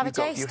 Let's rock. Have a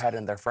taste. You head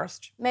in there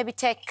first. Maybe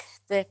take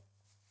the...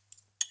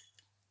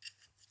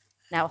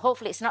 Now,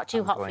 hopefully it's not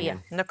too hot for you.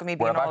 Look at me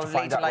being all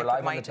ladylike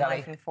with my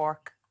knife and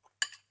fork.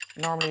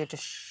 Normally you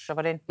just shove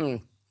it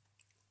in.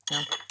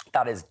 Yeah.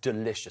 That is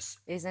delicious.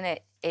 Isn't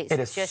it? It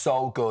is just...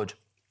 so good.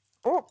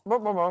 Oh,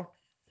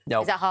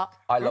 no. Is that hot?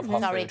 I love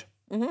hot Sorry.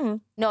 food.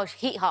 No, it's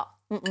heat hot.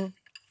 You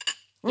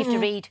have to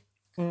read.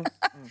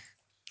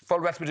 Full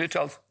recipe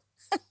details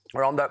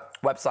are on the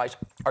website,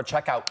 or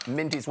check out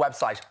Mindi's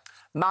website.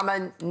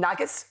 Mama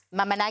Naggi's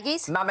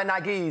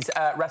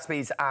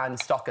recipes and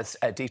stockers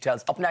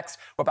details. Up next,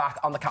 we're back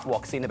on the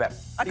catwalk. See you in a bit.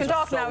 I can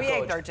talk now,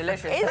 yeah, they're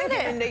delicious. Isn't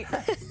it? Mindy.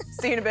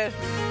 See you in a bit.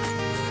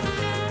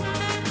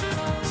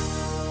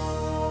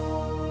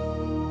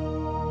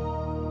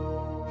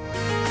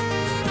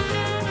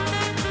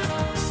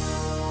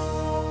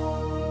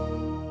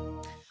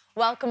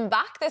 Welcome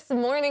back. This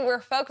morning,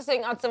 we're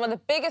focusing on some of the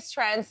biggest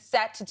trends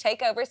set to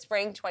take over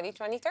spring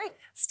 2023.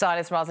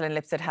 Stylist Rosalind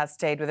Lipsett has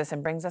stayed with us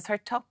and brings us her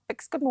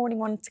topics. Good morning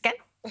once again.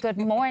 Good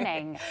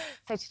morning.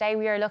 So today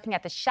we are looking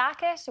at the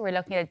shacket, we're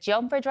looking at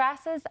jumper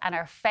dresses and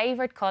our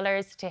favourite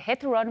colours to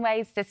hit the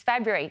runways this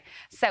February.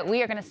 So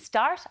we are going to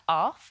start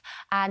off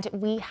and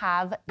we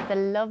have the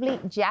lovely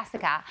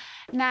Jessica.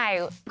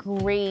 Now,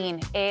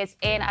 green is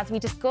in, as we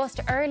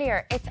discussed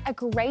earlier, it's a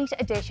great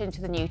addition to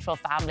the neutral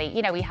family.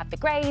 You know, we have the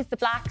greys, the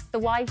blacks, the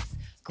whites,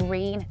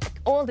 green,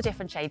 all the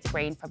different shades of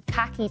green, from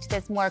khaki to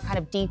this more kind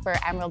of deeper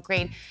emerald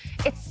green.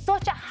 It's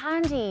such a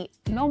handy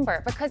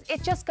number because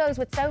it just goes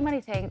with so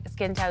many things,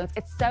 skin tones.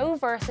 It's so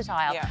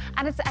versatile,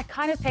 and it's a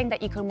kind of thing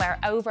that you can wear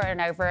over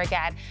and over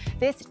again.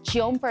 This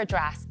jumper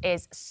dress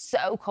is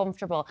so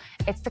comfortable.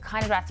 It's the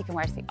kind of dress you can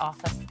wear to the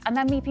office and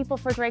then meet people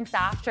for drinks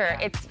after.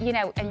 It's, you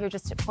know, and you're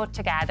just put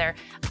together,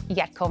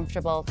 yet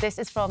comfortable. This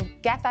is from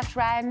Get That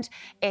Trend.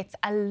 It's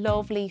a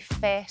lovely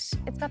fit.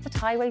 It's got the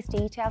tie waist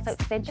detail, so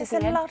it cinches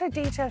There's in. a lot of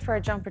detail for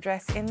a jumper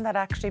dress in that,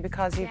 actually,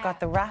 because you've got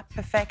the wrap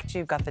effect,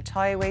 you've got the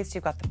tie waist,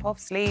 you've got the puff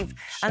sleeve,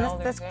 and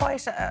there's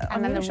quite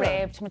and then the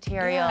ribbed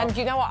material. And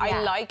you know what?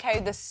 I like how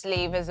the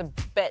sleeve is a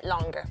bit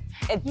longer.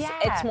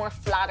 It's more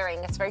flattering.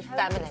 It's very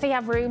feminine. So you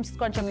have room to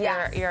scrunch up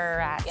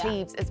your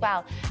sleeves as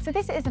well. So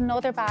this is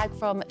another bag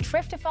from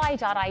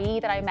thriftify.ie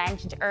that I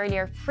mentioned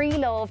earlier.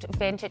 Pre-loved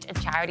vintage and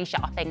charity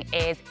shopping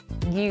is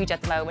huge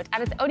at the moment,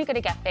 and it's only going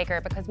to get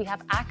bigger because we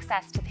have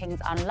access to things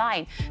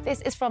online.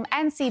 This is from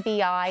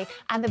NCBI,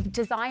 and the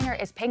designer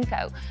is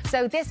Pinko.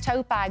 So this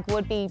tote bag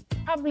would be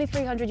probably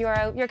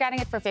 €300. You're getting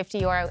it for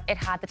 €50. It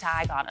had the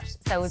tag on it.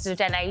 So it was a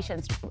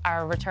donation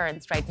or return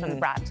straight from the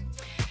brand.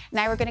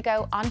 Now we're going to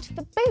go on to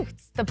the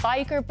boots. The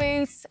biker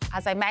boots,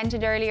 as I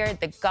mentioned earlier,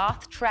 the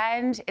goth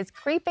trend is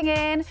creeping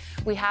in.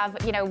 We have,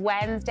 you know,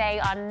 Wednesday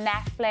on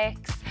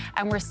Netflix,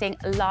 and we're seeing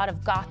a lot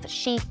of goth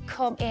chic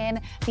come in.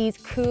 These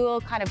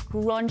cool kind of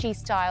grungy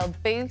style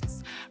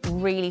boots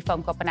really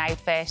funk up an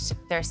outfit.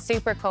 They're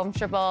super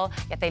comfortable,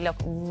 yet they look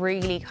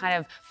really kind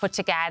of put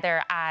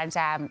together, and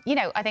you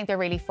know, I think they're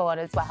really fun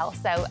as well.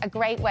 So a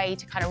great way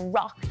to kind of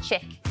rock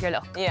chic your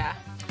look. Yeah.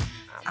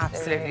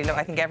 Absolutely. Look,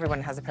 I think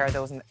everyone has a pair of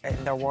those in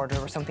their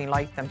wardrobe or something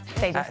like them.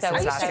 They just don't.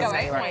 I used to go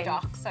out with my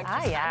docs.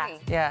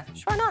 Yeah.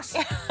 Sure not.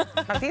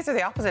 Now, these are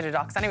the opposite of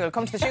docs. Anyway, we'll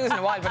come to the shoes in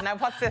a while. But now,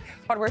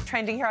 what we're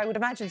trending here? I would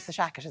imagine it's the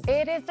shacket.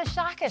 It is the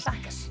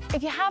shacket.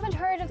 If you haven't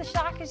heard of the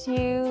shacket,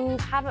 you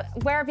haven't.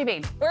 Where have you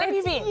been? Where have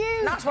you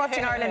been? Not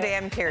watching Ireland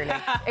AM, clearly.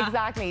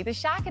 Exactly. The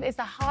shacket is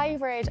the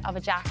hybrid of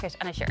a jacket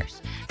and a shirt.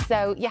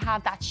 So you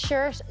have that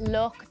shirt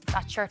look,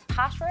 that shirt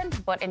pattern,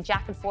 but in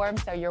jacket form,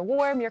 so you're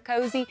warm, you're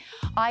cozy.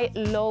 I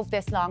love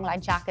this long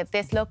line jacket.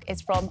 This look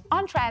is from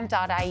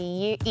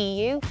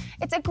ontrend.eu.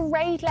 It's a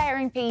great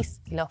layering piece.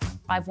 Look,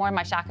 I've worn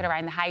my jacket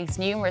around the house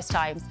numerous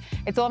times.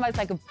 It's almost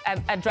like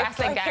a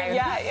dressing gown.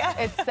 Yeah.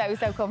 It's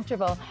so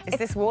comfortable. Is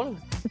this wool?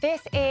 This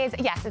is,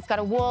 yes, it's got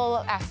a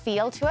wool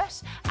feel to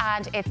it,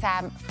 and it's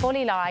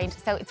fully lined,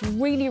 so it's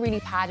really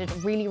padded,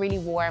 really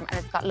warm, and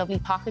it's got lovely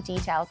pocket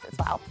details as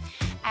well.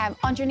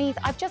 Underneath,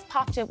 I've just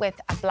popped it with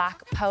a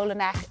black polo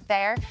neck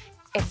there.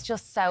 It's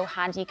just so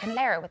handy. You can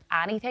layer it with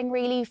anything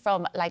really,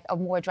 from like a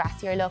more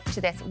dressier look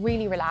to this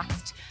really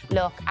relaxed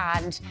look.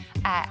 And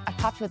I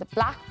popped it with a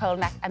black polo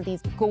neck and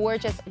these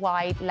gorgeous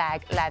wide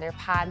leg leather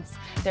pants.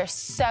 They're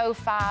so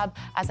fab.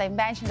 As I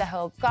mentioned, the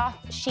whole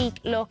goth chic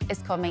look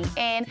is coming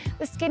in.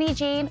 The skinny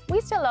jean, we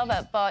still love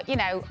it, but you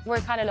know, we're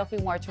kind of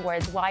looking more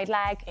towards wide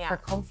leg for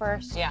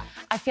comfort. Yeah.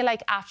 I feel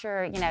like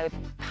after, you know, the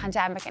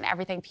pandemic and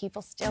everything,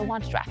 people still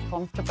want to dress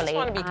comfortably. Just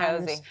want to be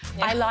cozy.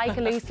 Yeah. I like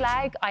a loose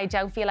leg. I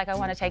don't feel like I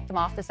want to take them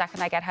off the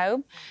second I get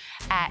home.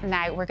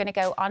 Now we're going to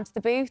go onto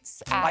the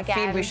boots. I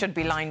feel we should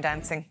be line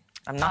dancing.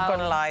 I'm not going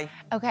to lie.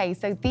 Okay,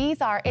 so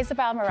these are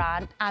Isabel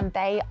Marant, and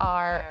they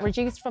are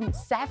reduced from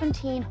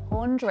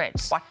 1,700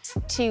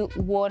 to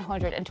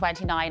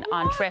 129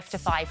 on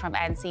Thriftify from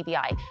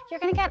NCBI. You're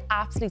going to get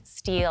absolute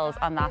steals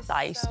on that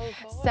site.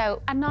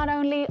 So, and not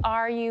only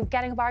are you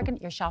getting a bargain,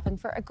 you're shopping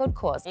for a good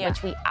cause,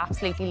 which we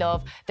absolutely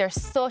love. They're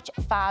such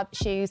fab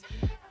shoes.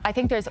 I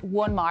think there's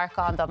one mark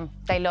on them.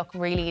 They look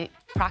really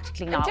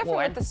practically not different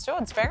worn. with the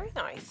studs, very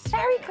nice.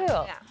 Very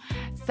cool. Yeah.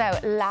 So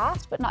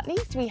last but not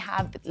least, we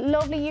have the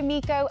lovely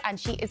Yumiko, and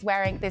she is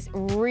wearing this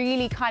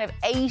really kind of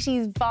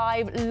 80s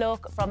vibe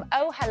look from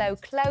Oh Hello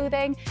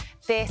Clothing.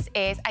 This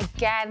is,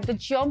 again, the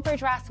jumper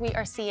dress we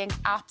are seeing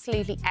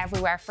absolutely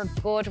everywhere for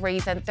good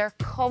reason. They're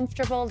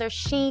comfortable, they're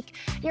chic.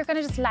 You're going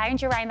to just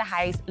lounge around the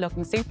house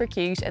looking super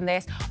cute in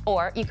this,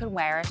 or you can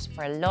wear it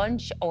for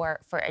lunch or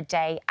for a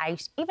day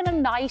out, even a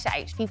night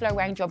out. People are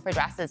wearing jumper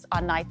dresses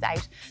on nights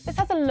out. This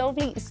has a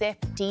lovely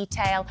zip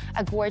detail,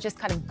 a gorgeous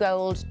kind of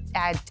gold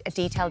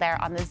detail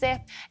there on the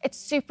zip. It's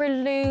super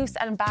loose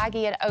and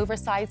baggy and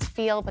oversized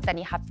feel, but then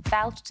you have the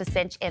belt to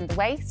cinch in the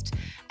waist.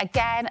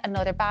 Again,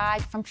 another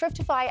bag from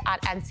Thriftify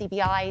at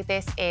NCBI.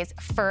 This is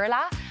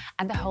Furla,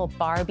 and the whole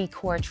Barbie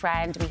core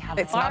trend. We have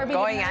It's Barbie not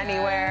going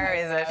anywhere,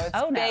 is it?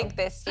 It's big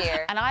this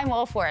year. And I'm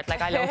all for it.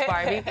 Like, I love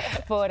Barbie.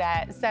 But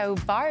so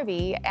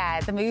Barbie,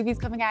 the movie's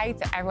coming out,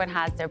 so everyone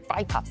has their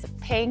bright pops of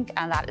pink,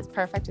 and that is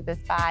perfect with this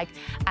bag.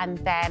 And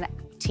then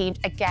teamed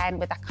again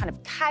with that kind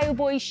of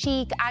cowboy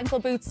chic ankle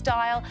boot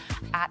style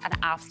at an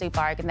absolute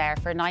bargain there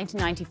for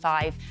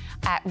 $19.95.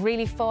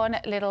 Really fun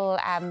little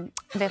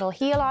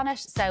heel on it,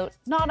 so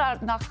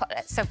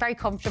so very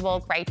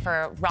comfortable, great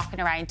for rocking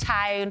around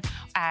town,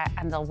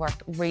 and they'll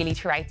work really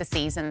throughout the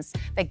seasons.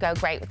 They go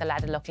great with the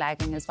leather look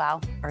legging as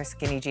well, or a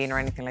skinny jean or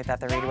anything like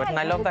that. They really would. And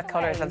I love that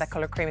colour. That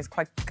colour cream is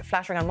quite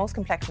flattering on most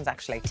complexions,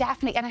 actually.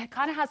 Definitely, and it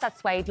kind of has that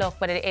suede look,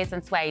 but it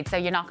isn't suede, so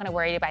you're not going to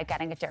worry about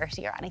getting it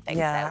dirty or anything.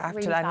 Yeah, so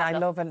really and I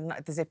love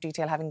the zip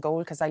detail having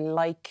gold, because I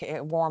like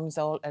it warms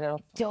it up quite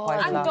a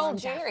lot. And gold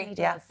jewellery.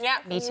 Yeah,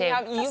 me too.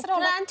 You've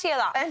plenty of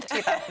that. Plenty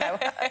of that now.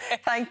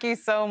 Thank you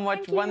so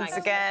much once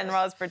again,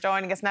 Ros, for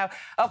joining us. Now,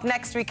 up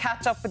next, we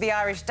catch up with the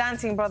Irish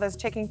Dancing Brothers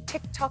taking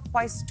TikTok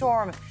by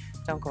storm.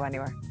 Don't go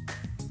anywhere.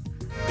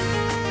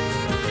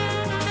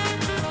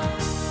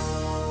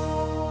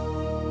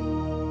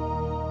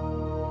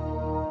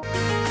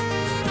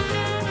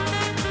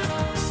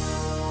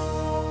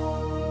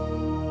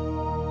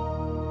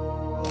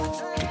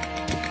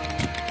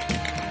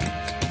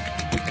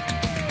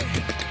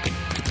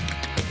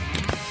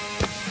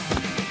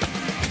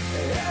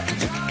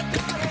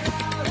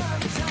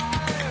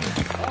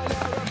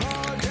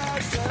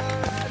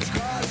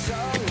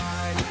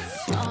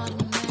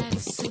 Automatic,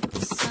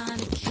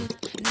 supersonic,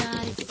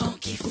 hypnotic,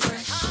 funky,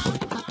 fresh.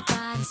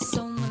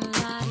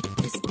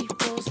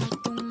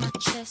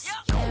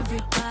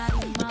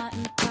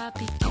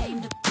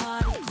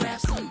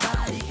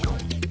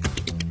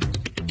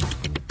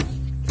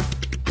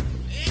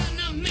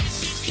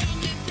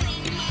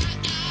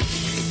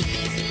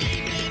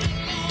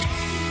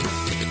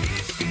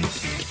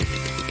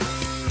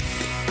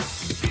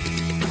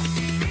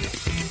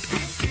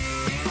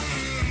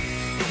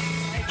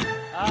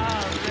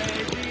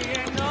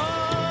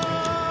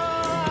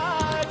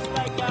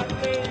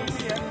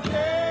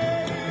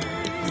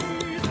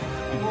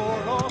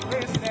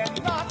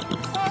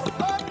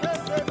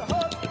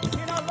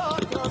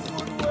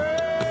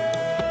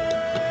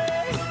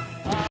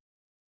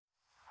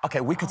 Okay,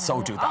 we could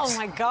so do that. Oh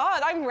my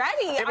God, I'm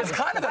ready. It was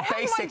kind of a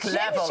basic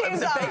level. It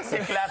was a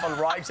basic level,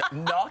 right?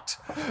 Not.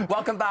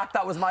 Welcome back.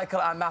 That was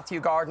Michael and Matthew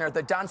Gardiner,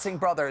 the dancing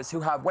brothers, who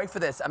have, wait for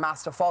this,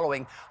 amassed a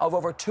following of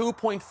over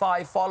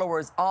 2.5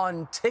 followers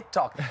on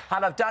TikTok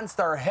and have danced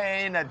their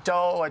hen, a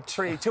doe, a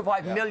tree,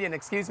 2.5 million,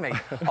 excuse me,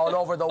 all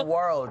over the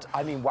world.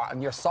 I mean, wow,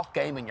 and your sock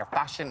game and your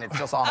fashion, it's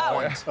just on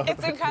point.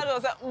 It's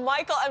incredible. So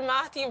Michael and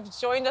Matthew have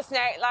joined us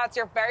now. Lads,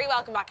 you're very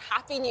welcome back.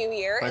 Happy New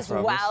Year as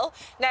well.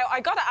 Now,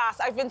 I got to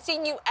ask, I've been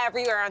seeing you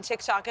everywhere on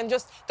TikTok, and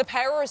just the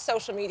power of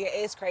social media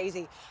is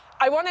crazy.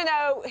 I want to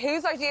know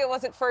whose idea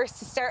was it first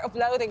to start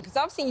uploading? Because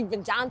obviously you've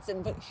been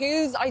dancing, but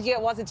whose idea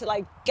was it to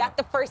like get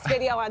the first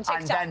video on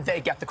TikTok? And then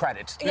they get the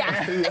credit.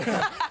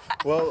 Yeah.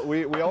 Well,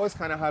 we always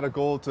kind of had a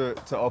goal to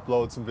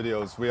upload some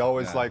videos. We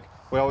always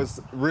we always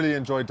really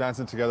enjoyed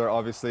dancing together,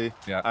 obviously,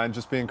 and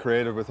just being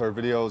creative with our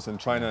videos and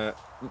trying to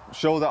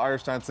show that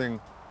Irish dancing,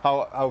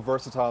 how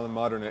versatile and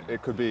modern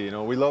it could be. You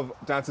know, we love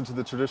dancing to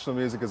the traditional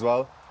music as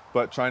well,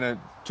 but trying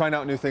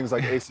out new things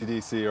like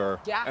AC/DC or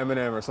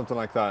Eminem or something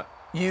like that.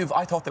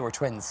 I thought they were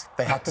twins.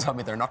 They had to tell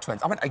me they're not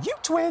twins. I went, are you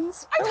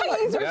twins? I thought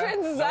you were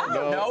twins as well.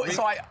 No,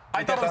 so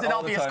I thought it was an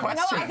obvious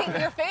question. No, I think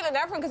you're failing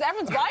everyone because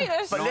everyone's buying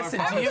it. But listen,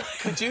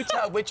 could you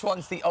tell which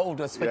one's the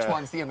oldest, which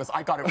one's the youngest?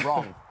 I got it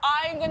wrong.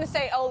 I'm going to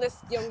say oldest,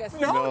 youngest.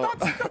 No,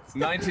 that's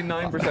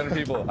 99% of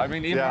people. I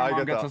mean, even my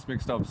mom gets us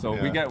mixed up, so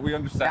we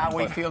understand. Now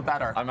we feel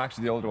better. I'm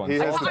actually the older one. He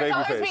has the baby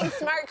I thought I was face. being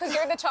smart because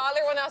you're the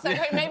taller one. I was like,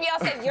 wait, maybe I'll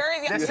say you're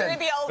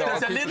the older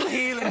one. There's a little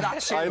heel in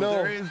that shoe. I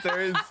know.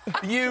 There is.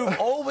 You've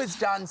always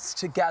danced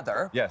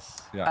together.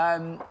 Yes.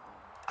 Yeah.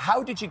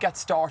 How did you get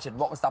started?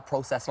 What was that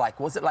process like?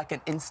 Was it like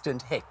an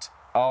instant hit?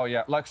 Oh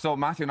yeah, so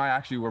Matthew and I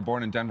actually were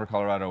born in Denver,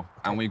 Colorado,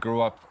 and we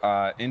grew up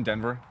in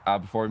Denver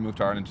before we moved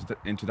to Ireland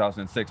in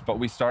 2006. But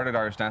we started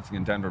Irish dancing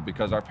in Denver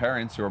because our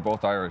parents, who are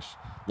both Irish,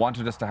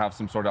 wanted us to have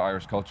some sort of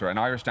Irish culture, and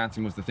Irish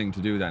dancing was the thing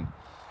to do then.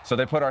 So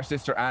they put our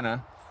sister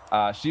Anna.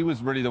 She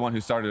was really the one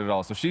who started it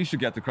all, so she should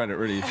get the credit,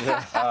 really.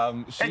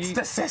 It's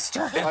the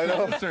sister. I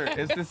know.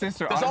 It's the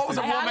sister. There's always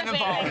a woman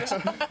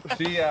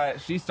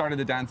involved. She started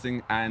the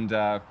dancing, and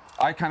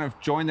I kind of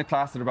joined the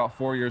class at about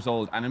 4 years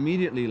old, and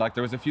immediately, like,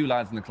 there was a few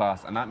lads in the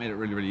class, and that made it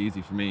really, really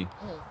easy for me.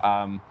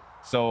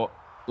 So,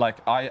 like,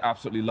 I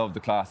absolutely loved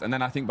the class. And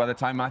then I think by the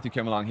time Matthew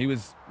came along, he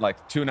was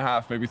like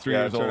 2.5, maybe 3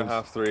 years old.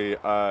 2.5, 3.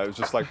 It was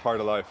just like part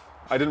of life.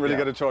 I didn't really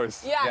get a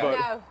choice.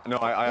 Yeah, no,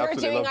 I You're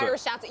absolutely doing loved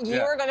Irish it. dancing.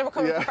 You were going to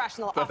become a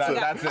professional. That's it.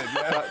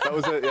 Yeah. That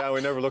was it. Yeah,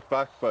 we never looked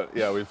back, but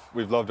yeah,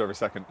 we've loved every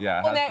second.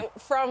 Yeah. Well, now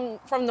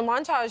from the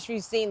montage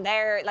we've seen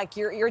there, like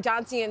you're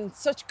dancing in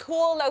such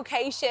cool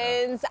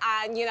locations,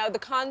 and you know the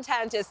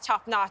content is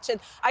top notch. And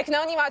I can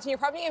only imagine you're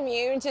probably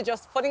immune to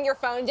just putting your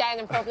phone down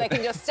in public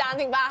and just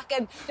standing back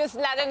and just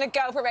letting it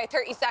go for about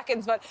 30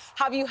 seconds. But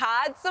have you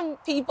had some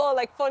people,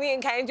 like funny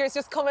encounters,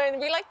 just come in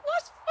and be like,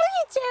 "What? What are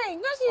you doing?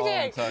 What are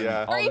you doing?"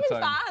 Yeah. Or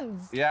even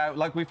fans. Yeah,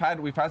 like we've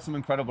had some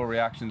incredible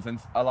reactions, and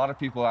a lot of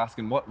people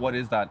asking what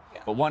is that.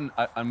 But one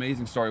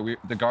amazing story,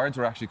 the guards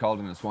were actually called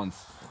on us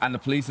once, and the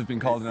police have been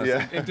called on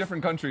us in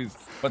different countries.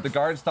 But the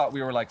guards thought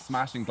we were like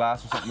smashing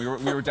glass or something.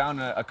 We were down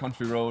a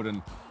country road,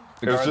 and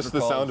the guards was just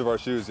the sound of our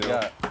shoes, you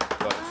know. Yeah.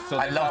 So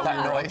I love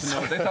that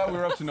noise. They thought we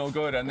were up to no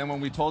good, and then when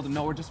we told them,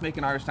 no, we're just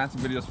making Irish dancing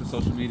videos for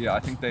social media,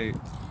 I think they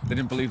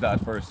didn't believe that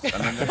at first, and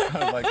then they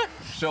kind of like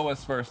show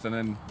us first,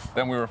 and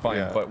then we were fine.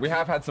 Yeah. But we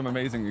have had some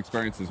amazing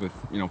experiences with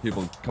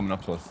people coming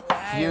up to us.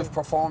 You've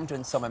performed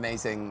in some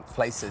amazing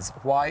places.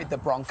 Why the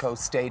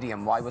Broncos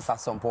Stadium? Why was that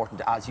so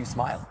important as you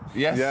smile?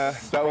 Yes. Yeah,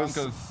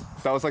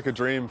 that was like a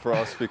dream for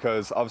us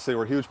because obviously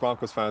we're huge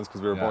Broncos fans because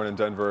we were born in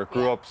Denver,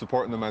 grew up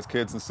supporting them as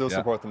kids and still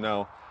support them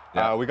now.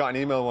 Yeah. We got an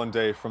email one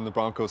day from the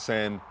Broncos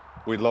saying,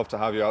 we'd love to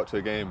have you out to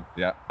a game.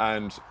 Yeah.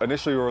 And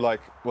initially we were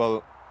like,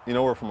 well, you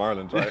know we're from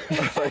Ireland, right?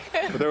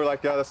 But they were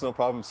like, yeah, that's no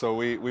problem. So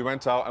we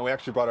went out and we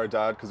actually brought our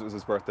dad because it was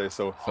his birthday.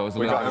 So it was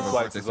we got him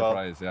flights as well.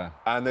 Surprise, yeah.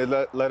 And they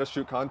let us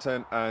shoot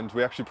content, and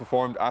we actually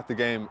performed at the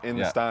game in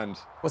the stand.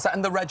 Was that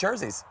in the red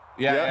jerseys?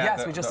 Yeah.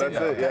 Yes, we just said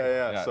that.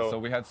 Yeah. So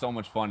we had so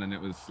much fun, and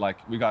it was like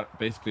we got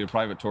basically a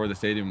private tour of the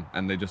stadium,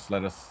 and they just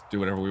let us do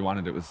whatever we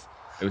wanted. It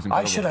was incredible.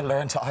 I should have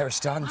learned to Irish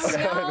dance. It's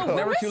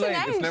never too late.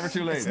 It's never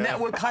too late.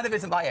 Well, kind of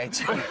isn't my age.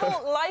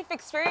 Cool life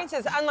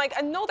experiences, and like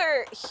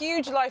another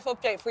huge life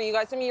update for you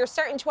guys. I mean, you're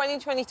starting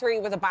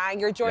 2023 with a bang.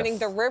 You're joining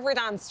the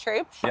Riverdance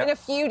troupe. In a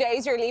few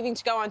days, you're leaving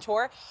to go on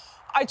tour.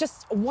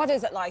 What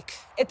is it like?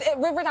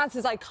 Riverdance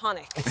is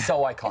iconic. It's so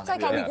iconic. It's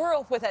like we grew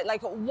up with it.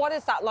 Like, what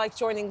is that like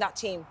joining that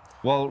team?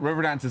 Well,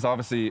 Riverdance is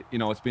obviously,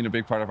 it's been a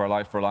big part of our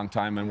life for a long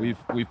time, and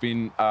we've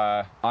been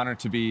honoured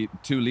to be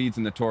 2 leads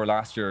in the tour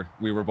last year.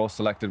 We were both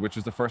selected, which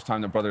was the first time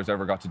the brothers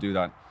ever got to do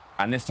that.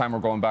 And this time we're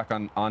going back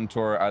on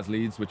tour as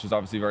leads, which is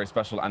obviously very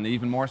special. And the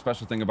even more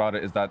special thing about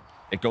it is that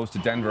it goes to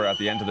Denver at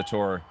the end of the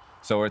tour.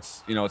 So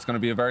it's going to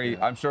be a very,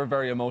 I'm sure,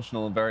 very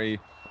emotional and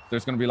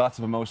there's going to be lots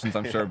of emotions,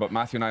 I'm sure, but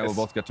Matthew and I will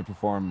both get to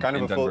perform in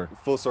Denver. Kind of a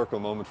full circle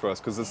moment for us,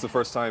 because it's the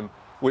first time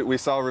we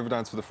saw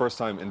Riverdance for the first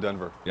time in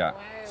Denver. Yeah.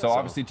 So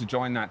obviously to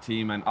join that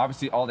team, and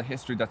obviously all the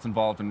history that's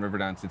involved in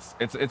Riverdance,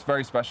 it's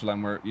very special,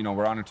 and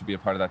we're honoured to be a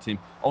part of that team.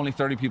 Only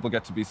 30 people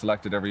get to be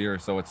selected every year,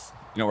 so it's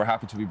we're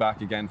happy to be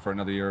back again for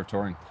another year of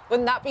touring.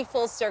 Wouldn't that be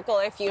full circle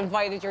if you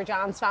invited your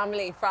dance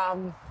family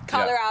from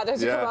Colorado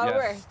to come over?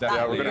 Yes,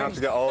 yeah, we're gonna have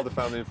to get all the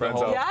family and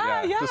friends out.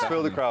 Yeah. Just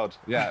fill the crowd.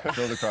 Yeah,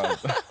 fill the crowd.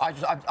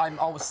 I'm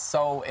always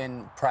so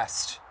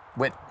impressed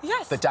with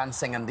the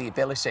dancing and the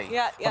ability,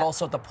 but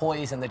also the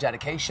poise and the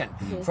dedication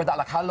for that.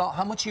 Like,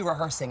 how much are you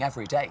rehearsing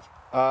every day?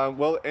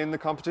 Well, in the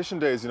competition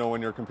days,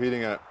 when you're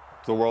competing at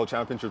the World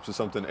Championships or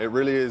something, it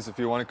really is, if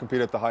you want to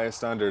compete at the highest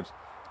standard,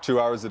 2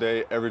 hours a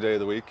day, every day of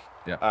the week.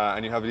 Yeah.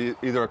 And you have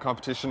either a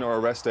competition or a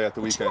rest day at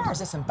the weekend. 2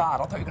 hours isn't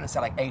bad. I thought you were going to say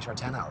like 8 or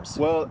 10 hours.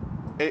 Well,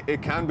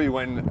 it can be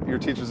when your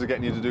teachers are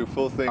getting you to do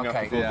full thing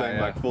after full thing,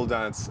 like full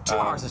dance. 2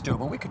 hours is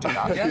doable. We could do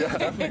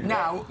that.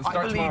 Now, I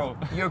believe tomorrow.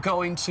 You're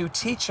going to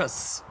teach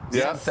us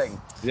something.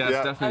 Yes,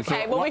 definitely.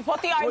 Okay, well, we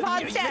put the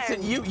iPads down.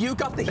 Listen, you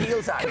got the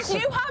heels out. Because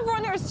you have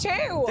runners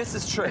too. This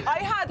is true. I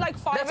had like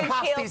 5-inch Let's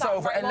pass heels these on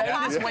over. right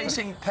Elaine is now.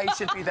 waiting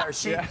patiently there.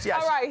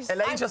 All right.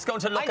 Elaine's just going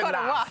to look and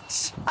laugh.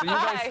 So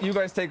you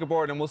guys take a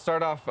board, and we'll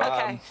start off.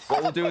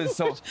 What we'll do is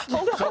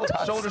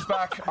shoulders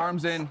back,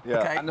 arms in,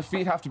 and the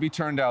feet have to be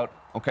turned out.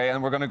 Okay,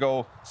 and we're gonna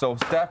go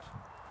Step.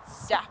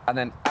 and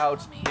then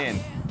out, in.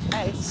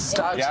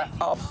 Start,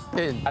 up,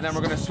 in. And then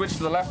we're gonna switch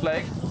to the left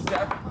leg.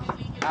 Step,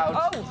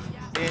 out,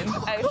 in.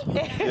 Out,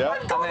 in.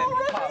 And then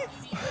pop.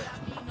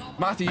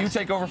 Matthew, you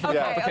take over for the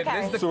pop. Okay,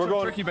 this is the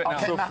tricky bit now.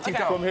 So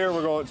from here,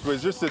 we're going. We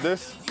just did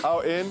this.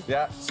 Out, in.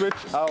 Switch.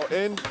 Out,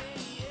 in.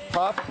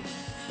 Pop.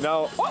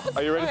 Now,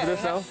 are you ready for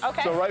this now?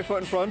 Okay. So right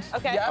foot in front.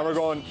 Okay. And we're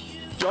going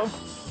jump,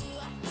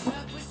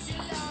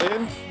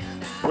 in,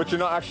 which you're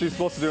not actually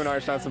supposed to do in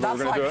Irish dancing, but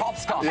we're going to do it.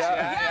 Hopscotch.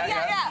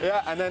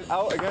 Yeah, and then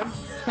out again.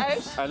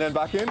 Out. And then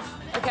back in.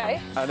 Okay.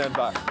 And then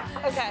back.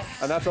 Okay.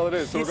 And that's all it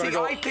is. So You we're see,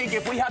 going to I think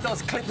if we had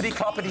those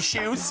clippity-cloppity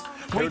shoes,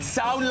 we'd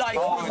sound like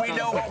we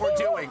know what we're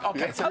doing.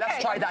 Okay, so let's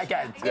try that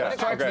again.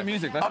 Let's try to the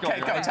music. Let's go.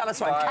 Okay, go. Tell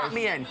us when. Count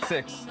me in.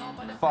 6,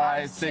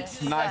 5,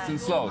 6, nice and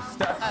slow.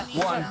 Step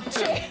 1,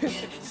 2.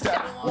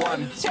 Step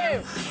 1, 2.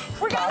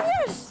 We're going.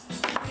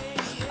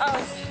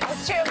 Oh,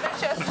 that's too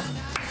ambitious.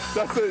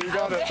 That's it, you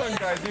got it. Come on,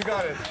 guys, you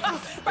got it.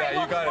 Right,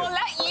 you got it. We'll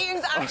let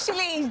you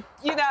actually,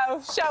 show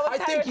us how I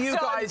think it's you done.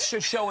 guys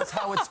should show us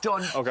how it's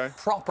done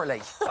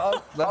properly.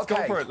 Let's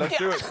go for it. Let's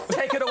do it.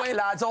 Take it away,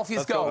 lads. Off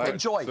you go.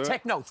 Enjoy.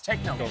 Take notes.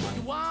 Take notes.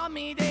 You want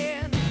me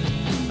then,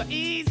 but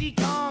easy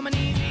come and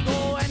easy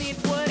go, and it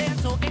wouldn't.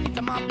 So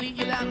anytime I bleed,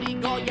 you let me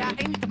go. Yeah,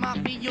 anytime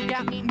I feel, you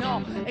got me.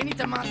 No,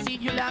 anytime I see,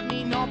 you let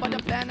me know. But the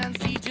plan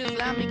and see, just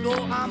let me go.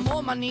 I'm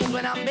on my knees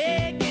when I'm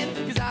begging,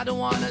 'cause I don't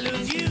wanna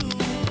lose you.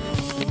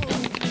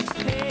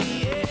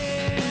 Hey,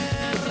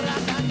 yeah,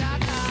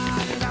 ra-da-da-da,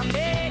 'cause I'm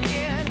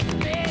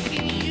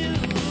begging you.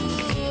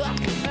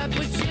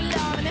 Put your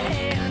love in the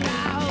hand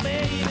now,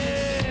 baby.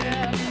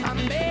 I'm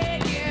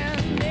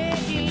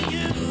begging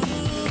you.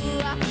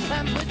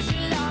 Put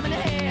your love in the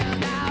hand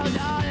now,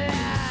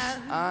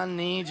 darling. I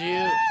need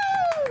you.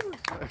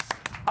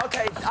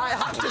 Okay, I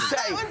have to say,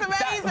 That was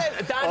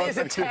amazing. that is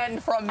a 10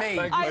 from me.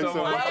 Thank you so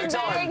much. Well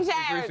done.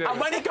 And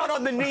when he got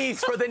on the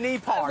knees for the knee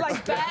part.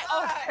 Loved it.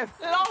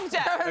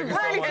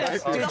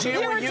 Brilliant. Did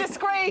you? You were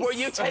disgraced. Were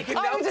you taking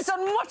notes? I would have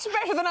done much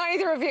better than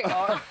either of you.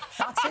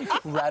 That's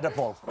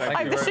incredible.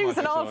 I have the shoes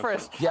and all for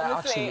it. Yeah,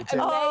 Honestly, actually,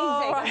 you do.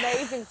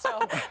 amazing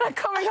stuff. And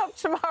coming up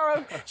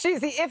tomorrow, she's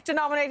the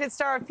IFTA-nominated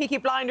star of Peaky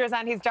Blinders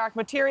and his Dark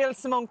Materials.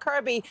 Simone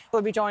Kirby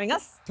will be joining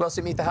us. Plus,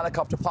 we meet the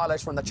helicopter pilot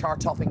from the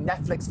chart-topping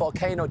Netflix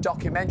volcano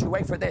documentary.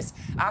 Wait for this.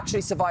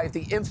 Actually survived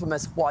the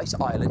infamous White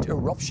Island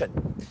eruption.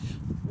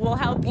 We'll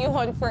help you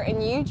hunt for a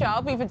new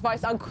job. We've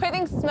advice on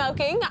quitting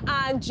smoking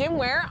and gym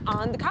wear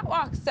on the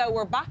catwalk. So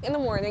we're back in the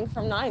morning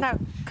from 9. Now,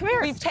 come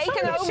here. We've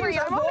taken over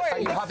your board. Are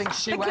you having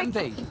shoe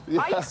envy?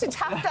 I used to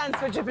tap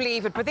dance, would you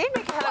believe it? But they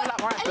make a hell of a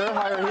lot more. They're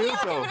higher heels,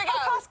 though.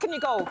 How fast can you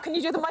go? Can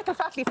you do the Michael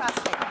Flatley fast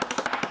thing?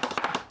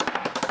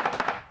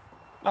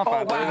 Not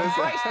bad. Wow.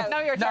 Right, now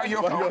your turn.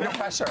 You're under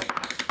pressure.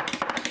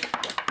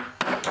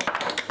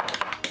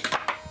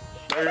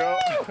 There you go.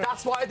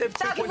 That's why they've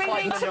 2.5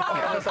 million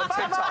followers on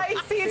TikTok. Bye-bye.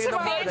 See you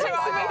tomorrow. See you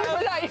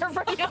tomorrow. You're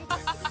brilliant.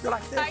 You're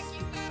like this. Thank you.